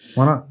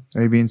 Why not?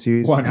 Are you being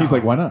serious? Why? He's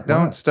like, why not? Why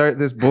Don't not? start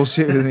this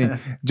bullshit with me.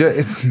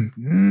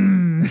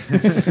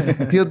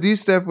 He'll do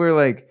stuff where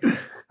like,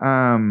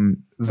 the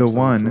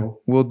one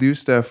control. will do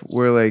stuff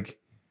where like,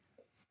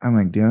 I'm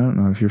like, dude, I don't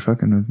know if you're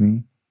fucking with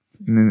me.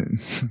 And then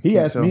He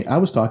asked me. I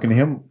was talking to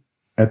him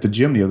at the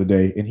gym the other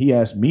day, and he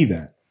asked me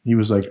that. He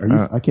was like, "Are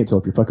you? I can't tell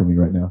if you're fucking with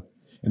me right now."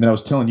 And then I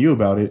was telling you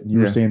about it, and you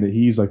were saying that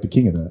he's like the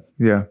king of that.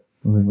 Yeah.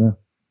 I was like, "Man,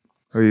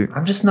 Are you?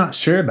 I'm just not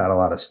sure about a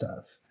lot of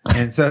stuff.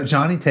 And so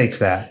Johnny takes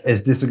that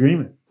as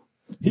disagreement.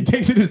 he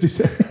takes it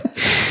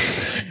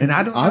as And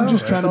I don't I'm know.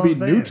 just trying to That's be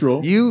all I'm saying.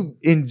 neutral." You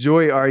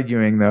enjoy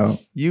arguing though.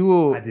 You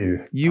will. I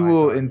do. You I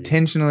will like to argue.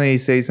 intentionally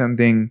say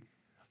something.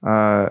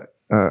 I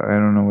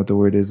don't know what the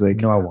word is. Like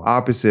No, I won't.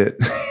 opposite.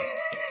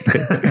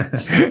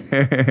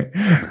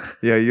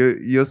 Yeah,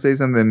 you'll say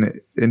something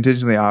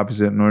intentionally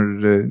opposite in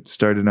order to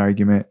start an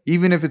argument,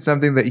 even if it's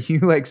something that you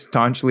like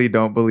staunchly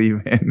don't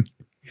believe in.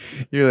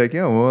 You're like,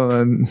 yeah, well,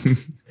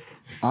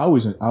 I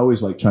always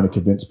like trying to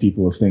convince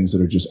people of things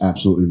that are just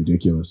absolutely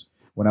ridiculous.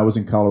 When I was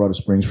in Colorado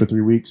Springs for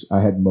 3 weeks,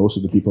 I had most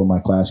of the people in my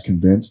class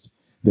convinced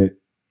that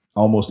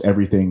almost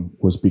everything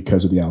was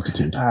because of the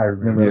altitude. I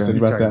Remember I was you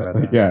saying about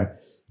talking that? Yeah.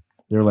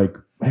 They're like,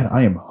 "Man,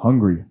 I am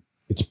hungry.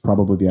 It's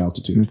probably the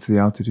altitude." it's the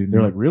altitude.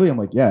 They're like, "Really?" I'm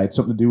like, "Yeah, it's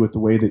something to do with the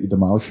way that the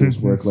molecules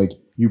work. Like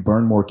you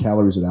burn more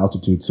calories at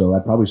altitude, so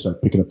I'd probably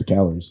start picking up the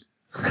calories."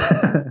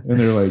 And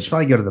they're You like, should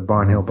probably go to the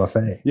Barnhill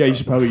Buffet. "Yeah, you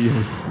should probably."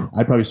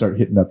 I'd probably start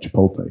hitting up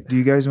Chipotle. Do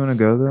you guys want to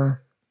go though?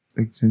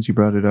 Like, since you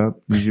brought it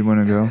up, did you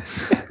want to go?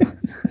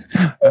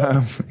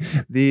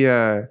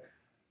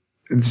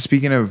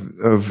 Speaking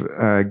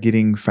of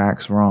getting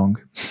facts wrong,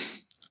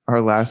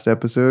 our last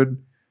episode,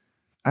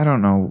 I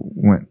don't know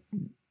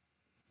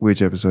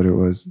which episode it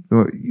was.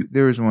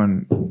 There was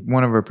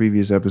one of our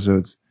previous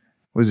episodes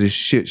was a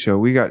shit show.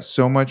 We got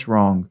so much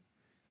wrong.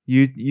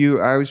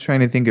 I was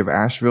trying to think of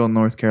Asheville,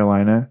 North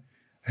Carolina,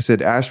 I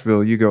said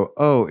Asheville. You go,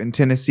 oh, in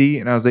Tennessee,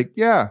 and I was like,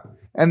 yeah,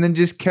 and then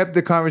just kept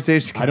the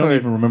conversation I don't going.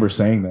 even remember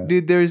saying that.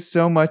 Dude, there's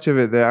so much of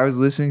it that I was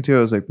listening to.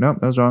 I was like, nope,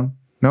 that was wrong.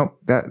 Nope,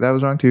 that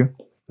was wrong too.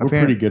 We're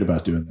pretty good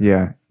about doing that.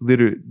 Yeah,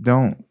 literally,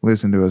 don't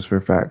listen to us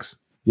for facts.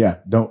 Yeah,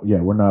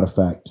 we're not a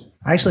fact.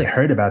 I actually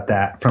heard about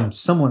that from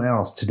someone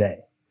else today.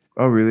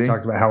 Oh, really?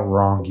 Talked about how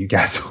wrong you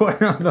guys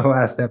were on the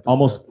last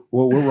episode.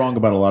 Well, we're wrong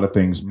about a lot of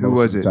things most Who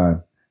was of the it?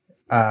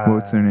 time.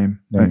 What's their name?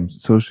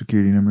 Names. Social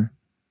security number.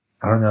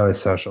 I don't know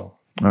his social.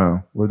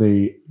 Oh, Were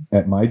they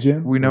at my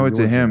gym? we know Or it's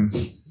a your him.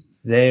 gym?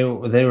 They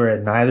were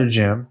at neither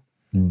gym.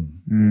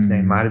 His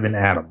name might have been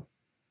Adam.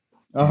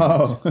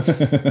 Oh.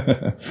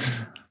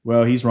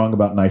 Well, he's wrong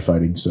about knife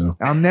fighting, so.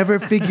 I'll never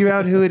figure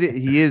out who it is.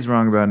 He is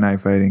wrong about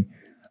knife fighting.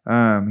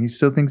 He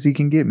still thinks he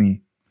can get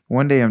me.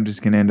 One day I'm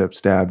just gonna end up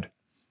stabbed.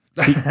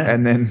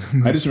 And then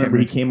I just remember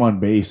he came on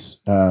base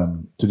to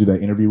do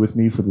that interview with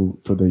me for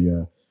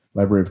the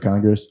Library of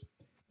Congress,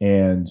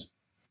 and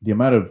the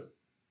amount of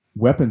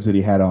weapons that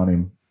he had on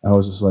him, I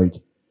was just like,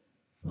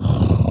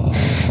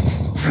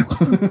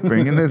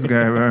 bringing this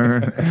guy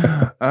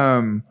over.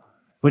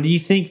 But do you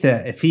think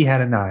that if he had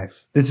a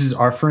knife, this is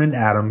our friend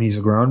Adam, he's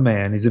a grown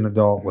man, he's an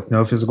adult with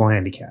no physical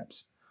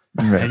handicaps.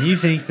 Right. And you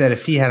think that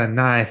if he had a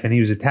knife and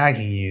he was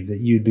attacking you, that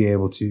you'd be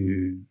able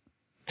to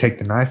take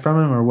the knife from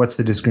him, or what's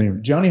the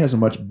disagreement? Johnny has a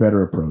much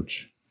better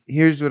approach.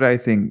 Here's what I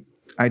think.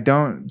 I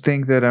don't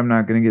think that I'm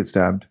not gonna get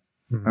stabbed.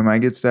 Mhm. I might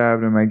get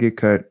stabbed, I might get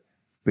cut,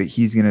 but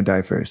he's gonna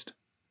die first.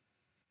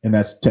 And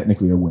that's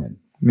technically a win.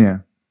 Yeah.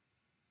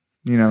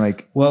 You know,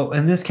 like Well,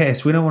 in this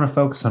case, we don't want to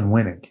focus on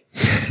winning.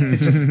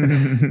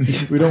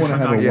 We don't want to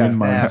have a Yeah, win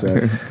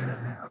mindset.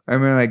 I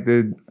mean, like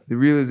the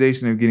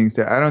realization of getting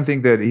stabbed. I don't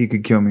think that he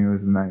could kill me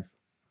with a knife,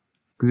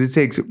 because it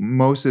takes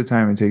most of the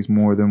time. It takes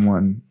more than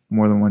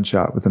one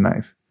shot with a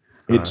knife.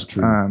 It's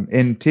true.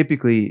 And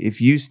typically,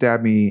 if you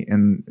stab me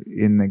in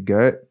the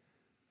gut,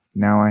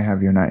 now I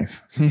have your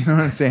knife. You know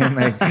what I'm saying?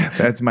 Like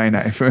that's my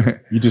knife.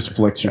 You just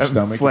flex your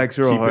stomach. Flex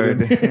real keep it in hard.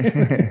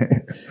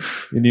 there.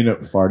 And you end up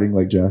farting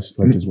like Josh,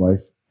 like his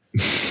wife.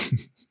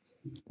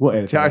 We'll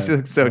edit Josh that out.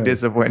 looks so Yeah.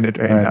 disappointed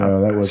right I now.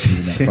 know that wasn't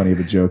even that funny of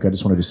a joke. I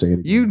just wanted to say it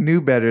again. You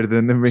knew better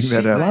than to bring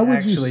that She up. Why would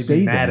you actually say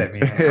be mad that?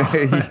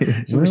 at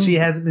me. Well- She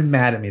hasn't been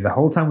mad at me the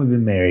whole time we've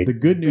been married. The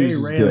good news is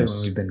Very rarely this.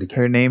 when we've been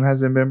together. Her name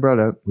hasn't been brought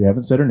up. We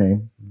haven't said her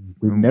name.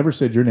 We've Mm-hmm. never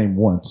said your name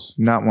once.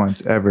 Not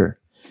once, ever.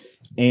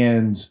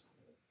 And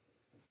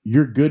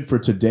you're good for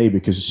today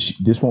because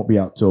this won't be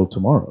out till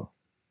tomorrow.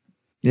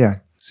 Yeah.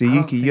 So I you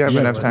don't can, think you have You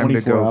enough time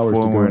to 24 go hours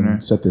to go forward,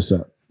 and set this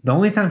up. The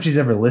only time she's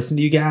ever listened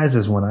to you guys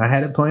is when I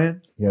had it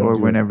planned. Yeah, don't or do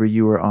it. whenever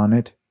you were on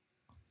it.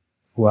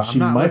 Well, She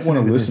I'm not might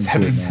wanna listening to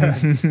this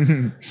listen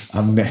to it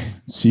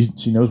episode.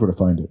 she knows where to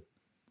find it.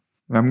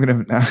 I'm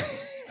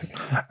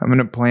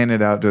gonna plan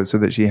it out so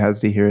that she has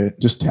to hear it.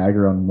 Just tag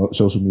her on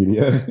social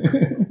media.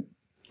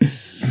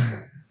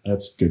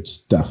 That's good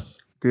stuff.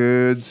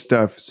 Good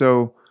stuff.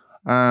 So,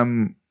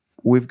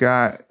 we've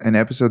got an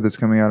episode that's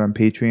coming out on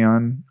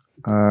Patreon,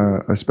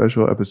 a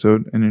special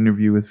episode, an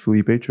interview with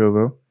Felipe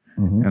Trovo,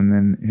 Mhm. and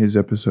then his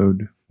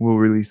episode. We'll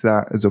release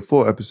that as a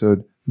full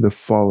episode the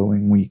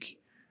following week.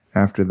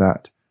 After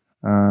that,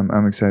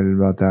 I'm excited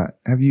about that.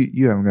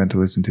 You haven't gotten to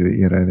listen to it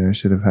yet either. I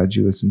should have had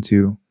you listen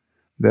to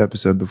the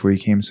episode before you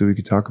came so we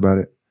could talk about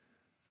it.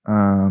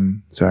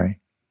 Sorry,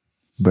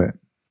 but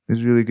it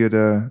was really good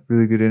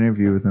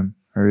interview with him.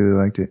 I really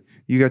liked it.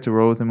 You got to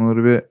roll with him a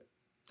little bit.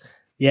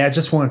 Yeah,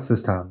 just once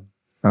this time.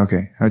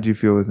 Okay, how'd you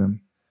feel with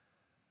him?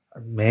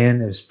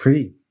 Man, it was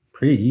pretty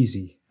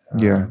easy.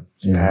 Yeah.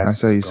 Yeah, I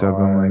saw you sub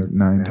him like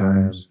 9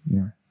 times.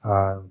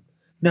 Yeah.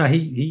 No,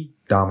 he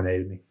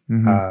dominated me.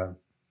 Mhm.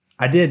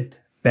 I did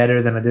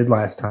better than I did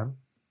last time,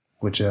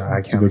 which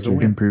I count as a victory. win.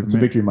 It's a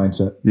Improvement. victory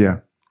mindset. Yeah.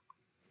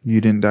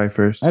 You didn't die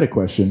first. I had a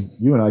question.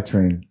 You and I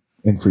train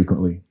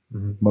infrequently,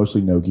 Mhm.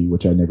 mostly no-gi,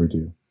 which I never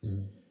do.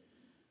 Mhm.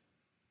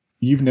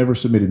 You've never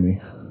submitted me,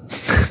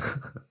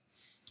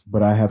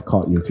 but I have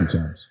caught you a few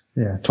times.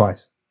 Yeah,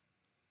 twice.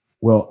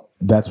 Well,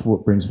 that's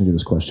what brings me to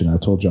this question. I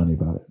told Johnny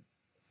about it.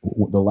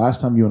 The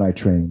last time you and I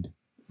trained,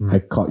 Mhm. I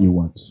caught you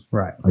once.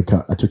 Right.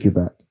 I took your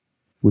back,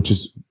 which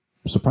is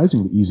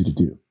surprisingly easy to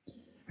do.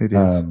 It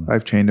is.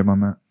 I've trained him on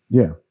that.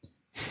 Yeah.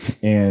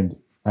 And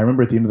I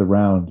remember at the end of the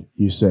round,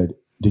 you said,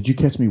 "Did you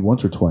catch me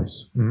once or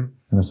twice?" Mhm.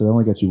 And I said, "I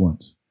only got you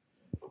once."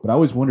 But I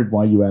always wondered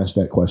why you asked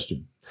that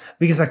question.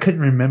 Because I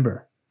couldn't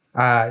remember.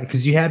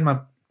 Because you had my. Go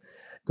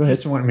You ahead.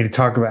 just wanted me to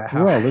talk about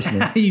how, We're all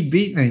listening. how you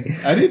beat me.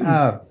 I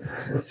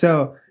didn't.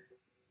 So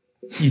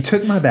you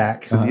took my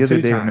back The other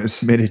 2 day when I times.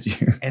 submitted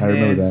you. And I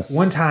remember then that.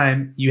 one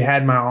time you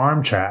had my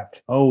arm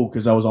trapped. Oh,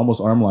 because I was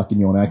almost arm locking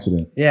you on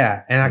accident.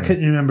 Yeah. And I Yeah.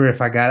 couldn't remember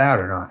if I got out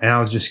or not. And I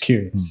was just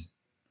curious.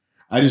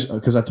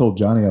 Because I told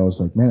Johnny, I was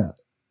like, man,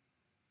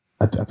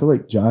 I feel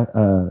like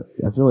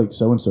I feel like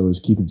so and so is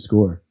keeping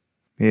score.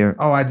 Yeah.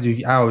 Oh, I do.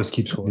 I always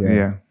keep score. Yeah.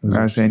 Yeah. It was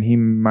I was saying he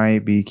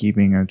might be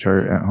keeping a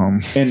chart at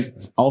home. And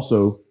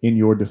also, in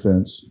your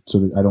defense, so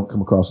that I don't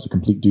come across as a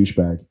complete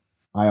douchebag,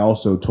 I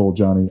also told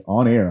Johnny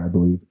on air, I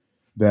believe,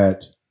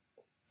 that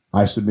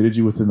I submitted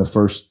you within the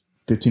first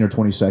 15 or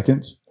 20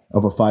 seconds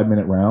of a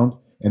 5-minute round.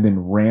 and then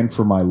ran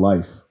for my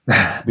life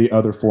the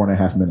other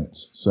 4.5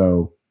 minutes.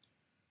 So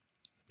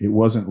it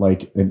wasn't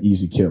like an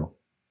easy kill.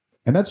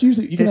 And that's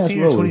usually, you can ask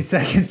 15 or Rolly. 20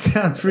 seconds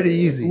sounds pretty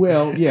easy.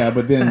 Well, yeah,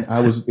 but then I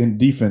was in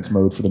defense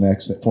mode for the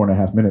next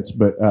 4.5 minutes.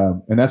 But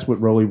and that's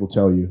what Rolly will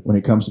tell you when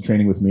it comes to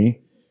training with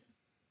me.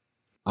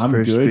 I'm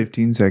First good.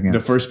 15 seconds. The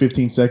first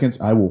 15 seconds,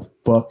 I will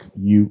fuck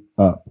you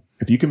up.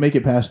 If you can make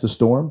it past the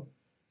storm,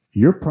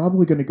 you're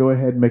probably going to go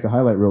ahead and make a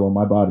highlight reel on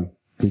my body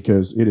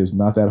because it is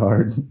not that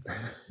hard.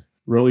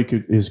 Rolly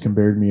has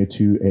compared me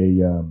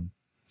to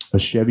a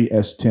Chevy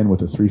S10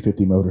 with a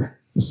 350 motor.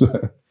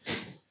 So,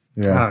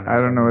 yeah,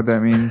 I don't know what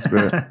that means,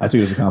 but I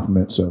think it's a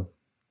compliment. So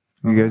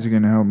you guys are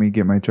going to help me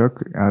get my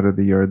truck out of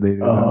the yard later.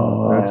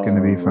 That's going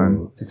to be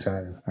fun. It's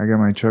exciting. I got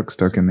my truck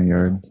stuck in the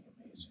yard.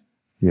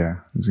 Yeah,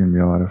 it's going to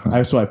be a lot of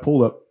fun. So I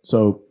pulled up.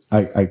 So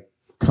I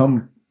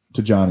come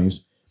to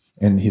Johnny's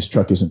and his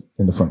truck isn't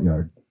in the front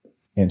yard.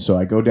 And so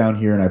I go down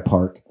here and I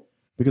park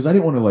because I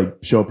didn't want to like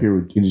show up here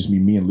and just be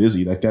me and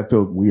Lizzie. Like that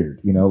felt weird,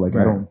 you know, like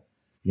Right. I don't,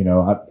 you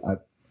know,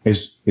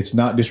 it's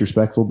not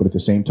disrespectful, but at the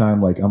same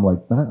time, like I'm like,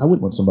 I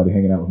wouldn't want somebody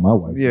hanging out with my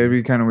wife. Yeah, it'd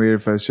be kind of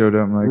weird if I showed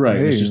up and like, Right.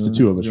 hey, It's just the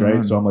two of us, what's going right?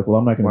 on? So I'm like, well,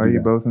 I'm not going Why to are do you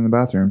that. both in the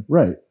bathroom?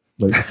 Right.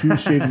 Like she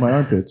was shaving my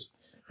armpits.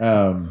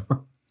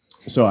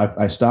 So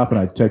I stop and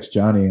I text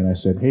Johnny and I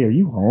said, hey, are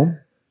you home?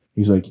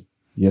 He's like,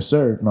 yes,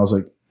 sir. And I was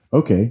like,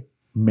 okay,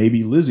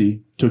 maybe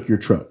Lizzie took your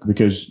truck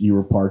because you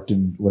were parked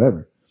in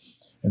whatever.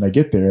 And I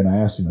get there and I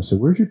asked him, I said,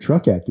 where's your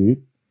truck at,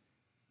 dude?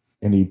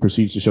 And he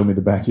proceeds to show me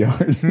the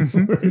backyard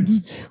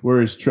where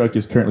his truck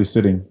is currently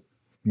sitting.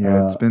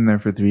 Yeah, it's been there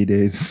for 3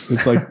 days.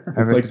 It's like I've it's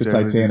had like to the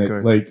drive Lizzie's Titanic.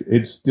 car. Like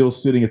it's still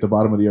sitting at the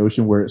bottom of the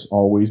ocean where it's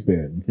always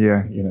been.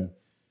 Yeah, You know.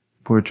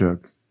 poor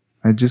truck.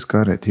 I just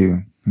got it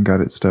too and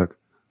got it stuck.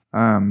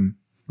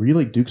 Were you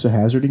like Dukes of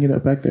Hazzarding it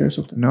up back there or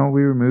something? No,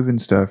 we were moving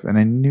stuff and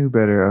I knew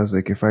better. I was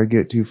like, if I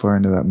get too far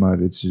into that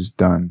mud, it's just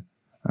done.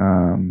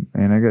 And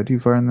I got too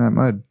far in that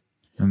mud.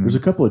 And There's a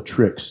couple of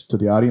tricks to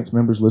the audience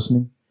members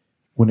listening.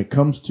 When it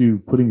comes to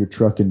putting your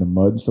truck in the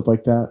mud and stuff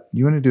like that,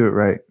 you want to do it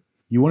right.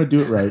 you want to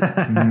do it right.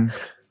 Mhm.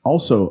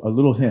 Also, a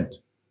little hint.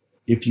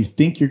 If you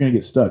think you're going to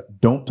get stuck,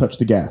 don't touch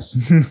the gas.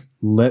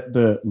 Let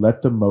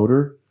the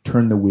motor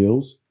turn the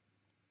wheels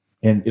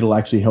and it'll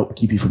actually help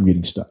keep you from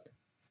getting stuck.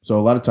 So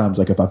a lot of times,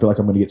 like if I feel like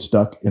I'm going to get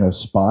stuck in a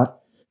spot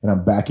and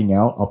I'm backing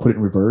out, I'll put it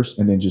in reverse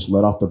and then just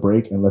let off the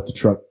brake and let the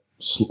truck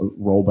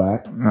roll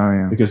back. Oh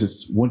yeah. Because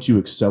it's once you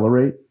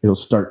accelerate,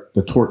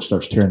 the torque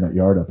starts tearing that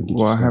yard up and get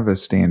Well, you I stuck. have a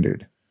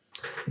standard.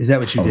 Is that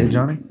what you did,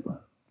 Johnny?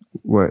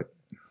 What?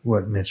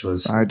 What Mitch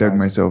was. I dug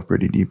myself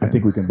pretty deep. I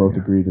think we can both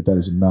agree that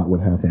is not what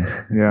happened.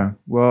 Yeah.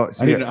 Well,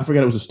 see, I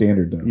forgot it was a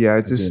standard though. yeah,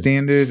 it's I a did.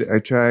 standard. I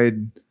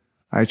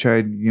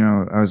tried, you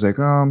know, I was like,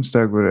 oh, I'm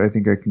stuck, but I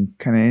think I can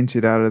kind of inch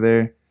it out of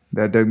there.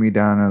 That dug me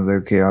down. I was like,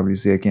 okay,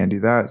 obviously I can't do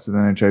that. So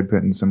then I tried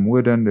putting some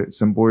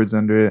boards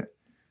under it.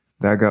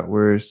 That got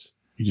worse.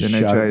 You just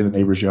Then I shot it in tried- the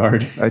neighbor's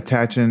yard.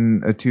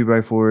 Attaching a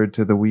 2x4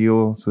 to the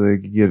wheel so they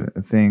could get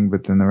a thing,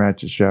 but then the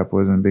ratchet strap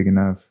wasn't big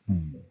enough.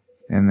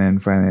 And then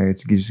finally, I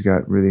just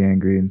got really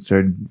angry and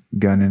started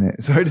gunning it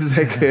as hard as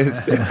I could.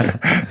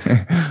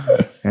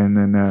 And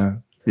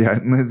then, yeah,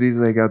 and Lizzie's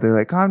like out there,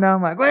 like, calm down.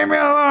 I'm like, leave me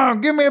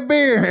alone. Give me a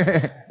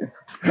beer.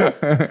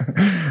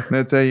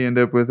 That's how you end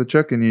up with a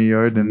truck in your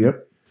yard. And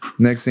Yep.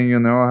 next thing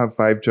you'll know, I'll have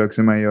 5 trucks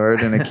in my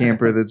yard and a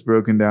camper that's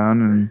broken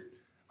down, and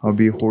I'll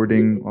be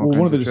hoarding all Well,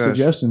 one of the kinds trash.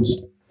 suggestions,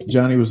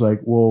 Johnny was like,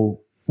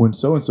 well, when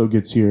so-and-so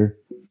gets here,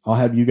 I'll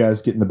have you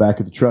guys get in the back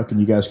of the truck and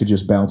you guys could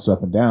just bounce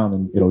up and down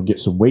and it'll get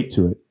some weight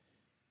to it.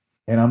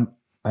 And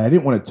I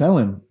didn't want to tell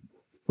him,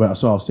 but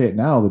so I'll say it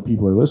now that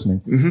people are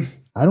listening. Mhm.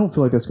 I don't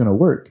feel like that's going to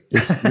work.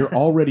 You're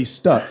already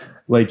stuck.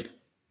 Like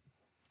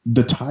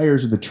the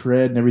tires and the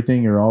tread and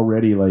everything are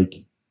already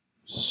like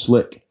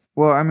slick.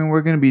 Well, I mean,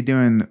 we're going to be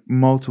doing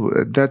multiple.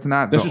 That's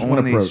not That's the just one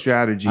only strategy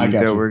strategy I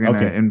got that you. we're going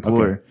to Okay,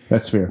 employ. okay.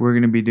 That's fair. We're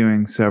going to be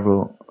doing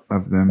several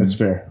of them. That's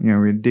fair. You know,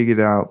 we're going to dig it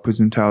out, put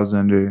some towels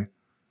under,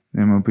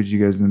 then we'll put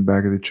you guys in the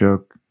back of the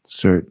truck,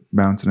 start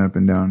bouncing up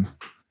and down,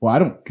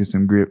 Well, get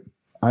some grip.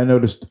 I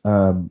noticed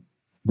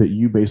that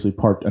you basically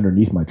parked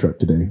underneath my truck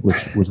today,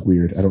 which was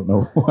weird. I don't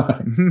know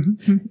why.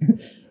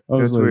 I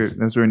was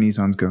That's where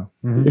Nissans go.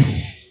 Mhm.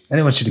 I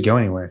didn't want you to go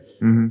anywhere.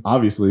 Hmm.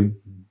 obviously,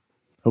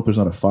 hope there's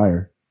not a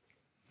fire.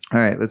 All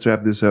right, let's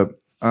wrap this up.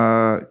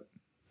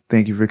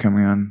 Thank you for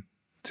coming on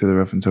to the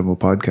Rough and Tumble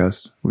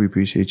podcast. We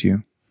appreciate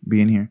you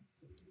being here.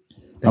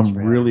 Thank you I'm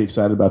for really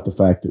excited about the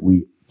fact that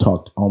we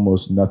talked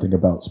almost nothing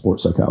about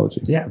sports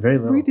psychology. Yeah, very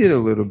little. We did a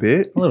little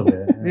bit. A little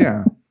bit.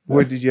 Yeah.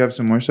 What, did you have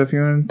some more stuff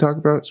you want to talk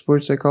about?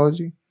 Sports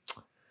psychology?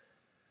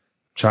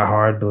 Try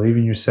hard, believe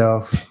in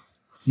yourself.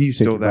 You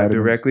stole your that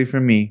vitamins. directly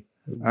from me.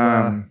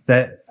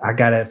 That I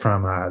got it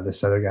from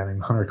this other guy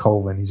named Hunter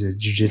Colvin. He's a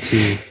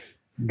jiu-jitsu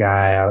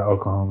guy out of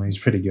Oklahoma. He's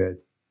pretty good.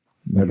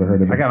 Never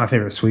heard of I it. got my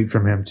favorite sweep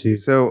from him too.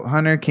 So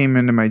Hunter came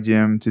into my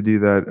gym to do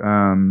that.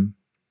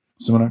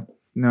 Seminar?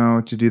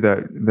 To do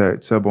that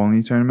sub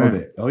only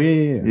tournament.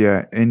 Yeah.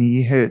 Yeah, and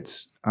he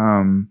hits.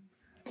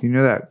 You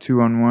know that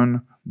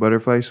 2-on-1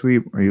 butterfly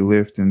sweep where you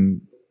lift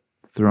and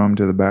throw him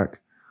to the back.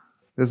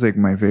 That's like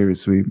my favorite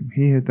sweep.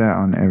 He hit that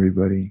on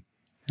everybody,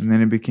 and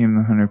then it became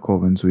the Hunter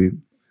Colvin sweep.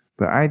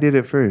 But I did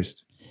it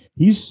first.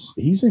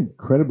 He's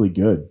incredibly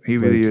good. He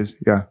really is.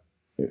 Yeah.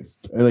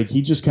 Like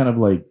he just kind of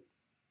like,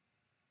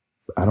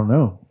 I don't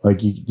know.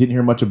 Like you didn't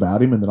hear much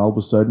about him, and then all of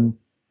a sudden,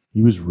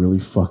 he was really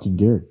fucking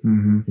good.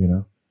 Mm-hmm. You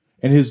know,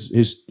 and his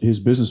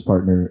business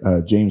partner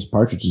James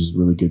Partridge is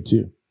really good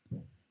too.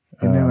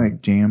 Isn't it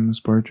like James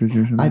Partridge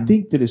or something? I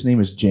think that his name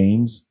is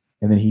James,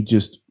 and then he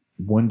just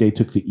one day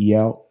took the E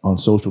out on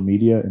social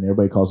media, and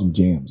everybody calls him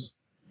Jams.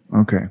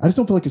 Okay. I just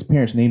don't feel like his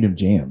parents named him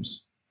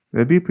Jams.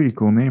 That'd be a pretty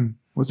cool name.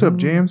 What's up,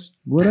 James?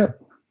 What up?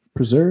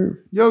 Preserve.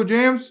 Yo,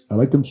 James. I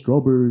like them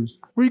strawberries.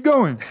 Where you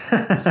going?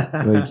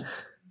 Like,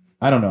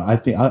 I don't know. I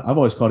think I've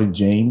always called him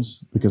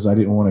James because I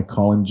didn't want to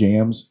call him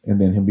Jams, and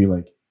then him be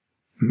like,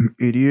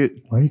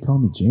 "Idiot! Why are you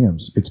calling me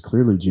Jams? It's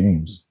clearly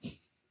James."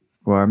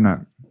 Well, I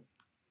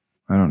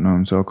don't know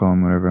him, so I'll call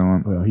him whatever I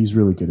want. Well, he's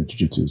really good at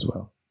jiu-jitsu as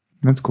well.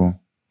 That's cool.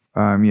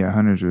 Yeah,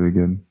 Hunter's really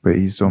good, but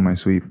he stole my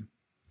sweep.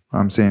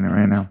 I'm saying it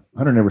right now.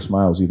 Hunter never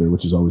smiles either,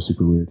 which is always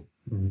super weird.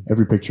 Mm-hmm.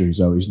 Every picture he's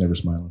always never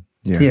smiling.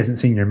 Yeah, He hasn't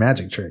seen your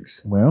magic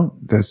tricks. Well,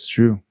 that's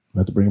true.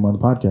 we'll have to bring him on the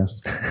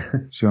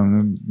podcast. Show him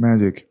the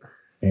magic.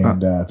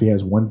 And if he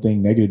has one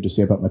thing negative to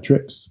say about my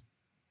tricks,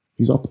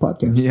 he's off the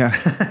podcast.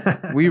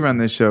 Yeah, we run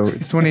this show.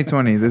 It's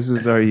 2020. This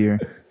is our year.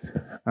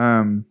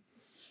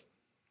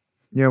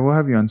 Yeah, we'll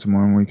have you on some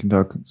more, and we can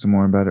talk some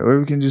more about it, or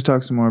we can just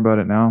talk some more about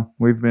it now.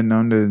 We've been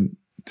known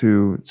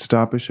to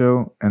stop a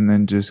show and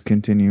then just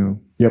continue.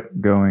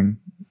 Going.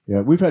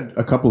 Yeah, we've had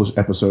a couple of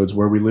episodes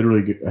where we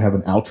literally have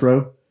an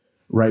outro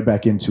right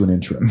back into an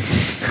intro.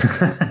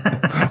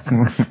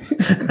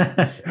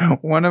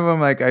 One of them,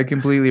 like, I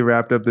completely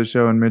wrapped up the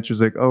show, and Mitch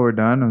was like, "Oh, we're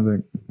done." I was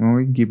like, "Well,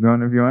 we can keep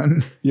going if you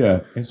want." Yeah,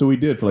 and so we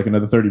did for like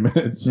another 30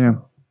 minutes. Yeah,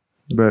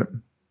 but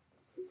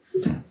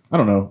I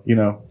don't know, you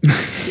know.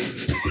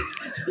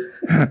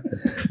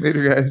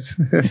 Later, guys.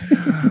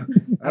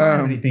 I don't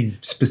have anything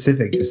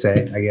specific to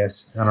say, I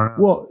guess. I don't know.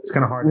 Well, it's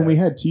kind of hard. When we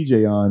had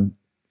TJ on,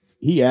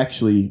 he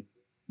actually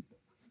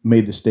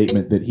made the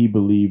statement that he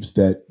believes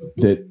that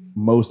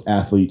most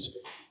athletes,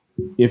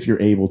 if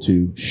you're able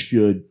to,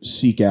 should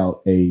seek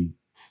out a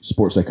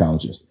sports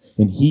psychologist.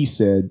 And he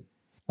said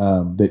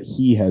that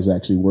he has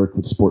actually worked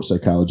with sports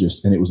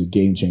psychologists, and it was a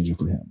game changer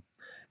for him.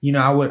 You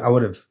know, I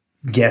would have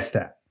guessed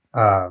that.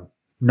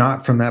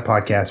 Not from that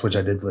podcast, which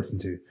I did listen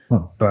to,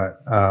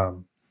 but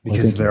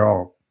because they're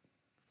all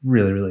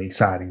really, really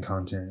exciting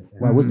content.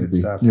 Why wouldn't it be?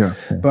 Stuff. Yeah.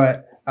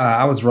 But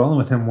I was rolling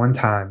with him one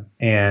time,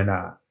 and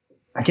I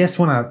guess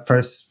when I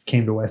first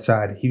came to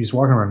Westside, he was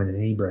walking around in a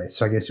knee brace,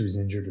 so I guess he was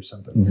injured or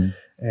something.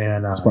 Mm-hmm.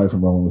 And it's probably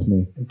from rolling with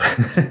me.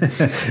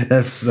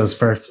 That's those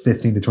first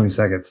 15 to 20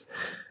 seconds.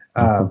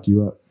 I'll fuck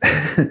you up.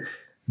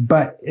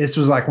 But this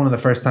was like one of the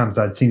first times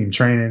I'd seen him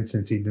training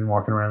since he'd been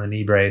walking around the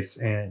knee brace,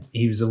 and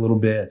he was a little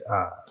bit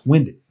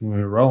winded when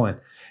we were rolling,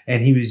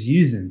 and he was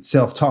using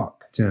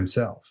self-talk to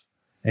himself,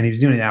 and he was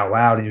doing it out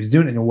loud, and he was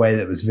doing it in a way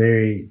that was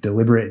very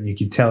deliberate, and you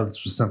could tell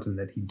this was something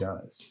that he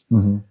does.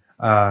 Mm-hmm.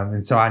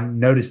 And so I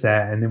noticed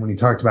that, and then when he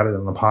talked about it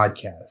on the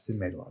podcast, it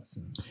made a lot of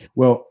sense.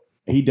 Well,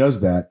 he does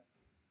that,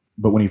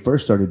 but when he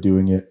first started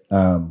doing it,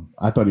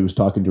 I thought he was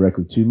talking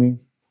directly to me,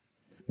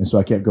 and so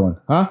I kept going,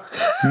 huh?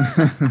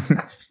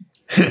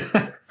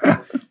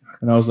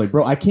 And I was like,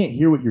 bro, I can't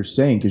hear what you're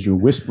saying because you're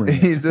whispering.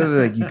 He's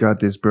like, "You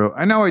got this, bro."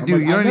 I know I do.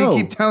 Like, You don't need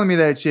to keep telling me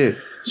that shit.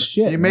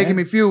 Shit, You're making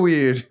me feel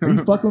weird. Are you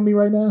fucking with me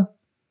right now?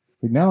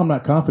 Like, now I'm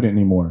not confident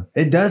anymore.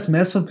 It does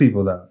mess with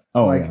people, though.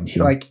 Oh, like, yeah, I'm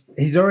sure. Like,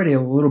 he's already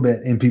a little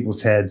bit in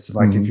people's heads.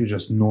 Like, Mm-hmm. if you're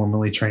just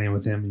normally training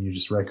with him and you're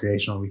just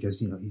recreational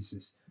because, you know, he's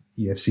this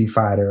UFC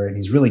fighter and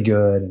he's really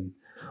good and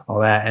all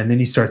that. And then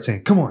he starts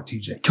saying, come on,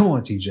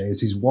 TJ, as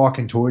he's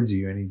walking towards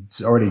you and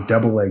he's already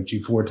double legged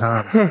you 4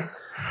 times.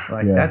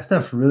 Like, that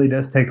stuff really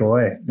does take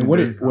away. And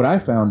what I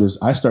found is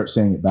I start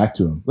saying it back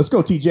to him. Let's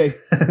go,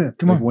 TJ.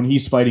 Come on. When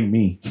he's fighting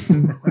me.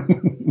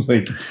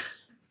 Like,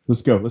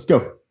 let's go.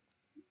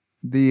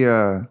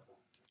 Do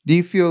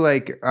you feel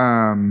like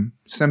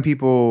some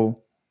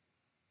people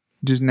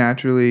just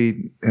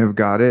naturally have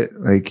got it,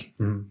 like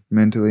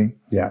mentally?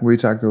 Yeah. We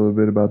talked a little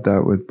bit about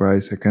that with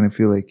Bryce. I kind of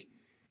feel like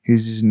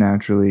he's just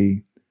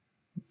naturally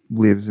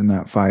lives in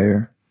that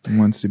fire and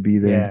wants to be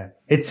there. Yeah.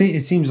 It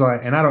seems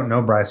like, and I don't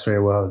know Bryce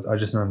very well. I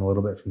just know him a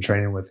little bit from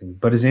training with him.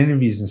 But his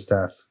interviews and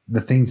stuff,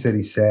 the things that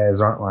he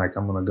says aren't like,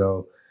 I'm going to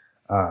go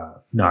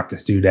knock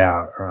this dude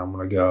out, or I'm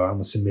going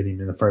to submit him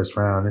in the first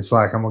round. It's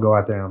like, I'm going to go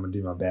out there and I'm going to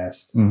do my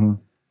best.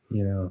 Mm-hmm.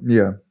 You know?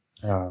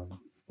 Yeah.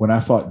 When I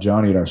fought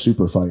Johnny at our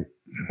super fight.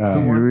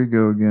 Here we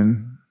go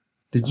again.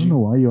 I don't know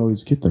why you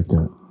always get like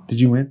that.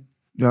 Did you win?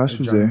 Josh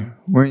was there.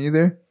 Weren't you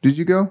there? Did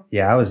you go?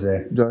 Yeah, I was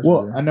there. Josh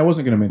Well, was there. and I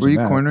wasn't going to mention Were you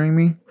that. cornering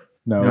me?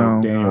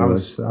 No, Daniel I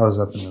was. was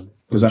up in the.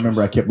 Because I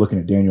remember I kept looking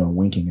at Daniel and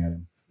winking at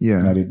him. Yeah.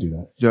 And I didn't do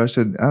that. Josh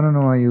said, I don't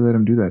know why you let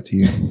him do that to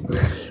you.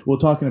 Well,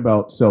 talking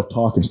about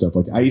self-talk and stuff,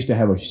 like I used to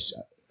have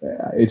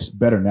it's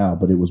better now,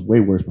 but it was way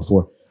worse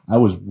before. I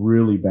was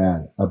really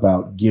bad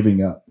about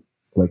giving up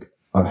like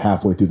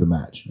halfway through the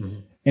match. Mm-hmm.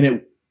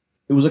 And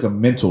it was like a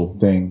mental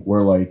thing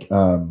where like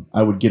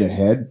I would get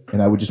ahead and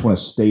I would just want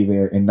to stay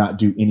there and not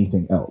do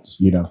anything else,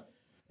 you know.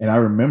 And I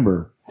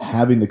remember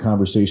having the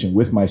conversation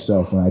with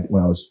myself when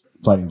I was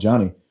fighting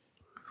Johnny.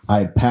 I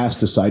had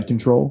passed a side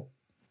control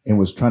and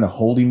was trying to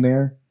hold him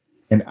there.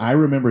 And I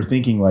remember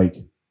thinking like,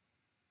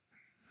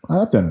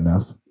 I've done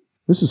enough.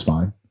 This is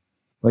fine.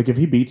 Like if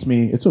he beats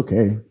me, it's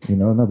okay. You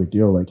know, no big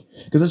deal. Like,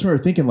 because I just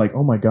remember thinking like,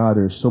 oh my God,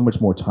 there's so much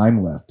more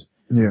time left.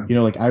 Yeah. You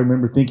know, like I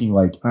remember thinking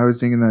like, I was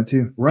thinking that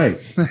too. right.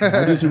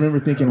 I just remember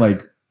thinking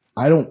like,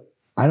 I don't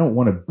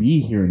want to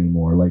be here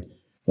anymore.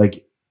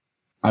 Like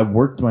I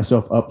worked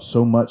myself up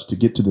so much to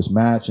get to this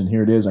match and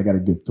here it is. I got a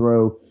good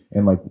throw.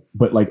 And like,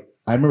 but like,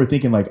 I remember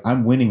thinking like,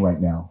 I'm winning right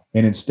now.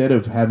 And instead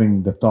of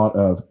having the thought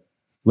of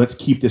let's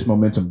keep this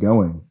momentum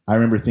going, I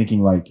remember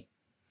thinking like,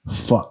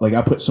 fuck, like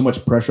I put so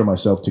much pressure on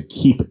myself to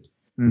keep it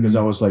because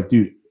I was like,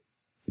 dude,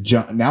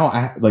 John, now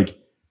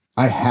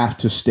I have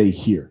to stay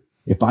here.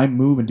 If I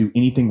move and do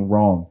anything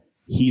wrong,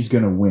 he's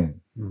going to win.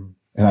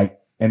 And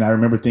I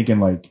remember thinking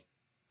like,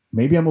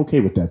 maybe I'm okay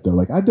with that though.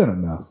 Like I've done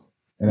enough.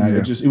 And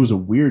it was a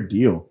weird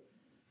deal.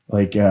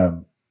 Like,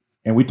 and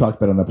we talked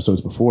about it on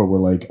episodes before where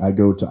like I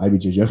go to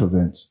IBJJF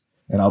events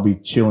and I'll be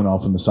chilling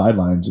off on the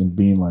sidelines and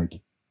being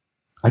like,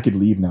 I could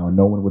leave now and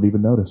no one would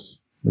even notice.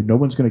 Like no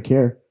one's going to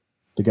care.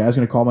 The guy's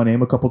going to call my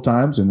name a couple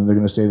times and then they're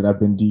going to say that I've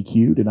been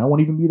DQ'd and I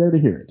won't even be there to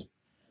hear it.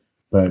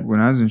 But when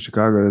I was in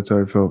Chicago, that's how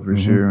I felt for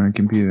sure. When I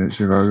competed at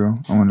Chicago,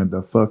 I wanted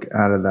the fuck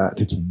out of that.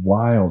 It's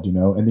wild, you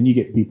know? And then you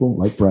get people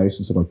like Bryce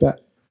and stuff like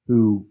that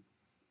who,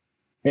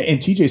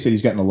 and TJ said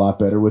he's gotten a lot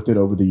better with it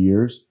over the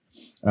years.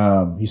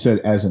 He said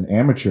as an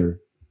amateur,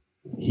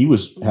 he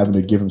was having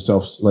to give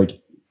himself,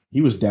 like, he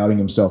was doubting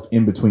himself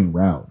in between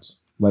rounds.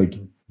 Like,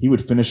 he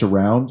would finish a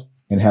round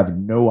and have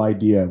no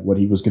idea what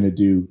he was going to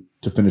do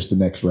to finish the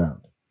next round,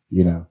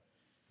 you know?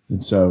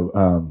 And so,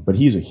 but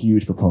he's a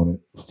huge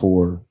proponent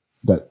for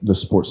the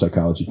sports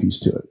psychology piece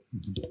to it.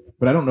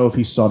 But I don't know if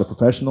he sought a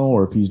professional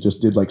or if he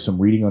just did like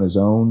some reading on his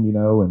own, you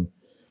know? And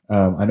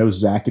I know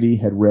Zachary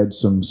had read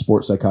some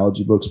sports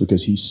psychology books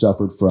because he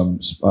suffered from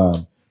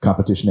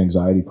competition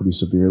anxiety pretty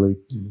severely.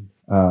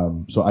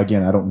 So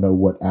again, I don't know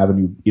what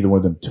avenue either one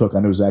of them took. I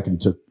know Zachary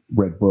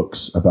read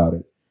books about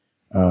it.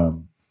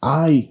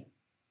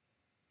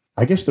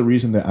 I guess the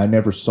reason that I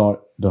never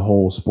sought the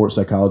whole sports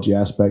psychology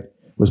aspect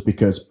was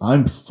because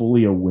I'm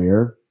fully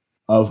aware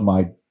of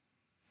my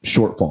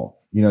shortfall.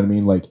 You know what I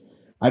mean? Like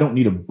I don't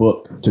need a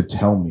book to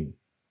tell me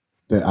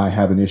that I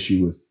have an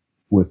issue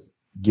with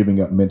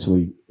giving up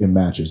mentally in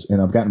matches.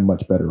 And I've gotten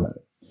much better at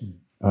it.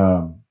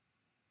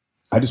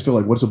 I just feel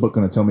like, what's a book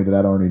going to tell me that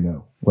I don't already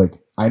know?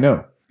 Like, I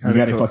know you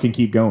got to fucking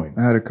keep going.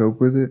 How to cope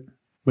with it.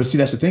 But see,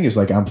 that's the thing is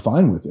like, I'm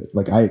fine with it.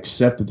 Like I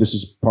accept that this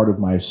is part of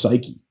my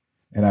psyche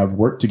and I've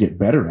worked to get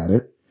better at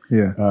it.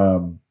 Yeah.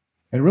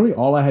 And really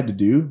all I had to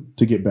do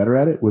to get better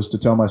at it was to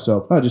tell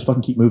myself, oh, just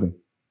fucking keep moving.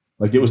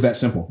 Like it was that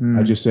simple.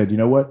 I just said, you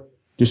know what?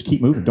 Just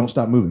keep moving. Don't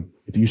stop moving.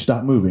 If you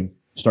stop moving,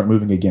 start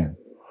moving again,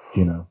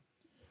 you know?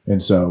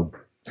 And so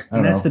I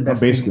don't know. I'm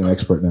basically an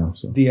expert now.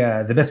 So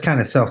the best kind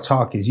of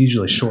self-talk is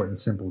usually short and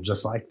simple,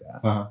 just like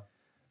that.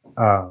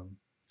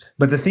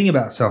 But the thing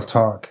about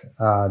self-talk,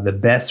 the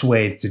best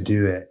way to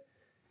do it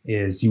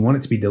is you want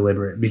it to be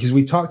deliberate because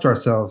we talk to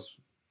ourselves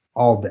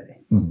all day.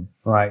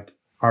 Like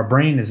our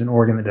brain is an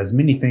organ that does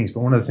many things,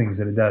 but one of the things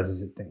that it does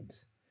is it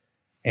thinks.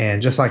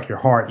 And just like your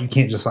heart, you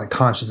can't just like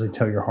consciously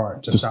tell your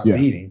heart to stop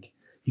beating.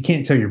 You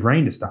can't tell your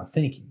brain to stop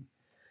thinking.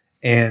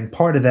 And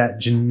part of that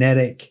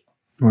genetic.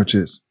 Which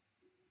is?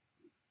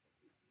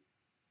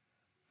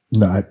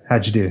 No,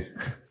 how'd you do?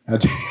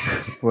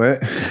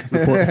 What?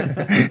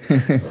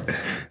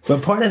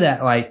 But part of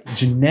that like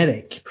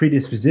genetic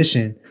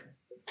predisposition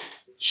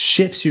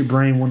shifts your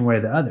brain one way or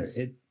the other.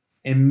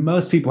 And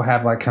most people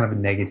have like kind of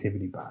a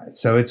negativity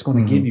bias. So it's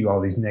going to give you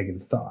all these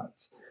negative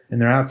thoughts and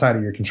they're outside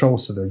of your control.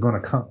 So they're going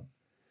to come.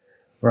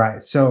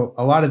 Right. So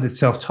a lot of the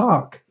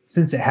self-talk,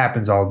 since it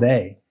happens all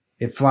day,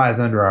 it flies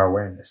under our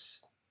awareness.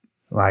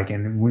 Like,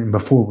 and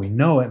before we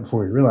know it,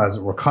 before we realize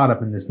it, we're caught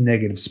up in this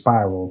negative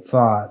spiral of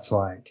thoughts.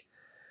 Like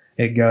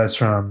it goes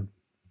from,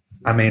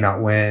 I may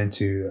not win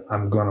to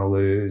I'm going to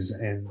lose.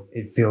 And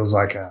it feels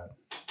like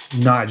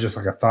not just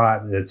like a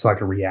thought, it's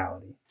like a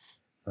reality.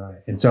 Right.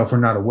 And so if we're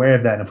not aware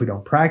of that, and if we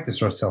don't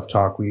practice our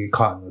self-talk, we get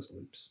caught in those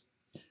loops.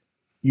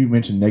 You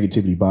mentioned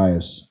negativity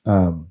bias.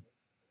 Are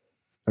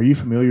you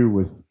familiar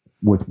with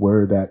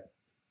where that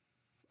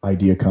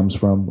idea comes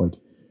from? Like,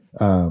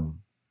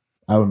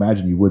 I would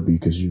imagine you would be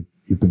because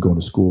you've been going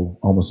to school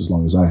almost as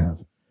long as I have.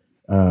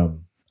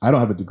 I don't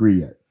have a degree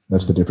yet.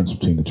 That's the difference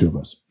between the two of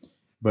us.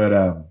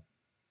 But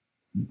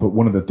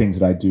one of the things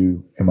that I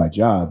do in my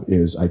job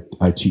is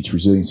I teach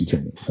resiliency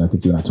training. And I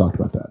think you and I talked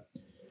about that.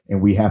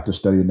 And we have to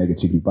study the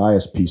negativity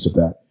bias piece of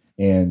that.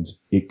 And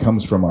it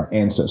comes from our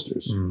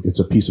ancestors.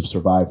 It's a piece of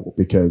survival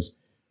because,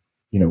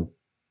 you know,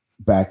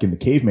 back in the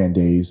caveman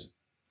days,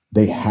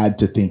 they had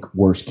to think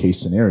worst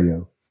case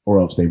scenario or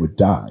else they would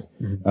die.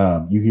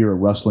 You hear a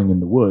rustling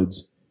in the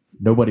woods.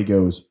 Nobody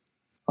goes,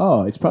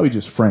 oh, it's probably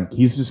just Frank.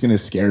 He's just going to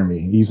scare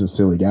me. He's a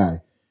silly guy.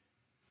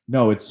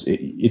 no, it's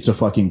a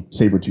fucking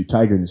saber-toothed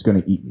tiger and it's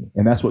going to eat me.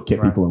 And that's what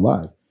kept people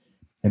alive.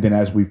 And then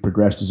as we've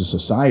progressed as a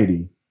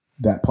society,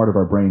 that part of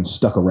our brain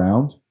stuck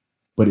around,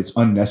 but it's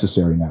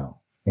unnecessary now.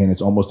 And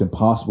it's almost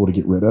impossible to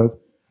get rid of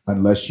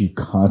unless you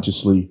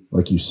consciously,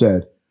 like you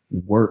said,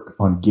 work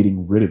on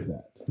getting rid of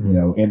that, you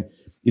know? And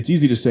it's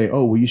easy to say,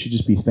 oh, well, you should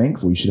just be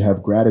thankful. You should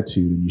have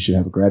gratitude and you should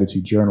have a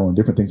gratitude journal and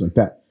different things like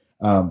that.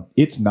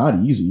 It's not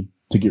easy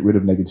to get rid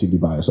of negativity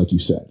bias, like you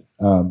said.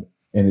 And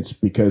it's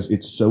because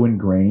it's so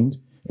ingrained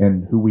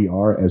in who we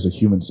are as a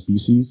human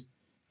species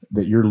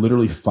that you're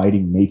literally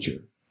fighting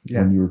nature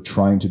when you're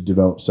trying to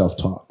develop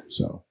self-talk.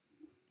 So,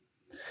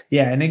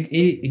 yeah. And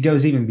it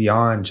goes even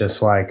beyond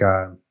just like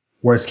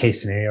worst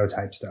case scenario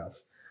type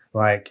stuff.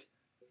 Like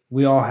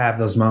we all have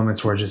those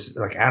moments where just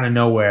like out of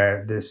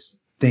nowhere, this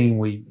thing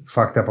we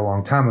fucked up a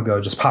long time ago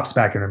just pops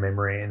back in our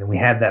memory. And then we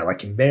have that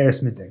like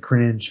embarrassment, that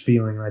cringe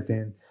feeling right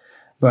then.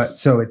 But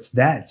so it's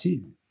that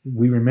too.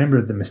 We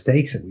remember the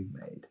mistakes that we've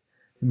made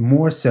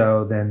more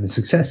so than the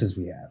successes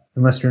we have.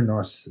 Unless you're a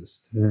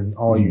narcissist, then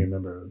all you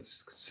remember are the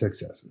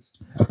successes.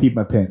 I peed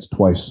my pants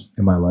twice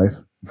in my life.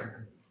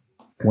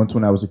 Once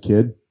when I was a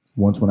kid,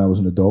 once when I was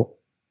an adult.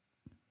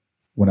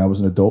 When I was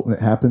an adult and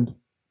it happened,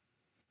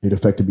 it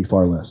affected me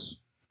far less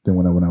than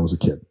when I was a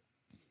kid.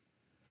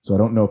 So I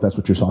don't know if that's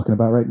what you're talking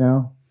about right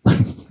now.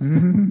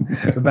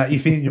 About you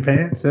peeing your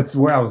pants? That's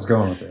where I was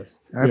going with this.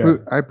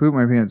 I pooped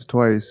my pants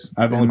twice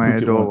in my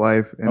adult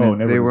life,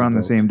 and they were on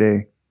the same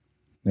day.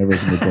 Never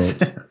as an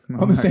adult.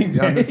 On the same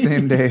day? On the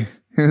same day.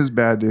 It was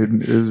bad,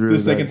 dude. It was really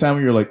the second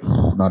time you're like,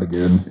 not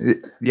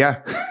again.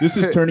 Yeah. This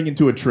is turning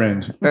into a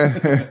trend.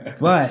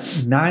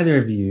 But neither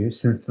of you,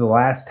 since the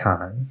last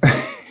time,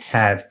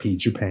 have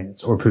peed your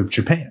pants or pooped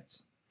your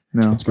pants.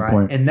 No. That's a good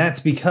point. And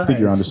that's because I think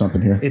you're onto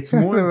something here. It's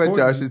more important.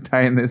 Josh is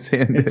tying this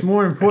in. It's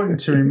more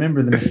important to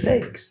remember the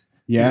mistakes.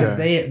 Yeah.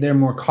 Because they're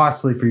more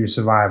costly for your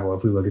survival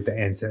if we look at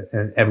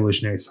the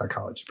evolutionary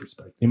psychology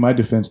perspective. In my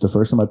defense, the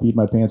first time I peed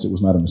my pants, it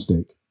was not a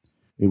mistake.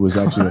 It was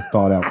actually a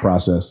thought out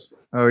process.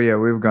 Oh yeah,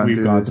 we've gone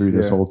through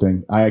this whole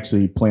thing. I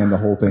actually planned the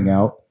whole thing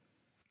out.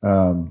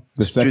 The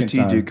second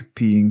time, strategic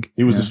peeing.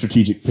 It was a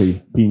strategic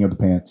peeing of the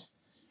pants.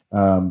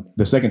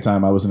 The second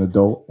time, I was an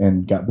adult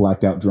and got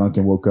blacked out drunk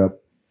and woke up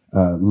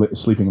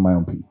sleeping in my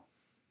own pee.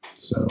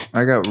 So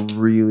I got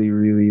really,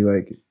 really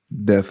like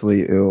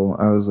deathly ill.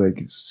 I was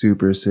like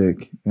super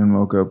sick and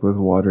woke up with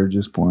water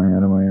just pouring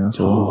out of my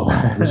asshole.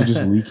 Oh, was it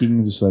just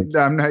leaking? Just like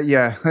I'm not.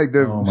 Yeah, like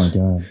oh my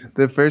god.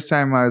 The first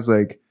time I was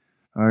like,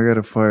 oh, I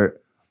gotta fart.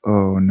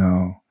 Oh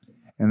no.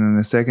 And then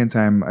the second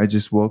time I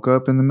just woke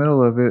up in the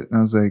middle of it and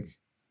I was like,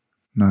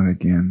 not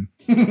again.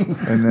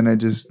 And then I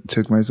just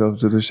took myself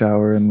to the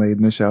shower and laid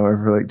in the shower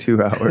for like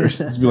 2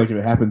 hours. It's be like if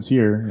it happens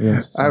here,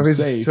 I was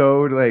safe.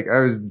 I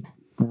was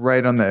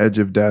right on the edge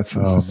of death.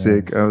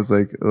 Sick. Man. I was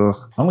like, ugh.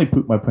 I only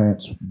pooped my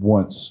pants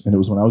once, and it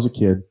was when I was a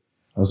kid.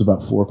 I was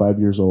about 4 or 5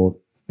 years old,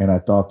 and I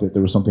thought that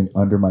there was something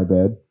under my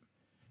bed,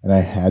 and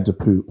I had to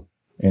poop.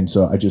 And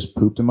so I just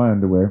pooped in my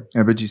underwear.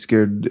 I bet you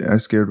I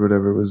scared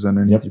whatever was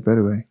underneath your bed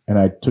away. And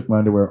I took my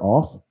underwear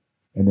off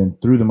and then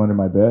threw them under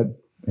my bed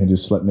and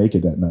just slept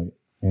naked that night.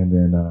 And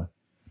then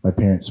my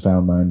parents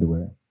found my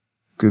underwear.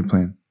 Good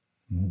plan.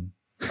 Mm-hmm.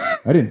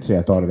 I didn't say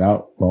I thought it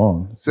out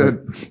long.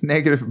 So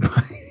negative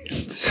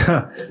bias.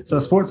 So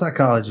sports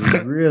psychology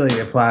really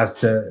applies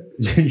to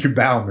your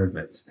bowel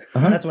movements.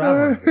 That's what I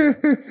want to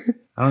do.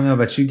 I don't know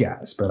about you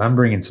guys, but I'm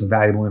bringing some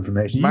valuable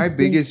information. My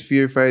biggest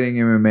fear fighting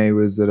MMA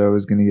was that I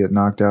was going to get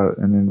knocked out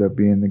and end up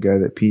being the guy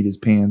that peed his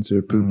pants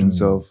or pooped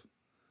himself.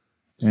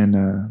 And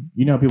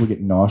you know how people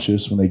get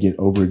nauseous when they get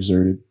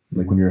overexerted?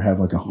 Like when you're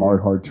having like a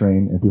hard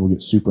train and people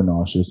get super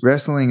nauseous.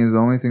 Wrestling is the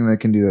only thing that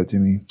can do that to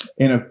me.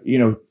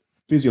 And,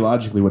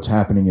 physiologically what's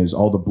happening is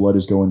all the blood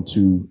is going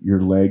to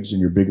your legs and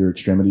your bigger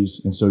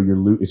extremities. And so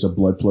it's a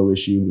blood flow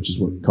issue, which is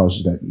what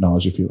causes that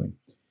nausea feeling.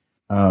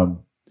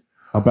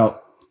 About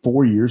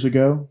 4 years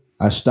ago,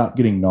 I stopped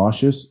getting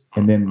nauseous.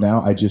 And then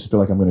now I just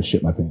feel like I'm going to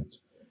shit my pants.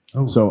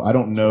 Oh, so I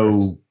don't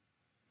know.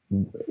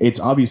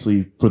 It's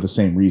obviously for the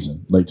same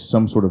reason, like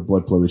some sort of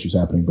blood flow issues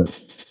happening. But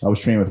I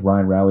was training with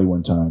Ryan Rowley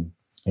one time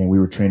and we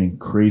were training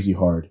crazy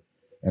hard.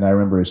 And I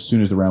remember as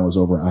soon as the round was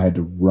over, I had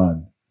to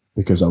run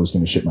because I was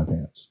going to shit my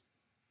pants.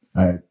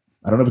 I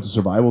don't know if it's a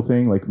survival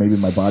thing. Like maybe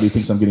my body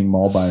thinks I'm getting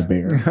mauled by a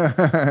bear.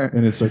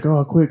 And it's like,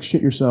 oh, quick,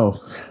 shit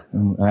yourself.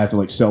 And I have to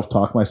like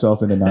self-talk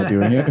myself into not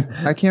doing it.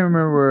 I can't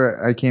remember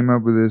where I came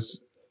up with this,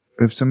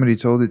 if somebody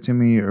told it to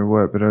me or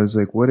what, but I was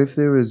like, what if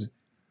there was...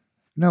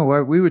 No,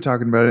 we were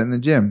talking about it in the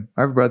gym.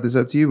 I've brought this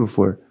up to you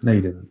before. No,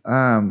 you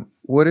didn't.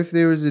 What if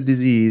there was a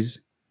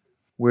disease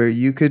where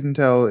you couldn't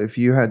tell if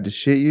you had to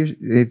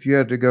if you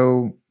had to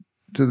go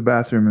to the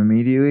bathroom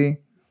immediately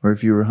or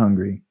if you were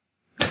hungry?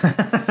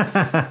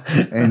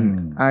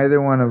 And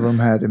either one of them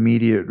had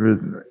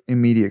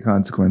immediate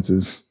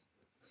consequences.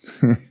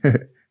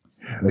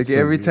 Like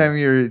every time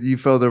you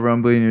felt a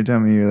rumbling in your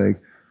tummy, you're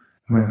like,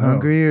 am I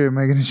hungry or am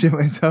I going to shit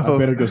myself? I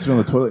better go sit on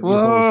the toilet and eat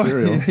a bowl of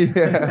cereal.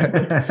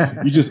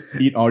 Yeah. You just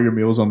eat all your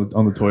meals on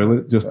the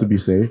toilet just to be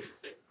safe.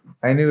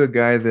 I knew a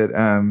guy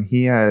that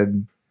he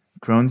had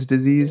Crohn's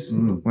disease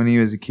when he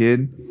was a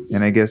kid,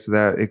 and I guess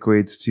that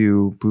equates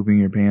to pooping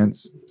your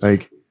pants.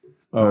 Like,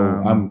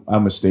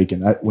 I'm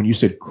mistaken. When you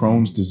said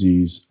Crohn's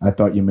disease, I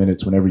thought you meant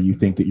it's whenever you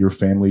think that your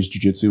family's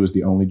jiu-jitsu is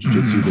the only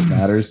jiu-jitsu that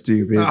matters.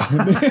 Stupid.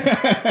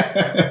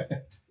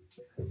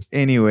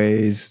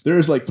 Anyways,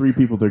 there's like 3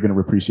 people that are going to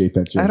appreciate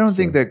that joke. I don't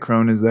think that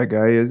Crohn is that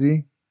guy, is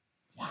he?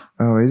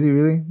 Oh, is he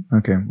really?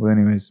 Okay. Well,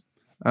 anyways,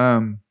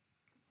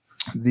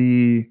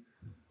 the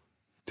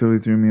totally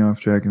threw me off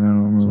track, and I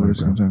don't remember what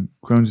sometimes.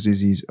 Crohn's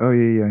disease. Oh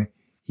yeah.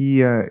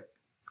 He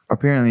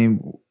apparently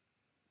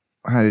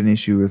had an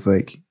issue with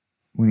like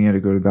when he had to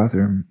go to the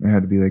bathroom, it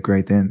had to be like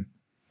right then.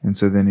 And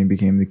so then he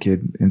became the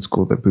kid in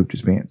school that pooped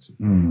his pants.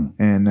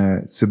 And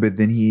but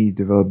then he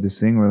developed this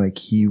thing where like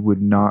he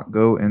would not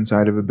go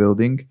inside of a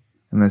building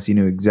unless he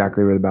knew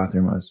exactly where the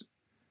bathroom was.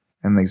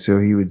 And like, so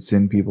he would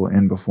send people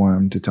in before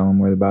him to tell him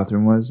where the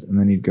bathroom was, and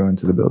then he'd go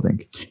into the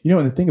building. You know,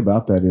 and the thing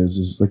about that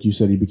is like you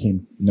said, he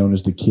became known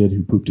as the kid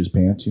who pooped his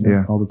pants,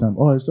 all the time.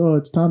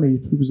 It's Tommy.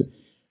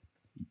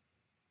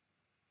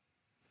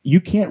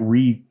 You can't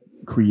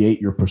recreate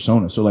your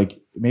persona. So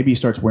like maybe he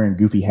starts wearing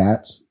goofy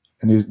hats.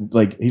 And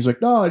he's like,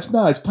 no,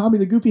 it's Tommy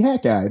the goofy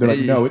hat guy. They're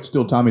like, no, it's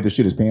still Tommy the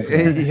shit his pants.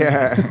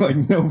 Yeah. Like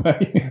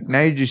nobody. Now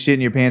you're just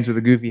shitting your pants with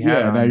a goofy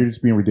hat on. Now you're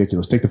just being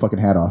ridiculous. Take the fucking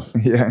hat off.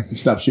 Yeah. And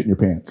stop shitting your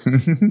pants.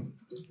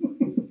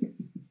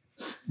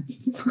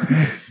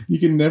 You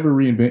can never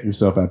reinvent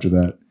yourself after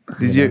that.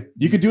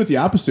 You could do it the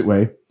opposite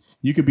way.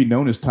 You could be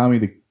known as Tommy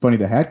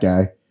the hat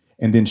guy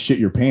and then shit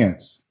your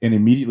pants and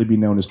immediately be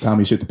known as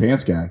Tommy shit the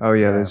pants guy. Oh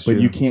yeah, that's true.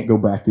 But you can't go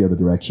back the other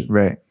direction.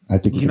 Right. I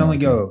think you can only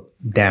go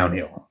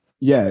downhill.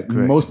 Yeah,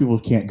 correct. Most people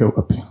can't go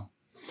uphill.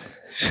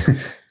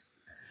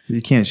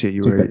 You can't shit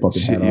your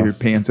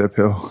pants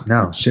uphill.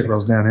 No, shit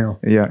rolls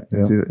downhill. Yeah,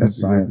 that's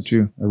science.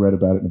 True. I read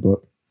about it in a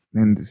book.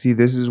 And see,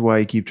 this is why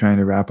I keep trying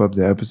to wrap up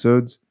the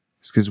episodes.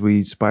 It's because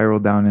we spiral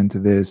down into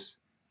this,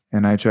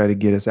 and I try to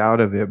get us out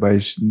of it by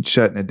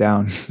shutting it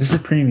down. This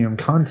is premium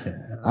content.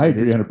 I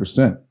agree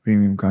 100%.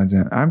 Premium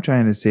content. I'm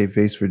trying to save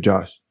face for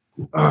Josh.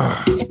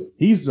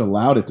 He's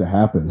allowed it to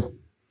happen.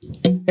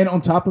 And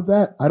on top of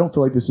that, I don't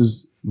feel like this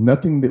is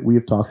nothing that we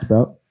have talked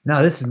about.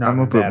 No, this is not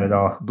bad at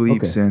all.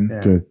 Bleeps in.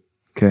 Yeah. Good.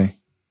 Okay.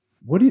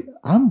 What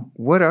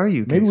are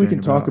you? Maybe we can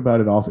talk about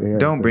it off air.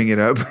 Don't bring it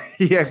up.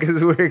 Yeah,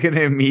 because we're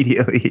gonna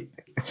immediately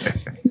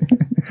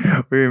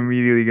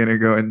gonna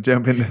go and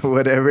jump into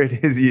whatever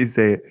it is you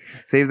say.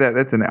 Save that.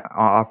 That's an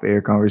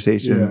off-air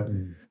conversation. Yeah.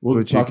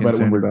 We'll talk about it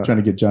when we're trying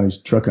to get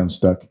Johnny's truck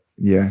unstuck.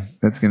 Yeah,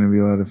 that's gonna be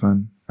a lot of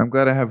fun. I'm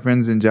glad I have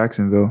friends in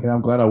Jacksonville. Yeah, I'm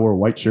glad I wore a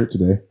white shirt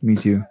today. Me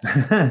too.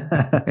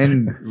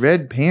 And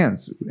red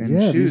pants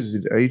and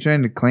shoes. Are you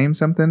trying to claim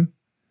something?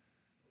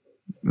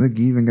 Look,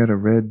 you even got a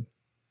red.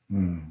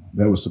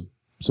 That was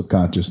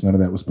subconscious. None of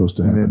that was supposed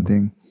to happen. Red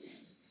thing.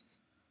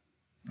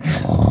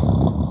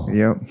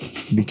 Yep.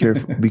 Be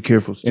careful. Be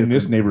careful. In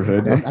this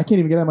neighborhood, I can't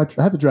even get out of my truck.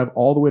 I have to drive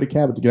all the way to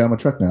Cabot to get out of my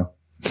truck now.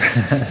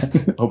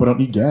 Hope I don't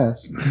need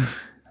gas.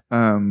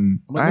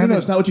 I'm like, no,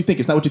 it's not what you think.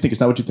 It's not what you think. It's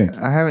not what you think.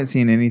 I haven't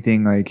seen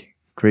anything like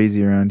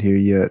crazy around here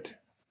yet.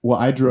 Well,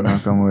 I drove.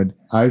 Knock on wood.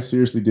 I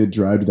seriously did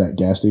drive to that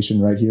gas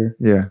station right here.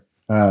 Yeah.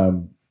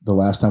 The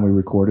last time we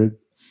recorded,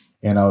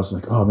 and I was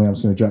like, oh man, I'm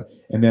just going to drive.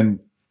 And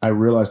then I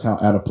realized how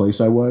out of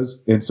place I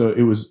was. And so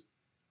it was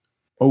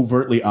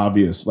overtly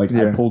obvious. Like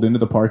I pulled into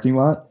the parking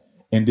lot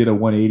and did a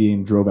 180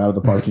 and drove out of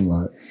the parking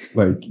lot.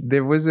 Like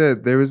there was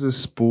a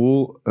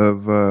spool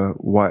of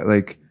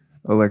like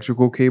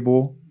electrical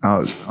cable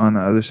out on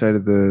the other side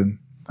of the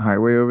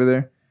highway over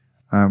there,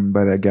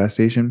 by that gas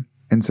station.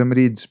 And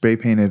somebody had spray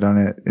painted on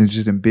it, and it's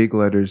just in big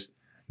letters,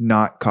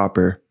 "Not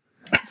copper,"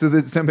 so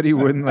that somebody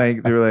wouldn't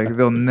they were like,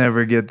 they'll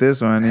never get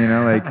this one,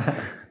 like.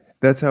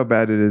 That's how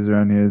bad it is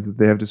around here, is that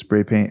they have to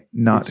spray paint,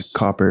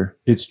 copper.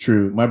 It's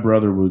true. My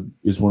brother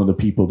is one of the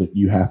people that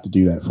you have to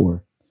do that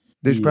for.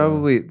 There's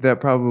probably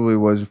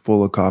was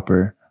full of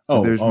copper.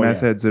 Oh, there's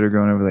meth heads that are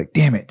going over like,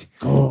 damn it,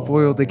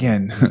 foiled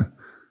again.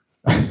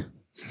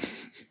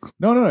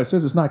 No. It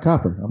says it's not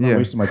copper. I'm not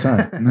wasting my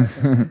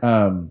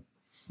time.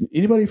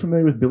 Anybody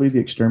familiar with Billy the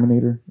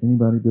Exterminator?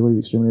 Anybody? Billy the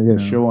Exterminator? He had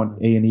a show on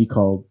A&E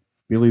called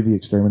Billy the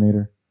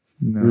Exterminator.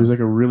 No. It was like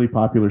a really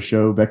popular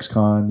show,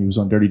 VexCon. He was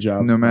on Dirty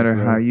Jobs. No matter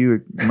how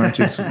you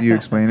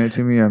explain it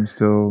to me, I'm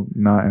still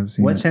not have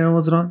seen it. What channel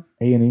was it on?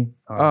 A&E.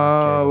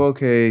 Oh,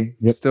 okay.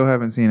 Yep. Still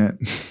haven't seen it.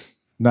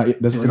 Not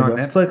yet. Is it on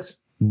Netflix?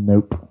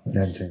 Nope. I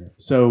haven't seen it.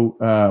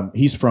 So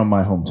he's from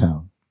my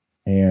hometown,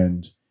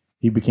 and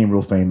he became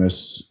real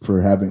famous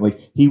for having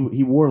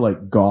he wore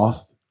like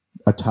goth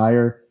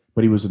attire,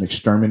 but he was an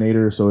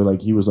exterminator. So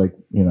he was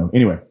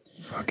anyway.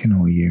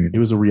 Fucking weird. It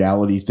was a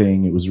reality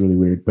thing. It was really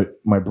weird. But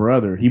my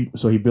brother, he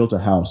built a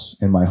house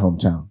in my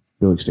hometown.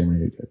 Billy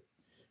Exterminator did.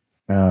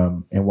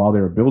 And while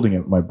they were building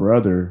it, my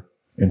brother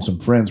and some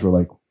friends were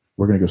like,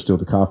 "We're going to go steal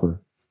the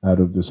copper out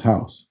of this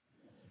house,"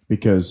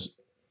 because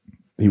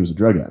he was a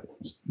drug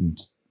addict.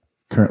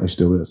 Currently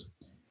still is.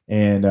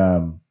 And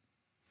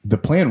the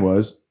plan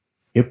was,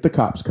 if the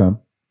cops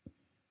come,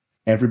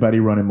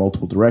 everybody run in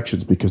multiple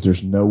directions, because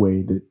there's no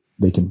way that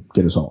they can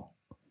get us all.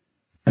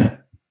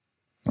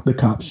 The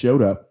cops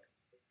showed up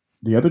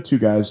the other two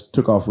guys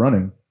took off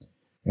running,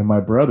 and my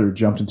brother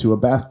jumped into a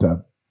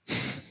bathtub.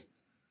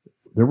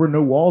 There were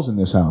no walls in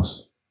this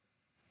house.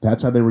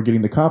 That's how they were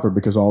getting the copper,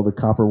 because all the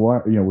copper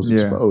wire, was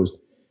exposed.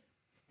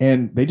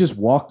 And they just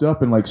walked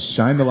up and like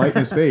shined the light in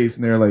his face,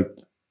 and they're like,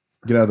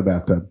 "Get out of the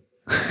bathtub.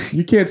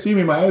 You can't see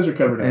me. My eyes are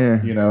covered up."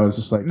 Yeah. It's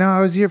just like, no, I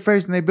was here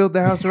first, and they built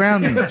the house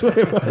around me. That's what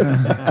it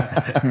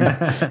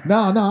was.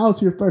 No, I was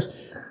here first.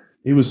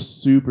 It was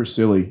super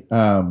silly.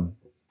 That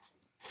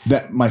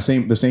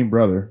the same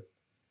brother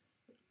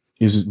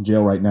is in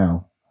jail right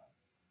now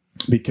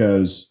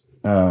because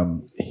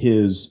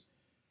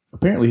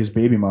apparently his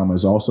baby mama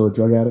is also a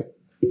drug addict.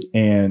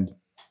 And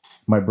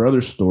my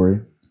brother's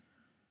story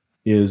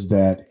is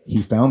that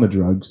he found the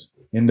drugs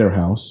in their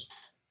house,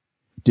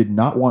 did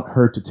not want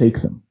her to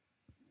take them.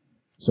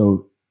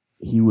 So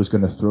he was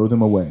going to throw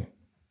them away.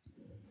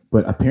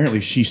 But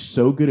apparently she's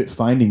so good at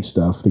finding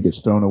stuff that gets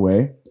thrown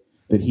away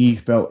that he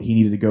felt he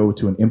needed to go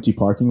to an empty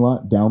parking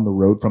lot down the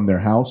road from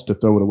their house to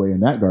throw it away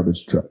in that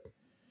garbage truck.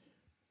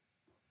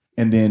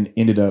 And then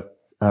ended up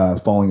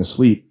falling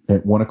asleep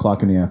at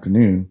 1:00 in the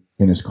afternoon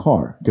in his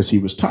car because he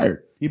was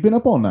tired. He'd been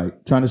up all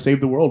night trying to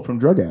save the world from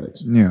drug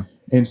addicts. Yeah.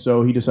 And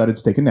so he decided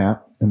to take a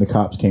nap, and the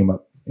cops came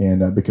up.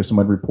 And because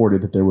someone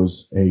reported that there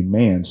was a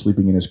man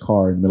sleeping in his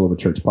car in the middle of a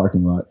church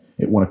parking lot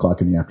at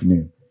 1:00 in the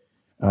afternoon.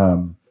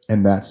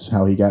 And that's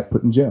how he got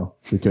put in jail,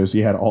 because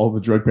he had all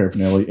the drug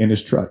paraphernalia in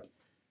his truck.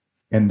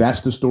 And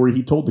that's the story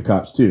he told the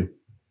cops too.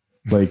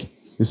 Like,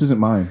 this isn't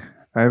mine.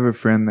 I have a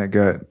friend that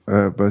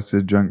got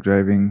busted drunk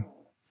driving.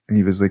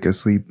 He was like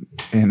asleep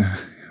in an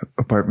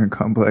apartment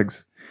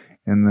complex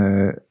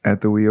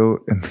at the wheel,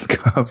 and the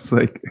cops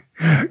like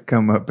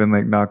come up and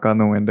like knock on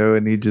the window,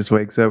 and he just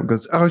wakes up and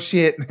goes, "Oh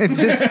shit," and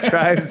just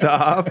drives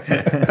off.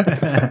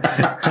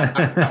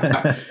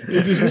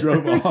 He just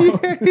drove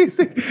off. Yeah, he's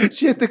like,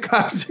 "Shit, the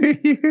cops are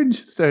here," and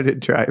just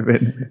started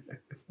driving.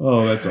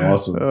 Oh, that's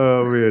awesome.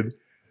 Oh man.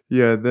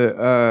 Yeah,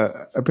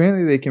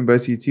 apparently they can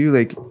bust you too.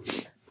 Like,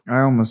 I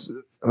almost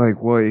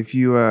like, well, if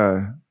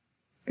you're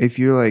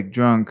like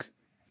drunk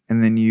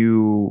and then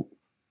you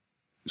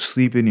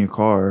sleep in your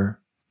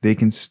car, they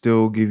can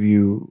still give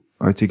you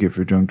a ticket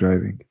for drunk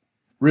driving.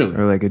 Really?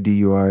 Or like a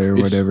DUI or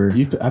whatever. I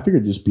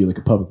figured it'd just be like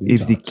a public.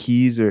 If the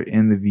keys are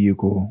in the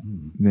vehicle,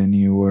 then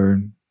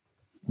you're.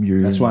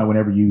 That's why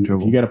whenever if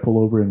you got to pull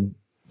over and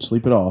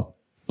sleep it off,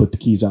 put the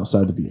keys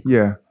outside the vehicle.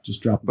 Yeah.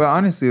 Just drop them. But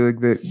honestly,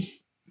 like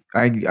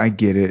I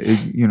get it.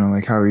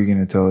 Like, how are you going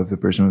to tell if the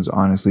person was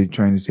honestly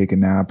trying to take a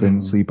nap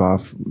and sleep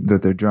off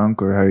that they're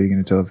drunk, or how are you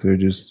going to tell if they're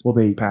just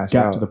they passed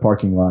got out? to the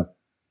parking lot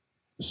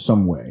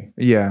some way.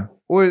 Yeah.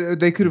 Or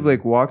they could have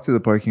like walked to the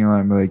parking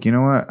lot and be like, you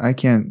know what? I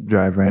can't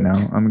drive right now.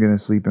 I'm going to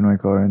sleep in my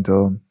car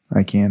until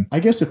I can. I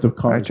guess if the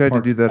car I tried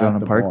to do that on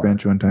a park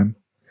bench one time.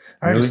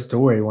 I heard a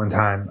story one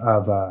time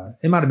of,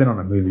 it might have been on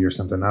a movie or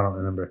something. I don't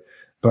remember.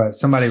 But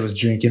somebody was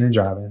drinking and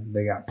driving.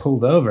 They got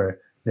pulled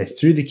over. They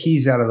threw the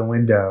keys out of the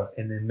window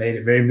and then made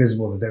it very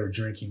visible that they were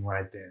drinking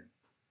right then.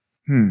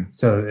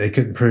 So they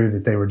couldn't prove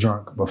that they were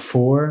drunk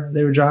before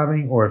they were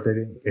driving, or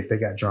if they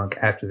got drunk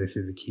after they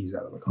threw the keys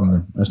out of the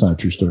car. That's not a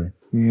true story.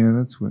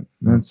 Yeah,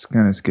 that's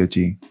kind of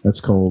sketchy.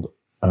 That's called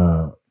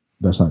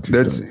that's not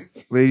true. Story.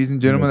 Ladies and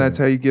gentlemen, that's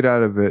how you get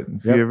out of it.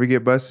 If you ever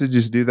get busted,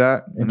 just do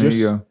that, and there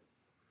you go.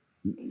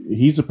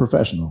 He's a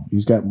professional.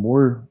 He's got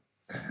more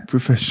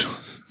professional.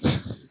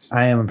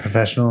 I am a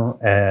professional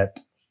at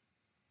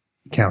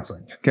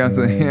counseling.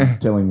 Yeah.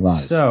 Telling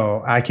lies.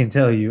 So I can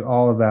tell you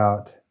all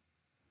about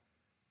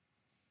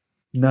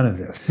none of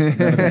this.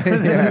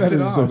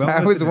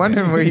 I was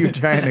wondering where you're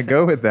trying to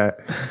go with that.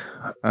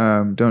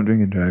 Don't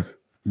drink and drive.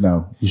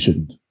 No, you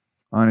shouldn't.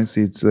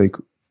 Honestly, it's like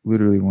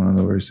literally one of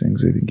the worst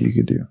things I think you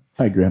could do.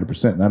 I agree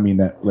 100%. And I mean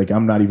that, like,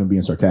 I'm not even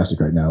being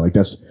sarcastic right now. Like,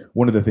 that's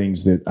one of the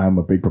things that I'm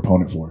a big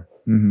proponent for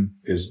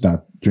is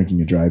not drinking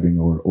and driving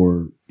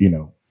or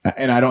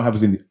and I don't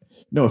have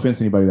no offense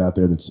to anybody out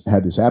there that's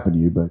had this happen to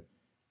you, but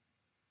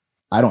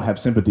I don't have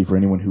sympathy for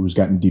anyone who has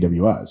gotten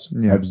DWIs.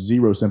 Yeah. I have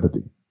zero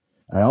sympathy.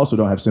 I also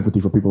don't have sympathy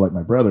for people like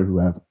my brother who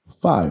have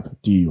 5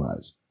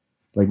 DUIs.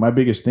 Like, my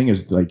biggest thing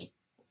is, like,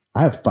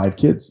 I have 5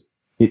 kids.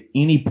 At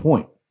any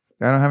point,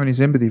 I don't have any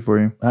sympathy for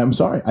you. I'm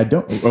sorry. I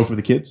don't. Oh, for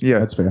the kids? Yeah.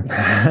 That's fair.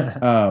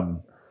 I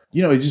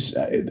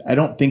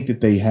don't think that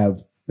they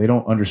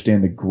don't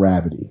understand the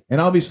gravity. And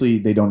obviously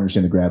they don't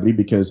understand the gravity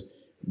because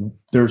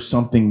there's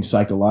something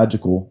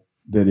psychological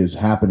that is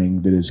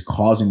happening that is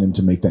causing them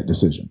to make that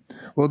decision.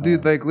 Well,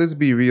 dude, like, let's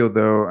be real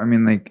though. I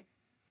mean, like,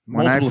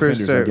 when I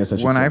first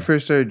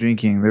started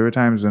drinking, there were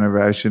times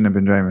whenever I shouldn't have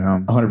been driving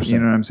home. 100%. You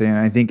know what I'm saying?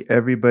 I think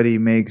everybody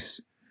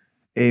makes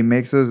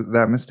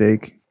that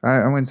mistake.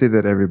 I wouldn't say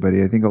that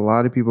everybody. I think a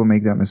lot of people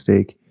make that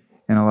mistake,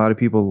 and a lot of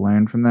people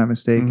learn from that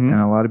mistake, and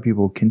a lot of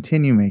people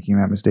continue making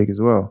that mistake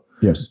as well.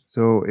 Yes.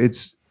 So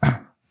it's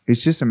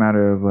just a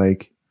matter of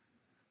like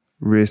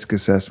risk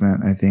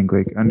assessment. I think,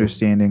 like,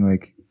 understanding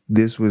like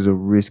this was a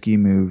risky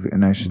move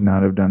and I should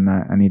not have done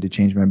that. I need to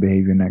change my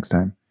behavior next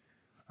time.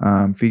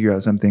 Figure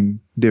out something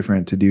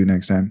different to do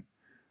next time.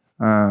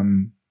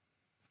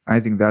 I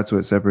think that's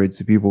what separates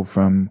the people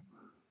from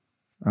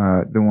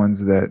the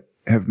ones that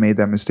have made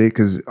that mistake,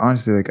 because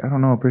honestly, like I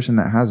don't know a person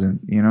that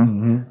hasn't, you know.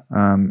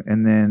 Mm-hmm.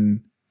 And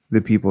then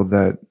the people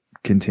that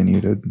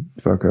continue to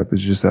fuck up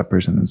is just that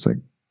person that's like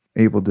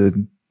able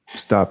to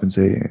stop and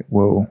say,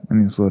 "Whoa, I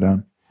need to slow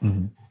down."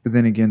 Mm-hmm. But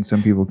then again,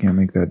 some people can't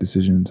make that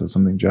decision until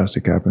something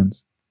drastic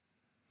happens,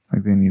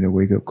 like they need a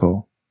wake up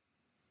call.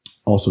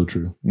 Also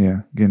true.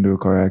 Yeah, get into a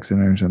car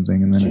accident or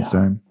something, and then it's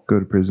time go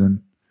to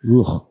prison.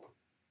 Ugh.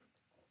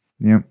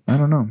 Yep, I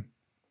don't know.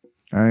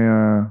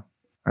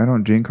 I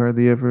don't drink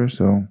hardly ever,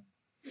 so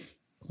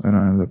I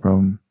don't have that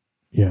problem.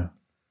 Yeah,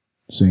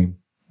 same.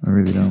 I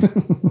really don't.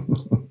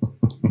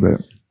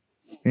 But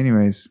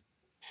anyways,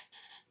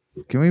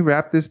 can we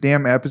wrap this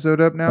damn episode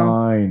up now?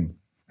 Fine.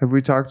 Have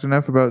we talked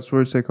enough about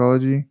sports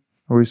psychology?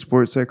 Are we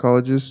sports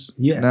psychologists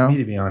You asked now? me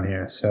to be on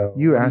here, so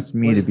You asked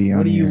me to be on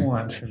What do here. you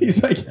want? From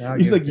He's me? like, I'll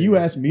he's give like, it to you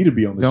asked me to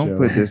be on the show. Don't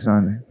put this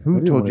on. I Who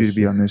didn't told wanna you to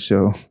be share. on this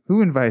show?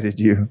 Who invited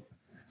you?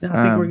 No,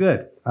 I think we're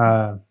good.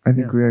 I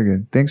think we are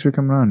good. Thanks for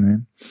coming on,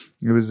 man.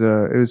 It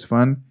was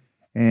fun,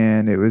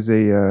 and it was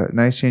a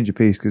nice change of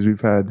pace, because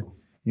we've had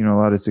a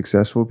lot of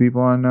successful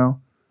people on now,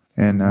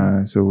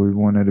 and so we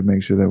wanted to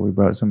make sure that we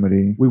brought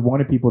somebody, We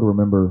wanted people to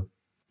remember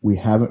we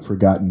haven't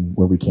forgotten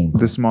where we came from.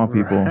 the small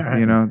people,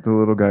 Right. the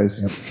little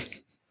guys. Yep.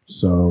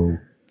 So,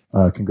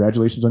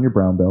 congratulations on your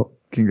brown belt.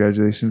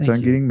 Congratulations Thank on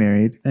you. getting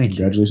married. Thank you.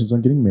 Congratulations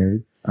on getting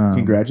married.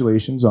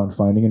 Congratulations on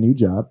finding a new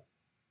job.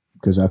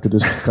 Because after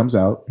this comes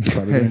out, you're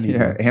probably going to need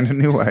Yeah, one. and a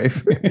new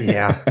wife.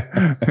 Yeah.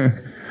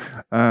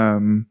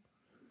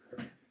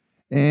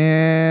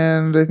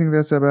 And I think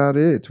that's about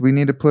it. We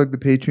need to plug the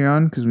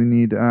Patreon, because we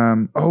need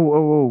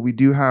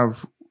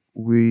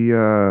we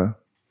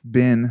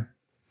Ben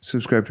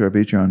subscribed to our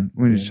Patreon.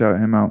 We need to shout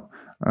him out.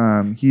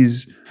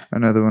 He's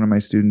another one of my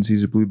students.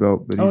 He's a blue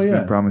belt, but he's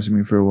been promising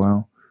me for a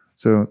while.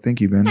 So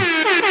thank you, Ben.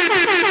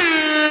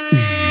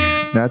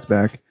 That's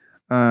back.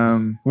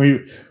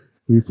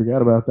 We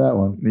forgot about that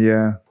one.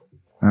 Yeah.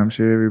 I'm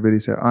sure everybody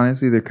said,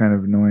 honestly, they're kind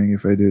of annoying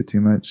if I do it too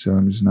much, so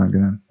I'm just not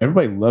gonna.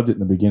 Everybody loved it in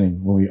the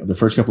beginning when the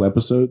first couple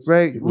episodes.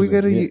 Right, it was we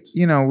gotta, a hit.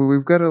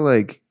 we've got to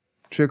like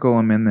trickle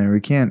them in there.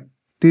 We can't,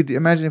 dude.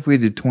 Imagine if we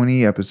did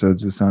 20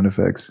 episodes with sound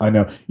effects. I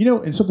know.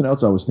 And something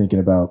else I was thinking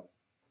about,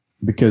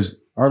 because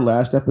our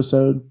last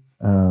episode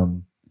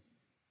for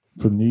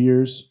the New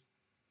Year's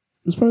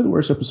was probably the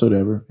worst episode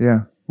ever.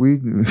 Yeah, we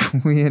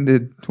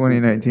ended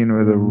 2019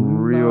 with a Not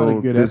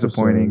real good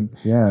disappointing.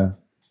 episode. Yeah.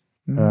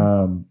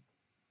 Mhm.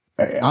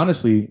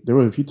 Honestly, there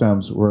were a few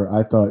times where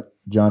I thought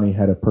Johnny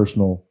had a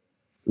personal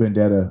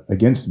vendetta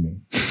against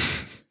me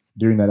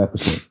during that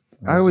episode.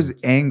 I was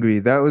angry.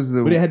 That was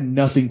But it had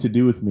nothing to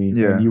do with me.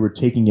 Yeah. And you were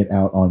taking it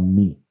out on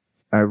me.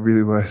 I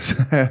really was.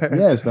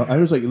 Yes. I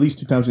was like, at least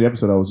 2 times in the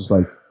episode, I was just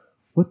like,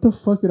 what the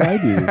fuck did I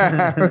do?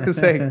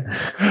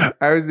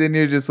 I was in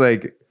here just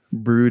like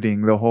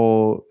brooding the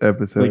whole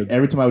episode. Like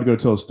every time I would go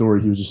tell a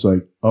story, he was just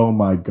like, oh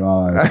my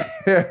God.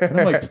 And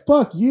I'm like,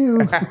 fuck you.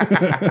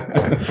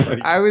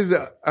 I was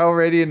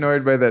already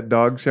annoyed by that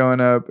dog showing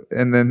up,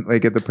 and then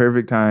like at the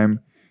perfect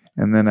time,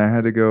 and then I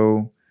had to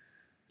go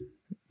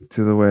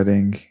to the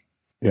wedding,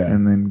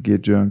 and then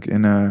get drunk,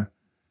 and I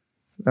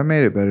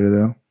made it better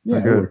though. Yeah,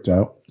 Like, it worked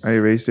out. I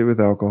erased it with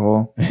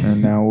alcohol,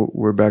 and now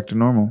we're back to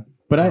normal.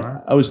 But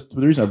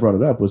the reason I brought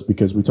it up was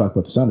because we talked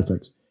about the sound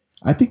effects.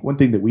 I think one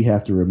thing that we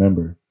have to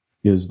remember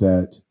is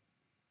that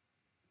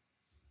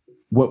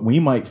what we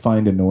might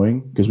find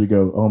annoying, because we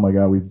go, oh my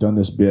God, we've done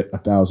this bit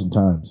 1,000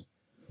 times.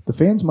 The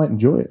fans might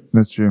enjoy it.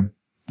 That's true.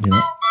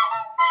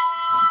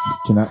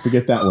 Cannot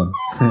forget that one.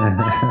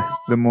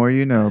 The More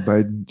You Know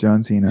by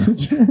John Cena.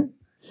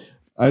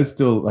 I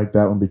still like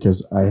that one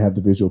because I have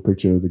the visual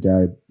picture of the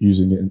guy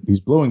using it. And he's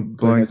blowing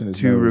clarinets in his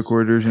 2 nose.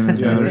 recorders in his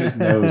Yeah, they're in nose. his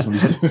nose when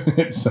he's doing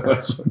it. So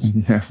that's what's,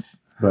 Yeah.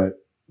 but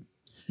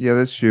Yeah,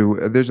 that's true.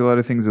 There's a lot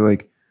of things that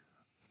like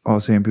I'll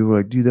say, and people are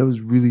like, dude, that was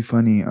really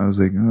funny. I was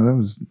like, oh, that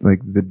was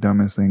like the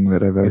dumbest thing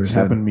that I've ever it's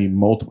said. happened to me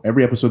multiple.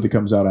 Every episode that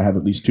comes out, I have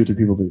at least 2 or 3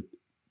 people that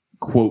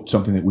quote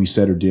something that we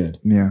said or did.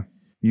 Yeah.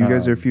 You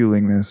guys are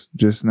fueling this.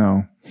 Just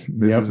know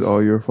this is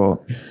all your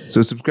fault.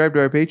 So subscribe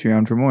to our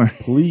Patreon for more.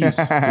 Please,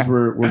 because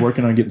we're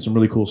working on getting some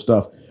really cool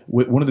stuff.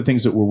 One of the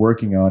things that we're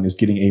working on is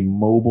getting a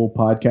mobile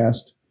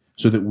podcast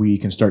so that we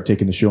can start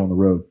taking the show on the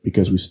road,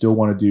 because we still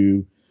want to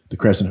do the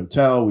Crescent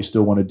Hotel. We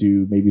still want to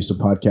do maybe some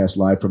podcasts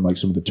live from like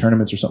some of the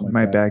tournaments or something like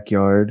My that.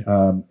 backyard.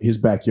 His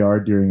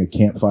backyard during a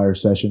campfire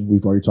session.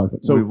 We've already talked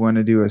about. So we So want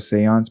to do a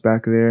seance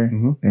back there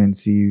and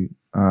see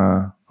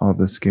all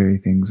the scary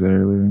things that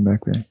are living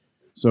back there.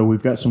 So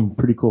we've got some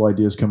pretty cool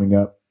ideas coming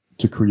up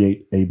to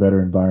create a better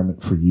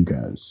environment for you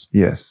guys.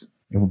 Yes.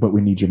 But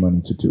we need your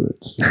money to do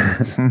it.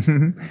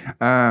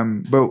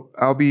 But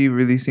I'll be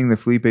releasing the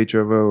Felipe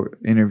Trovo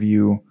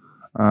interview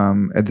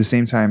at the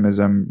same time as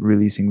I'm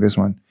releasing this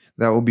one.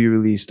 That will be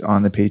released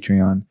on the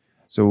Patreon.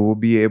 So we'll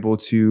be able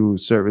to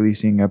start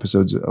releasing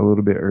episodes a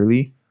little bit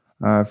early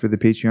for the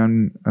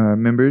Patreon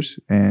members,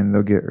 and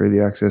they'll get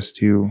early access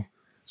to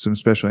some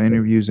special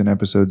interviews and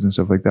episodes and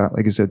stuff like that.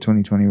 Like I said,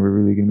 2020, we're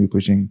really going to be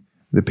pushing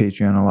the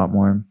Patreon a lot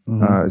more,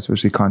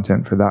 especially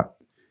content for that.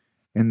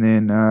 And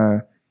then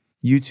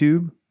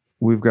YouTube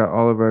we've got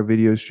all of our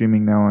videos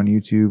streaming now on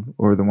YouTube,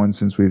 or the ones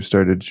since we've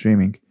started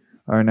streaming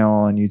are now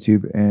all on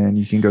YouTube, and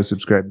you can go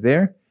subscribe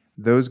there.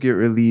 Those get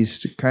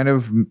released kind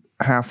of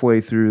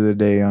halfway through the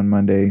day on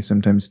Monday,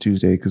 sometimes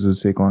Tuesday, because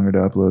those take longer to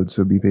upload.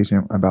 So be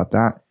patient about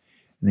that.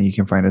 And then you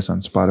can find us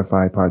on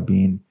Spotify,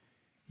 Podbean,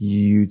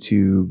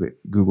 YouTube,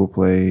 Google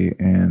Play,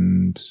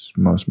 and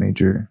most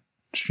major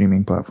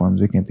streaming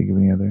platforms. I can't think of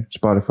any other.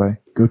 Spotify.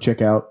 Go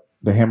check out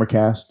the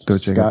Hammercast. Go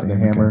check Scott out the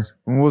Hammer.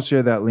 And we'll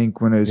share that link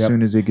as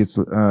soon as it gets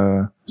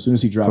as soon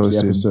as he drops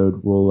posted. the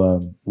episode,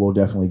 we'll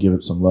definitely give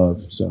it some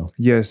love. So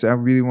yes, I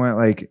really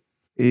want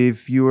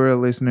if you are a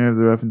listener of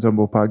the Rough and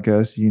Tumble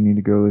podcast, you need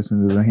to go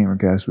listen to the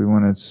Hammercast. We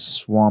want to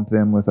swamp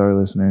them with our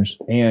listeners.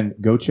 And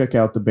go check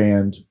out the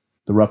band,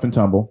 the Rough and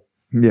Tumble.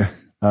 Yeah.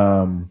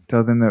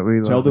 Tell them that we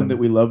love them. That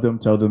we love them.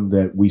 Tell them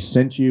that we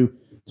sent you.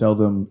 Tell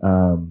them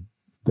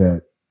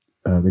that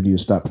they need to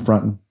stop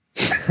fronting.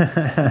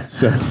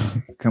 So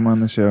come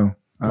on the show.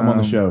 Come on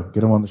the show.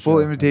 Get them on the show.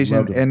 Full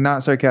invitation and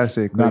not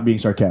sarcastic. Not being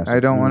sarcastic.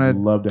 I don't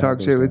want to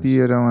talk shit with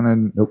you. I don't want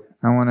to. Nope.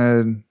 I want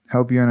to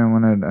help you, and I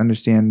want to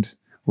understand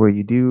what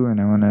you do,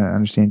 and I want to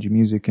understand your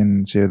music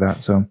and share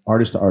that. So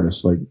artist to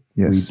artist,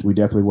 yes, we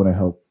definitely want to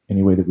help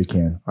any way that we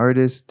can.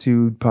 Artist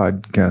to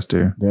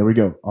podcaster. There we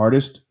go.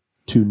 Artist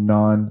to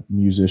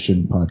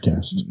non-musician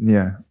podcast.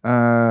 Yeah.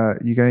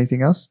 You got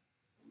anything else?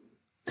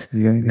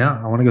 You got anything?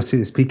 No, I want to go see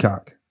this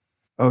peacock.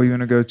 Oh, you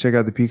want to go check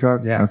out the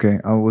peacock? Yeah. Okay.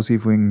 We'll see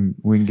if we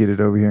can get it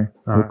over here.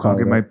 All right. I'll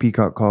get my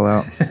peacock call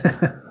out.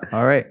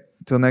 All right.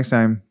 Till next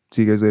time.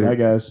 See you guys later. Bye,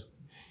 guys.